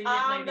Sam's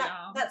arm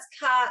that's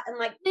cut, and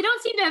like they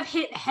don't seem to have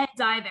hit heads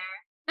either.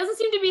 Doesn't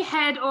seem to be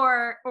head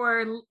or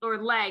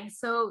legs.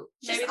 So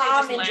maybe just they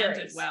arm just injuries.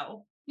 landed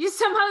well. Just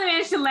somehow they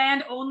managed to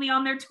land only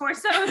on their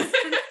torsos.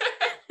 I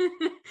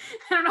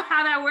don't know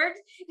how that worked.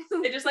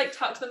 They just like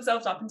tucked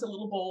themselves up into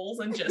little balls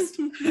and just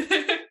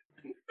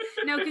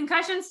no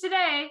concussions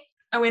today.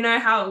 And we know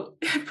how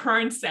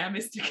prone Sam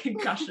is to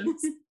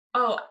concussions.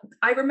 Oh,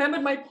 I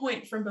remembered my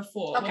point from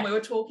before when we were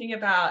talking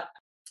about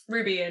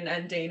Ruby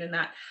and Dean and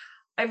that.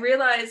 I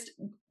realized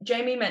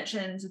Jamie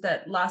mentioned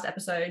that last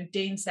episode,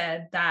 Dean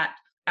said that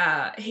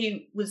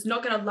he was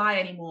not going to lie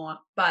anymore,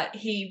 but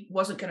he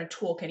wasn't going to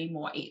talk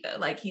anymore either.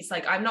 Like, he's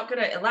like, I'm not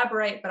going to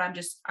elaborate, but I'm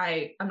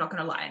not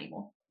going to lie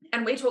anymore.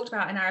 And we talked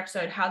about in our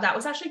episode how that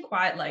was actually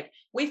quite, like,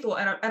 we thought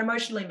an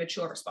emotionally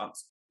mature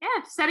response. Yeah,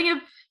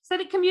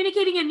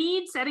 communicating a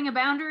need, setting a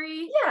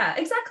boundary. Yeah,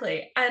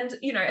 exactly. And,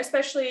 you know,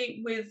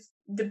 especially with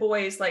the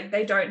boys, like,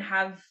 they don't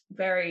have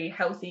very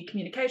healthy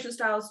communication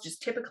styles,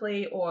 just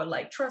typically, or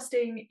like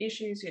trusting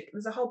issues.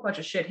 There's a whole bunch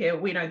of shit here.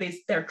 We know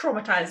they're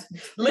traumatized.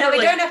 No,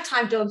 we don't have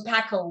time to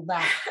unpack all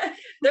that.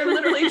 They're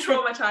literally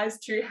traumatized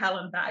to hell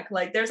and back.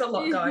 Like, there's a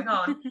lot going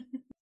on.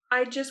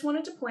 I just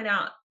wanted to point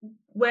out,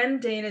 when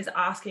Dean is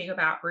asking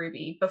about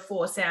Ruby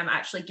before Sam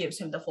actually gives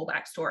him the full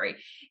backstory,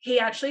 he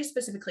actually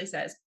specifically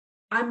says,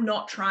 I'm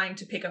not trying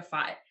to pick a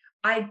fight.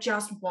 I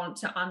just want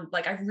to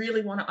I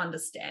really want to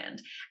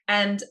understand.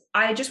 And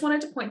I just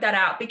wanted to point that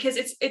out because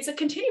it's a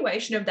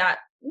continuation of that,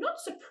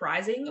 not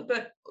surprising,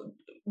 but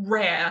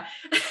rare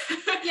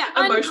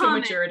emotional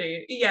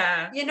maturity.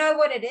 Yeah. You know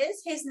what it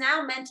is? He's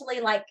now mentally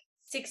like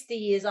 60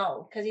 years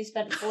old because he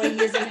spent 40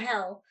 years in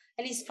hell,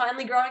 and he's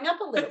finally growing up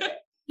a little bit.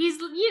 He's,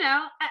 you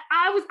know,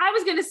 I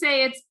was gonna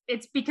say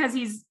it's because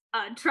he's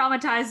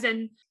traumatized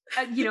and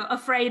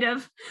afraid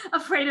of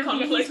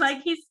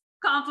he's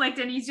conflict,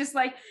 and he's just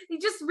like, he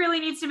just really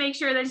needs to make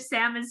sure that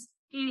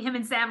him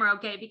and Sam are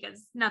okay,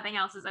 because nothing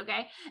else is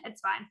okay.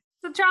 It's fine.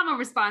 It's a trauma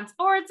response,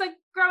 or it's a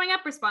growing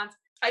up response.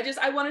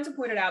 I wanted to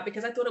point it out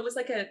because I thought it was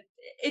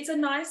it's a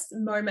nice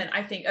moment,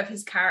 I think, of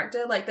his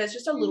character. Like, there's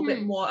just a little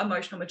bit more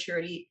emotional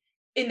maturity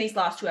in these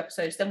last 2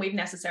 episodes than we've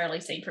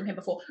necessarily seen from him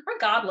before,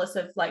 regardless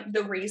of like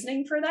the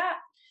reasoning for that.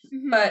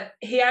 But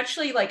he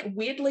actually, like,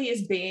 weirdly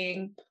is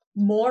being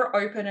more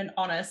open and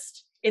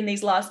honest in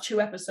these last 2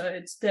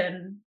 episodes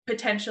than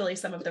potentially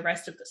some of the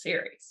rest of the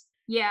series.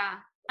 Yeah.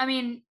 I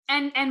mean,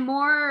 and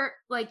more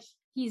like,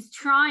 he's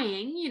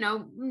trying, you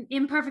know,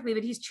 imperfectly,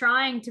 but he's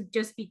trying to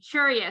just be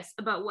curious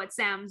about what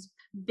Sam's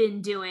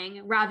been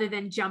doing rather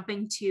than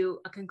jumping to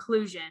a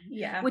conclusion.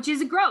 Yeah. Which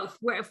is a growth.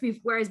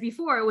 Whereas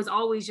before it was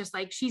always just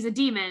like, she's a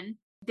demon,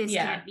 this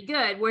can't be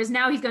good. Whereas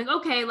now he's going,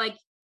 okay, like,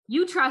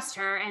 you trust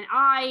her, and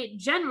I,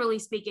 generally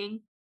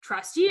speaking,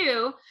 trust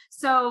you.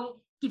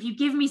 So if you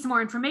give me some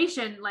more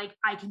information, like,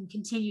 I can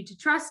continue to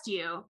trust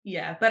you.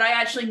 Yeah, but I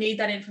actually need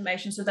that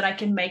information so that I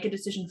can make a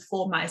decision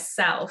for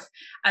myself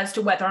as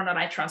to whether or not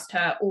I trust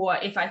her, or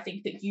if I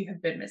think that you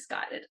have been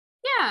misguided.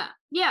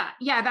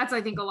 Yeah. That's,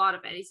 I think, a lot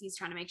of it is he's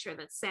trying to make sure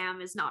that Sam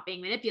is not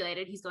being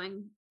manipulated. He's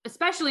going,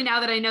 especially now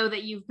that I know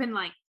that you've been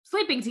like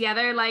sleeping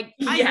together, like,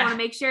 I just want to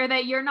make sure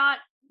that your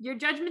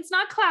judgment's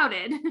not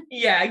clouded.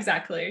 Yeah,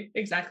 exactly.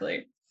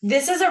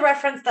 This is a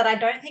reference that I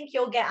don't think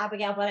you'll get,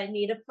 Abigail, but I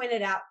need to point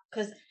it out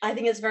because I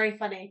think it's very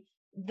funny.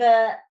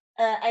 The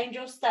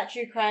angel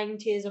statue crying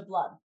tears of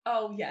blood.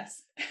 Oh,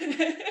 yes.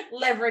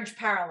 Leverage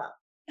parallel.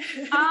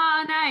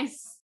 Ah,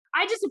 nice.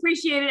 I just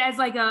appreciate it as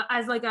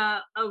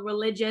a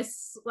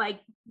religious, like,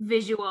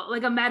 visual,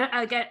 like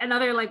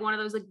another, like, one of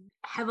those, like,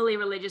 heavily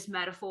religious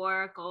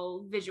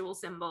metaphorical visual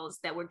symbols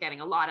that we're getting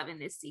a lot of in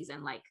this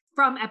season. Like,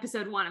 from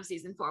episode 1 of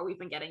season 4, we've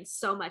been getting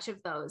so much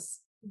of those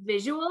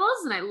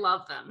visuals, and I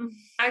love them.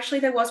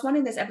 Actually, there was one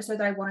in this episode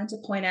that I wanted to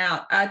point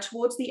out.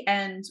 Towards the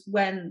end,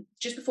 when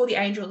just before the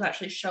angels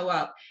actually show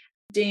up,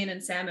 Dean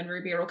and Sam and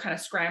Ruby are all kind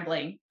of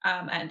scrambling,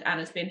 and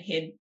Anna's been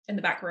hid in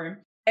the back room.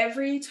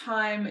 Every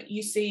time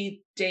you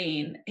see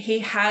Dean, he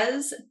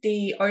has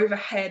the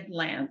overhead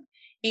lamp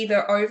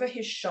either over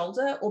his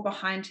shoulder or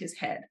behind his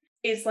head.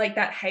 It's like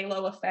that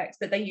halo effect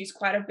that they use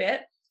quite a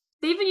bit.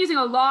 They've been using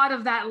a lot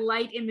of that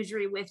light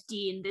imagery with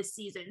Dean this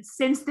season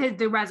since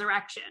the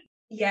resurrection.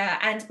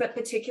 Yeah, but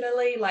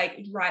particularly,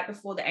 like, right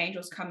before the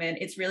angels come in,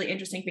 it's really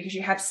interesting because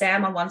you have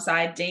Sam on one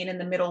side, Dean in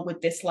the middle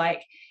with this,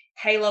 like,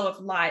 halo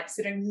of light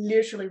sitting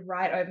literally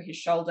right over his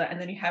shoulder,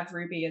 and then you have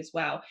Ruby as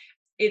well.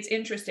 It's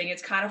interesting.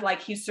 It's kind of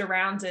like he's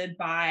surrounded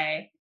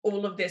by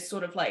all of this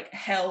sort of, like,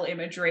 hell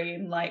imagery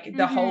and, like,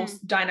 the whole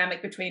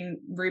dynamic between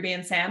Ruby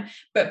and Sam,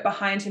 but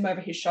behind him over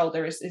his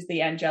shoulder is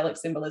the angelic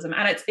symbolism.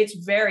 And it's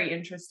very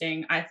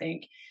interesting, I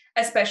think,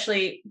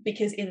 especially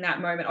because in that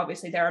moment,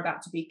 obviously, they're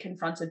about to be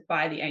confronted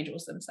by the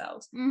angels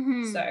themselves.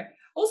 So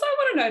also I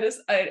want to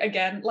notice,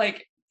 again,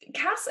 like,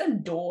 Cass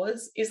and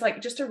doors is, like,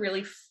 just a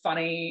really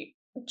funny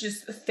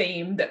just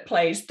theme that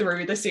plays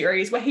through the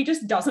series, where he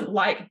just doesn't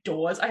like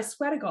doors. I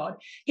swear to God,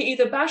 he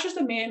either bashes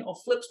them in or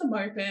flips them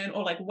open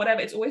or, like,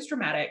 whatever. It's always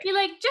dramatic. You're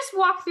like, just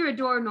walk through a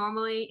door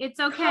normally. It's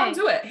okay. Can't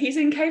do it. He's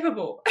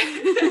incapable.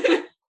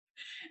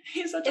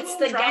 He's such a little drama queen. It's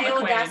the gay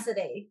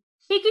audacity.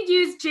 He could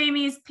use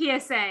Jamie's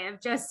PSA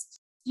of just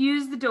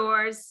use the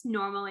doors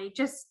normally.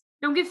 Just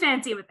don't get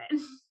fancy with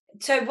it.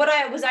 So what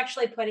I was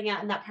actually pointing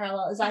out in that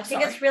parallel is I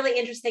think it's really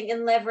interesting.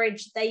 In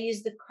Leverage, they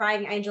use the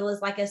crying angel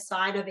as, like, a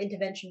sign of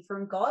intervention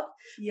from God.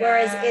 Yeah.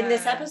 Whereas in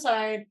this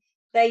episode,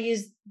 they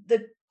use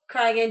the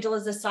crying angel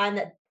as a sign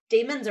that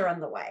demons are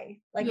on the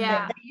way. Like,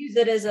 they use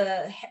it as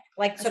a,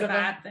 like, sort of a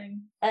bad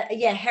thing.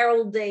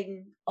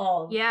 Heralding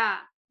of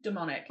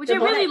demonic. Which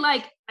demonic. I really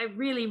like. I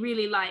really,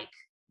 really like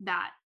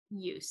that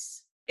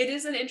use. It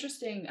is an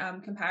interesting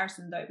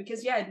comparison, though,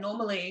 because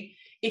normally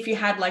if you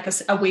had like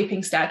a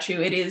weeping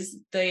statue, it is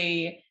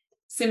the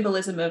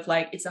symbolism of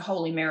like it's a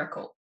holy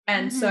miracle.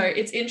 And so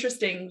it's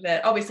interesting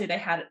that obviously they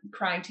had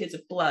crying tears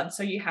of blood,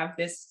 so you have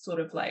this sort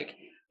of like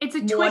it's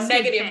a more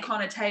negative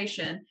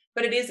connotation,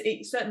 but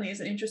it certainly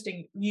is an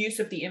interesting use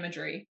of the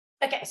imagery.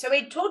 Okay, so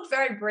we talked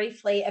very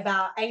briefly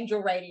about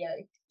angel radio.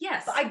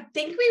 Yes. But I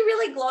think we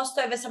really glossed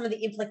over some of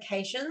the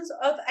implications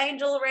of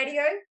angel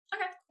radio.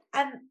 Okay.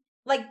 And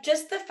like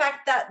just the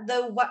fact that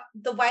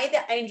the way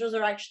that angels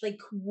are actually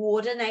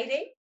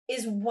coordinating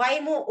is way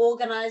more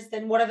organized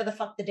than whatever the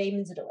fuck the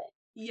demons are doing.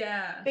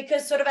 Yeah.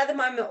 Because sort of at the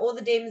moment, all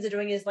the demons are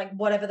doing is like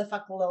whatever the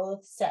fuck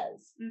Lilith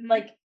says.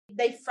 Like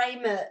they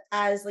frame it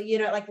as, you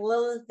know, like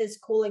Lilith is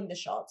calling the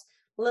shots.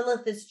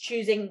 Lilith is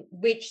choosing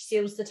which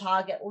seals to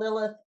target.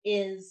 Lilith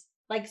is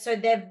like, so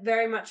they've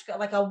very much got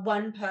like a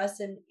one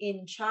person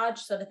in charge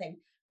sort of thing.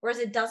 Whereas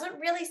it doesn't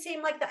really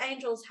seem like the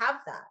angels have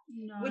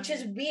that, which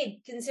is weird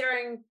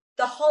considering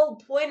the whole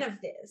point of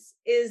this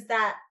is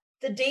that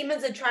the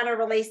demons are trying to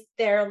release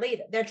their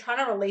leader. They're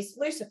trying to release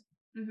Lucifer,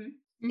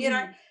 you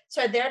know?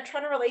 So they're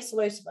trying to release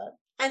Lucifer.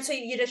 And so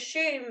you'd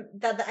assume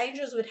that the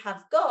angels would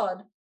have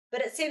God,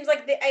 but it seems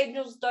like the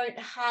angels don't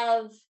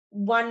have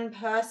one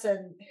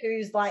person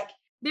who's like...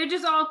 They're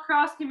just all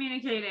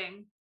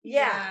cross-communicating.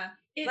 Yeah.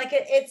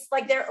 It's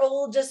like they're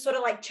all just sort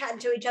of like chatting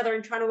to each other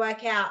and trying to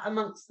work out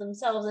amongst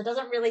themselves. It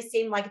doesn't really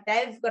seem like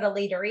they've got a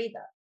leader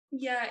either.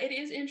 Yeah, it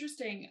is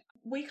interesting.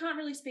 We can't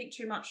really speak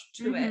too much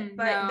to it,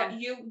 but that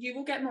you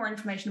will get more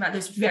information about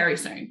this very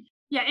soon.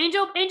 Yeah,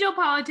 angel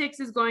politics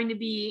is going to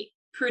be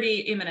pretty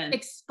imminent,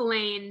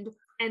 explained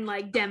and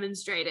like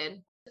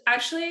demonstrated.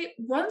 Actually,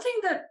 one thing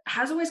that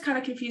has always kind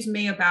of confused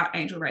me about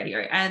angel radio,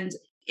 and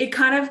it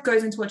kind of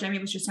goes into what Jamie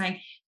was just saying,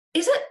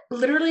 is it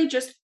literally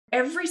just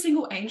every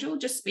single angel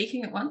just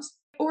speaking at once?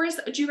 Or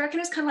do you reckon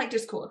it's kind of like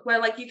Discord, where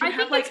like you can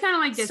have like kind of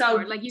like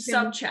Discord, like you can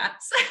sub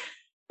chats,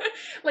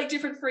 like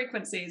different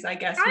frequencies, I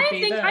guess. I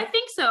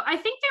think so. I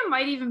think there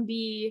might even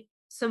be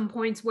some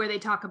points where they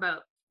talk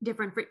about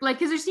different like,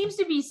 because there seems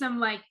to be some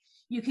like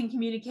you can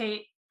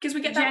communicate, because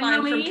we get that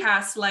line from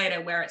Cass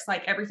later where it's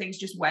like everything's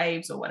just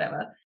waves or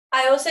whatever.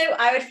 I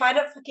would find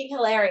it fucking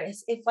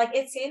hilarious if like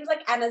it seems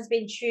like Anna's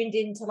been tuned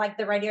into like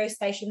the radio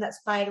station that's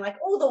playing like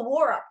all the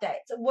war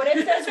updates. What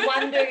if there's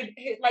one dude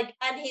who like,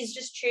 and he's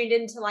just tuned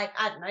into like,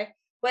 I don't know,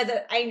 where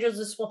the angels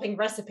are swapping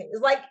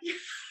recipes, like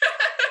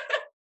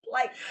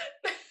like,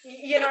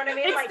 you know what I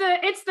mean?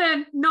 It's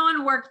the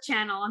non-work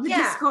channel on the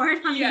Discord,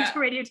 on the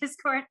Angel Radio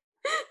Discord.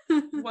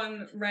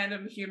 One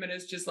random human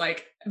is just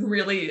like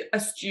really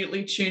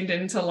astutely tuned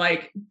into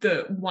like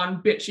the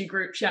one bitchy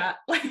group chat,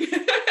 like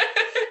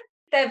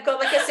they've got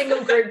like a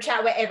single group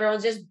chat where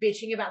everyone's just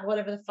bitching about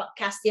whatever the fuck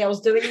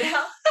Castiel's doing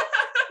now.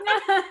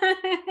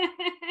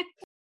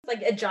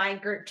 Like a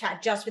giant group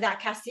chat just without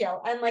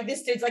Castiel, and like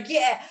this dude's like,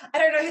 yeah, I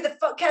don't know who the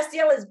fuck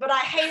Castiel is, but I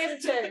hate him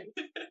too.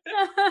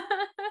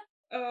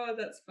 Oh,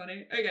 that's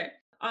funny. Okay,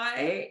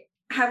 I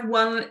have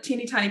one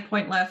teeny tiny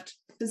point left.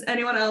 Does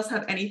anyone else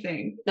have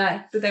anything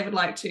that they would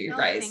like to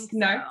raise?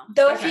 No?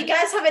 Though if you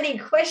guys have any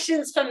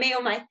questions for me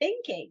or my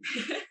thinking.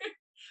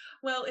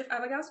 Well, if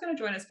Abigail's going to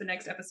join us for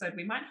next episode,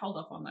 we might hold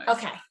off on those.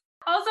 Okay.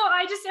 Also,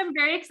 I just am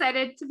very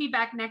excited to be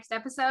back next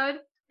episode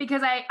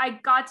because I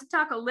got to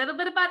talk a little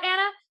bit about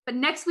Anna, but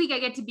next week I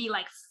get to be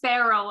like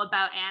feral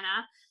about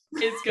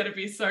Anna. It's going to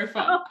be so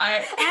fun.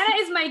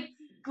 Anna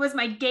was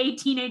my gay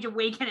teenage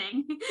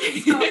awakening.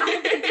 So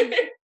I'm going to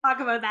talk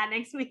about that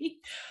next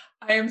week.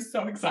 I am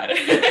so excited.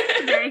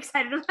 I'm very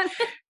excited about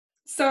it.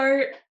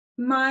 So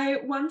my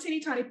one teeny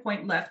tiny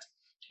point left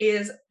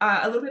is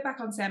a little bit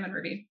back on Sam and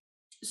Ruby.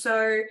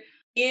 So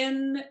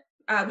in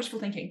wishful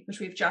thinking,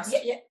 which we've just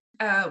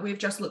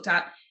looked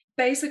at,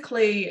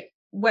 basically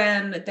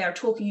when they're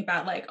talking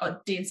about like,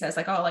 Dean says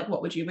like, oh, like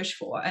what would you wish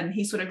for? And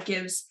he sort of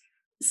gives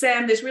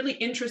Sam this really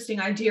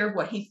interesting idea of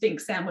what he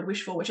thinks Sam would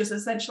wish for, which is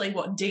essentially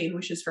what Dean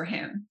wishes for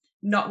him,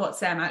 not what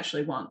Sam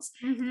actually wants.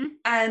 Mm-hmm.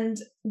 And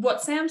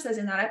what Sam says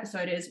in that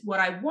episode is, what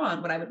I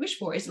would wish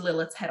for is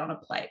Lilith's head on a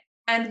plate.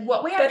 And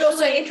what we But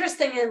also,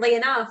 interestingly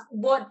enough,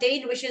 what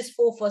Dean wishes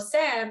for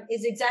Sam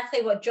is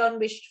exactly what John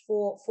wished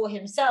for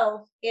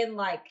himself in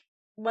like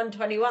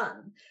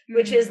 121,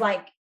 which is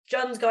like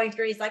John's going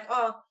through, he's like,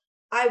 oh,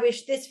 I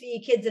wish this for you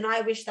kids and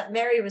I wish that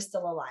Mary was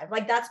still alive.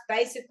 Like that's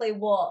basically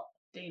what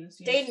Dean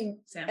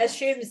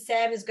assumes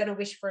Sam is going to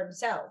wish for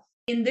himself.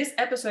 In this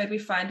episode, we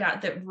find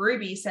out that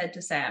Ruby said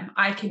to Sam,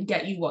 I can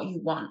get you what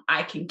you want.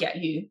 I can get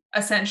you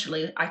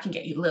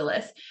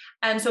Lilith.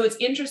 And so it's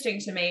interesting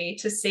to me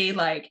to see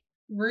like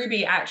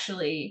Ruby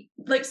actually,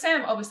 like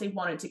Sam obviously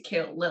wanted to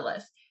kill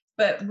Lilith,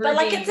 but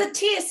like it's a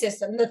tier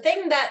system. The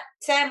thing that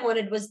Sam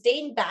wanted was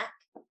Dean back,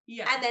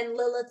 and then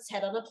Lilith's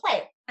head on a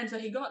plate. And so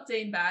he got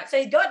Dean back.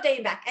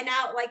 And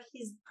now like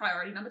he's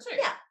priority number 2.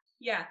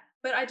 Yeah.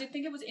 But I did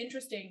think it was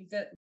interesting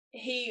that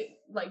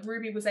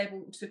Ruby was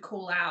able to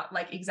call out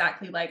like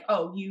exactly like,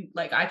 oh, you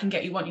like I can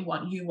get you what you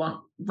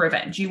want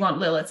revenge, you want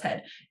Lilith's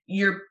head,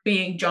 you're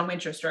being John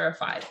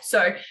Winchesterified.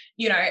 So,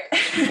 you know.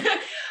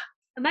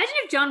 Imagine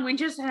if John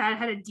Winchester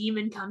had a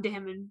demon come to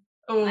him and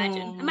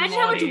Imagine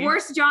how much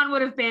worse John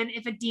would have been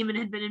if a demon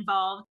had been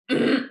involved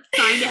trying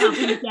to help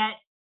him get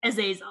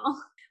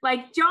Azazel.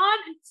 Like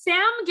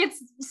Sam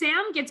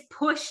gets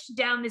pushed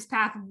down this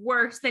path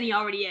worse than he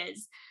already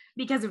is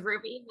because of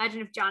Ruby.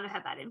 Imagine if John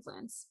had that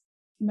influence.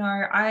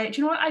 No, do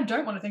you know what? I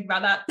don't want to think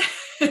about that.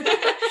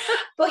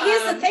 Well,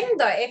 here's the thing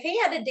though. If he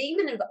had a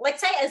demon involved, like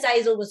say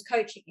Azazel was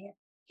coaching him,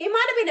 he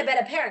might have been a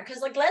better parent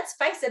because, like, let's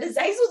face it,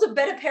 Azazel's a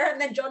better parent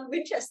than John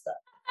Winchester.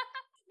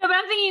 No, but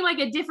I'm thinking like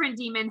a different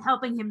demon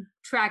helping him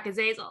track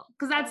Azazel,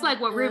 because that's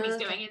like what Ruby's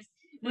doing. Is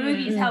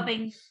Ruby's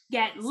helping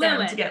get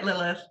Lilith. To get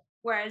Lilith.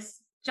 Whereas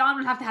John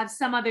would have to have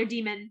some other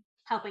demon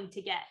helping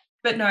to get.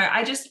 But no,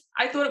 I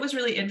thought it was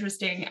really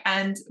interesting.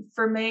 And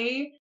for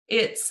me,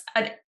 it's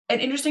an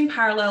interesting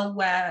parallel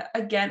where,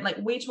 again, like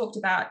we talked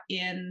about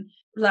in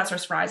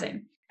Lazarus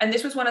Rising. And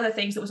this was one of the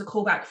things that was a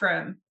callback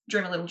from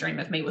Dream a Little Dream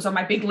of Me. It was on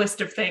my big list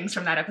of things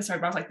from that episode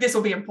where I was like, this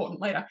will be important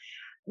later,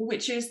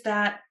 which is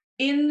that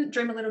in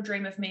Dream a Little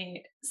Dream of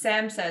Me,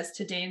 Sam says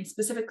to Dean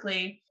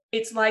specifically,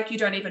 it's like you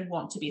don't even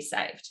want to be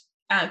saved,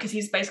 because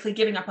he's basically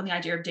giving up on the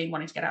idea of Dean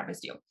wanting to get out of his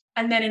deal.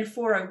 And then in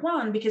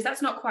 401, because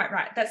that's not quite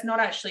right, that's not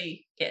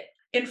actually it.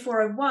 In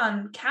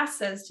 401, Cass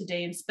says to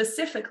Dean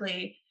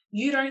specifically,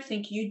 you don't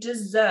think you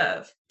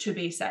deserve to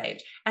be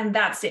saved. And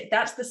that's it.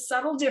 That's the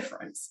subtle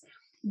difference.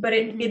 But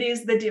it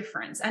is the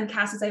difference. And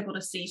Cass is able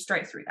to see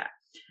straight through that.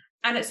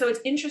 And so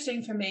it's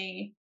interesting for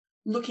me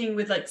looking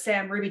with like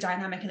Sam Ruby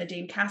dynamic and the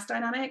Dean Cass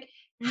dynamic,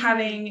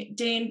 having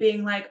Dean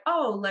being like,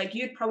 oh, like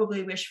you'd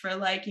probably wish for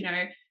like,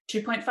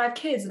 2.5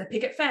 kids and a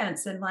picket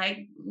fence and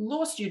like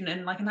law student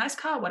and like a nice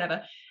car,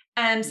 whatever.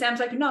 And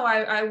Sam's like, no,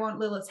 I want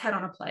Lilith's head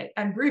on a plate.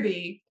 And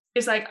Ruby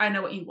is like, I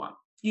know what you want.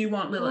 You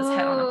want Lilith's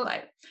head on a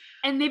plate.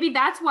 And maybe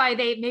that's why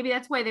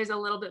there's a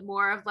little bit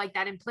more of like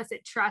that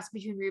implicit trust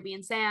between Ruby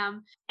and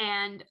Sam,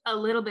 and a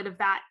little bit of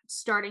that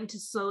starting to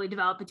slowly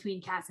develop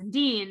between Cass and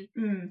Dean,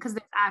 because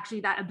there's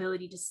actually that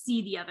ability to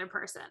see the other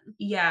person.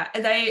 Yeah,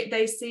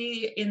 they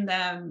see in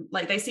them,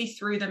 like they see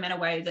through them in a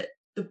way that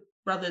the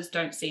brothers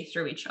don't see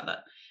through each other.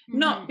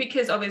 Not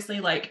because obviously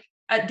like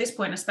at this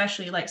point,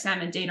 especially like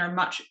Sam and Dean are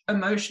much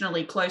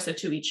emotionally closer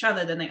to each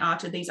other than they are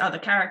to these other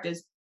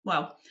characters.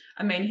 Well,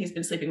 I mean, he's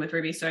been sleeping with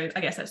Ruby, so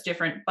I guess that's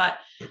different. But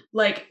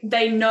like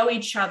they know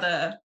each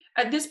other.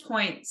 At this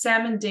point,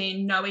 Sam and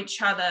Dean know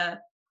each other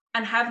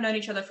and have known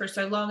each other for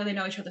so long, and they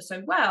know each other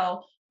so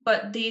well.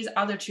 But these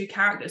other two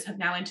characters have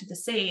now entered the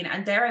scene,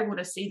 and they're able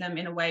to see them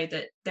in a way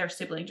that their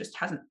sibling just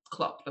hasn't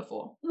clocked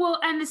before.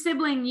 Well, and the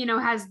sibling,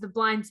 has the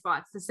blind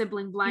spots, the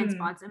sibling blind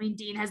spots. I mean,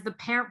 Dean has the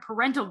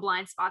parental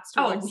blind spots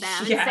towards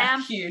Sam. Yeah, and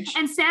Sam, huge.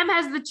 And Sam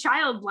has the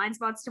child blind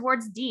spots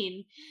towards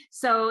Dean.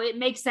 So it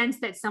makes sense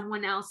that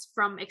someone else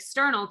from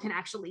external can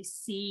actually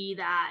see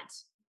that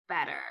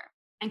better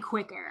and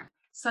quicker.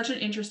 Such an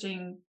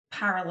interesting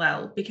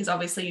parallel, because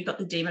obviously you've got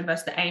the demon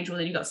versus the angel,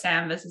 then you've got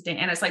Sam versus Dean,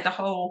 and it's like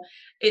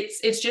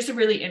it's just a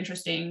really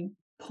interesting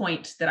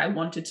point that I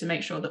wanted to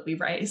make sure that we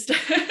raised.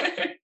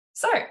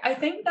 So I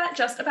think that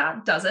just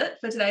about does it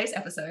for today's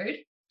episode.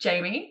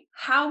 Jamie,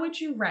 how would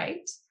you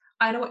rate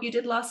I Know What You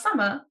Did Last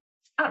Summer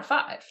out of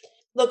 5?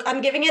 Look,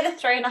 I'm giving it a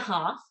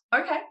 3.5.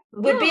 Okay.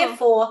 Would be a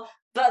 4,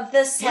 but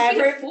the Sam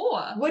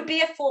would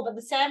be a 4, but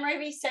the Sam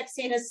Ruby sex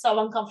scene is so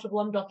uncomfortable.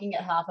 I'm docking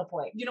it half a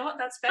point. You know what?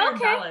 That's fair and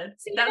valid.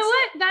 So you know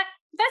what?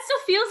 That still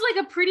feels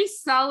like a pretty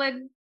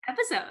solid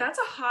episode. That's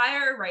a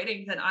higher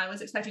rating than I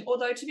was expecting.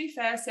 Although, to be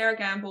fair, Sarah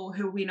Gamble,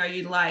 who we know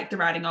you like the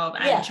writing of,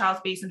 and Charles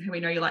Beeson, who we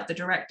know you like the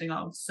directing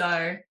of.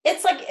 So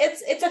it's like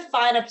it's a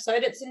fine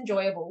episode. It's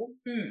enjoyable,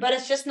 but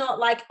it's just not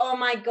like, oh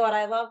my god,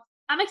 I love.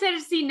 I'm excited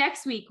to see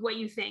next week what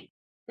you think.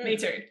 Me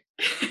too.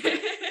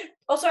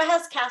 Also, it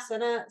has Cass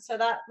in it, so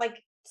that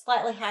like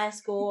slightly higher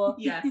score.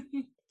 Yeah.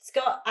 It's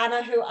got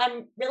Anna, who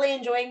I'm really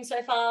enjoying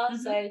so far.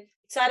 So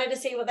excited to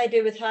see what they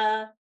do with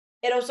her.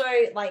 It also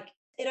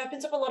it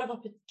opens up a lot of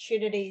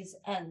opportunities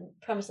and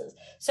promises.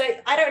 So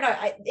I don't know.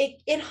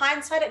 In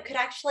hindsight, it could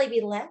actually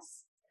be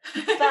less.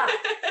 But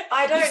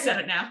I don't. You've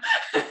said it now.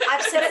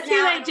 I've said it now.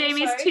 Too late,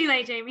 Jamie. It's too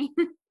late, Jamie.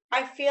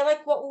 I feel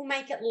like what will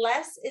make it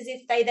less is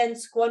if they then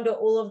squander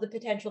all of the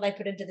potential they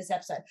put into this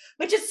episode,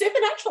 which is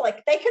supernatural.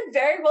 Like they could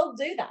very well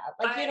do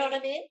that. You know what I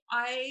mean?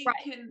 I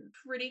can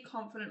pretty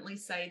confidently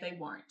say they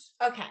won't.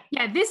 Okay.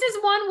 Yeah, this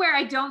is one where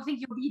I don't think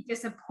you'll be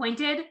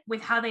disappointed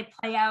with how they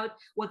play out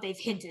what they've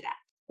hinted at.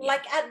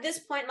 Like at this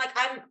point, like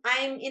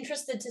I'm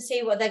interested to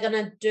see what they're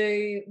gonna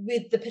do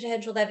with the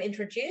potential they've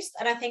introduced.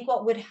 And I think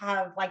what would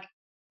have like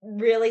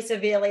really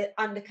severely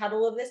undercut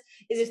all of this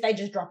is if they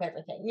just drop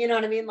everything. You know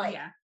what I mean? Like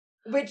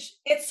which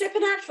it's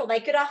supernatural.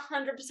 They could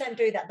 100%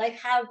 do that. They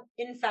have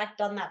in fact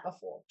done that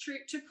before. True.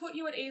 To put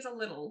you at ease a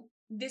little,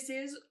 this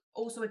is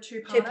also a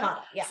two-parter.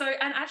 Yeah. So,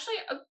 and actually,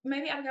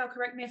 maybe Abigail,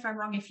 correct me if I'm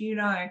wrong, if you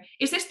know,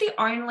 is this the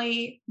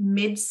only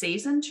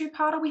mid-season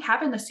two-parter we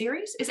have in the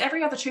series? Is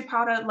every other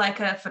two-parter like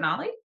a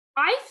finale?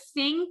 I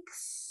think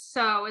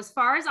so. As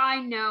far as I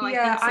know,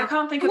 yeah, I think so. I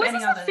can't think of any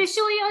others. Was this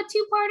officially a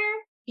two-parter?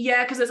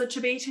 Yeah, because there's a to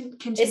be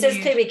continued. It says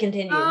to be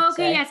continued. Oh,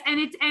 okay, yes,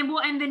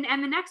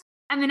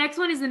 and the next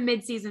one is the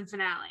mid-season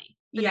finale.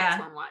 the next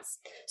one was.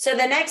 So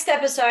the next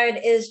episode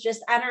is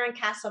just Anna and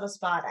Cass on a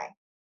spa day.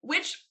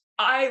 Which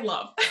I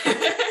love.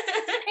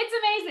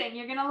 It's amazing.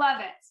 You're going to love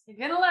it. You're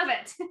going to love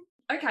it.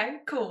 Okay,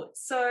 cool.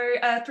 So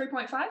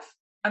 3.5?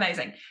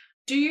 Amazing.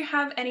 Do you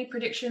have any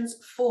predictions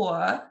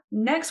for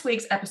next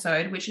week's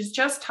episode, which is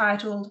just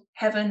titled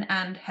Heaven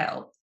and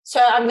Hell?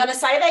 So I'm going to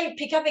say they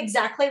pick up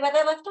exactly where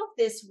they left off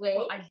this week.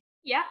 Well,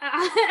 yeah.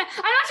 I'm not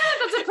sure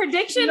if that's a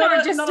prediction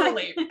or just a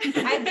leap.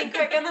 I think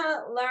we're going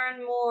to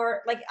learn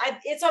more. Like,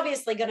 it's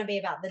obviously going to be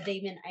about the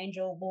demon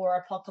angel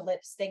war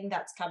apocalypse thing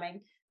that's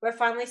coming. We're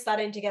finally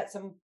starting to get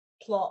some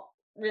plot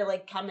really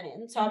coming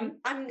in. So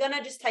I'm going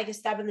to just take a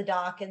stab in the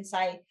dark and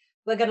say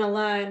we're going to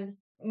learn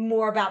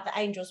more about the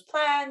angel's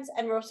plans,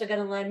 and we're also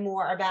going to learn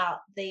more about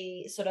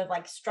the sort of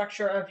like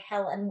structure of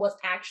hell and what's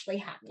actually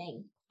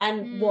happening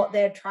and what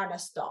they're trying to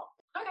stop.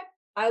 Okay.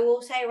 I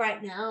will say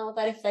right now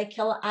that if they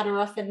kill Anna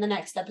off in the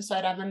next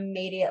episode, I'm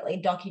immediately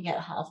docking it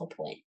 0.5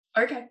 point.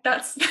 Okay,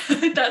 that's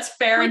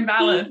fair and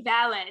valid.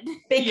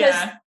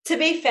 Because to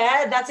be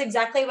fair, that's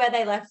exactly where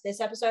they left this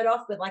episode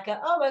off with like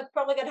we're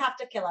probably going to have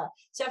to kill her.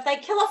 So if they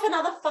kill off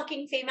another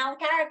fucking female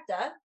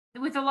character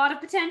with a lot of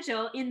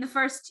potential in the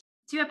first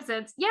 2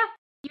 episodes,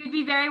 you'd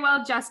be very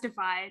well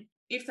justified.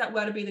 If that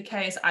were to be the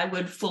case, I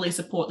would fully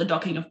support the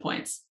docking of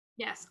points.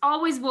 Yes,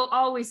 will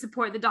always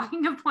support the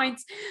docking of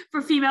points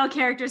for female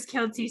characters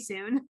killed too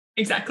soon.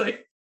 Exactly.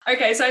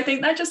 Okay, so I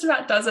think that just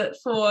about does it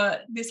for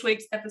this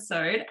week's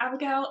episode.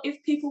 Abigail,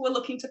 if people were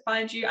looking to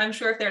find you, I'm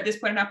sure if they're at this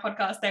point in our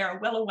podcast, they are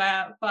well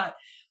aware, but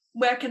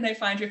where can they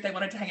find you if they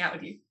wanted to hang out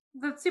with you?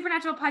 The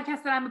supernatural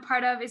podcast that I'm a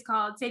part of is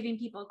called Saving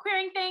People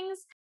Queering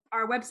Things.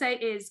 Our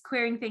website is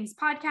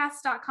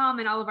queeringthingspodcast.com,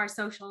 and all of our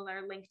socials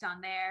are linked on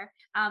there.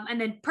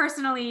 And then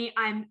personally,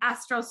 I'm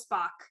Astral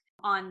Spock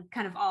on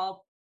kind of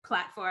all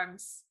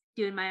platforms,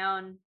 doing my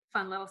own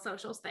fun little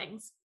socials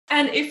things.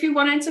 And if you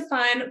wanted to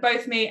find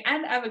both me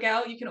and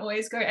Abigail, you can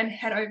always go and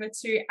head over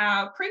to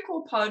our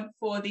prequel pod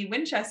for the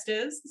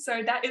Winchesters.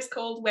 So that is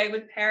called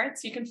Wayward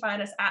Parents. You can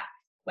find us at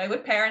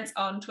Wayward Parents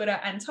on Twitter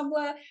and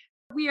Tumblr.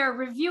 We are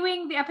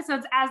reviewing the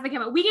episodes as they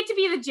come out. We get to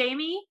be the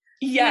Jamie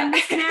in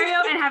this scenario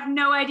and have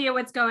no idea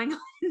what's going on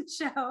in the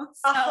show.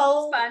 So a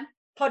whole fun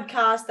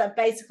podcast that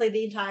basically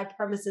the entire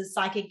premise is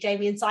Psychic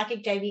Jamie, and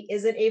Psychic Jamie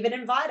isn't even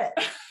invited.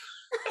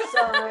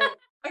 So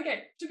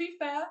okay, to be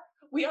fair,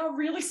 we are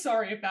really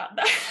sorry about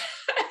that.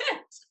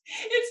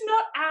 It's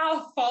not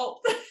our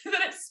fault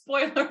that it's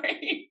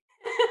spoilery.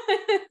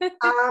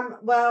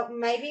 Well,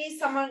 maybe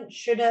someone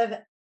should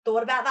have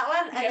thought about that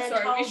one and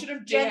then told we should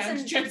have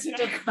Jensen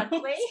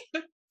directly.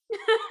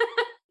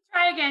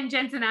 Try again,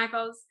 Jensen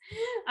Ackles.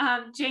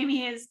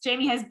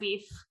 Jamie has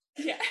beef.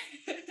 Yeah.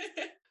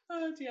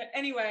 Oh dear.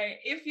 Anyway,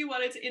 if you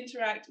wanted to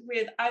interact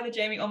with either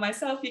Jamie or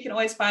myself, you can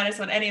always find us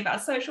on any of our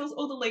socials.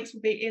 All the links will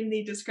be in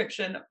the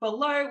description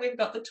below. We've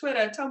got the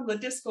Twitter, Tumblr,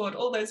 Discord,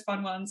 all those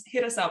fun ones.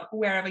 Hit us up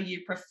wherever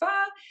you prefer.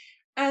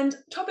 And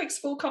topics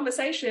for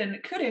conversation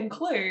could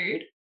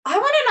include... I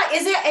want to know,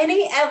 is there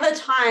any other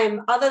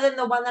time other than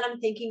the one that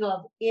I'm thinking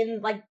of in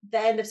like the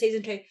end of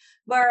season 2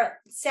 where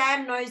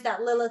Sam knows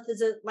that Lilith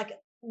is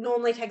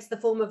normally takes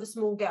the form of a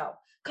small girl?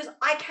 Because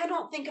I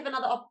cannot think of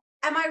another.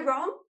 Am I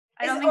wrong?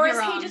 I don't think you're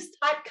wrong. Or is he just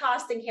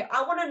typecasting here?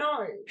 I want to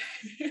know.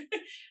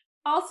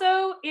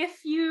 Also,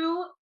 if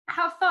you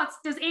have thoughts,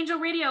 does Angel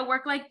Radio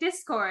work like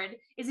Discord?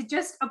 Is it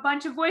just a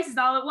bunch of voices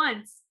all at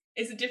once?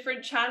 Is it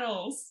different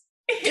channels?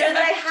 Do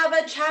they have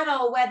a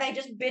channel where they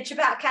just bitch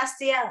about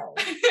Castiel?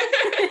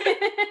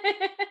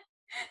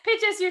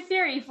 Pitch us your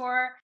theory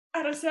for...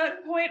 At a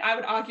certain point, I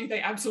would argue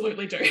they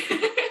absolutely do.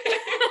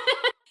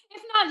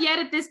 If not yet,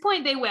 at this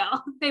point, they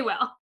will. They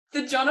will.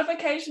 The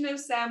Johnification of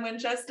Sam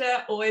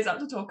Winchester, always up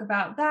to talk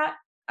about that.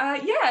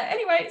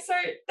 Anyway, so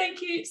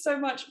thank you so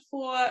much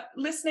for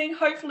listening.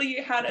 Hopefully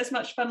you had as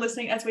much fun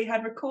listening as we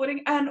had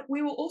recording, and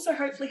we will also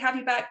hopefully have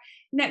you back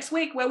next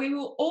week where we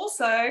will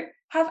also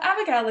have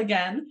Abigail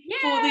again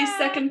for the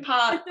second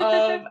part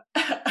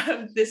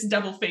of this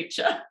double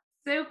feature.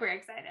 Super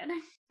excited.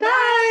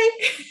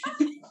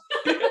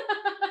 Bye!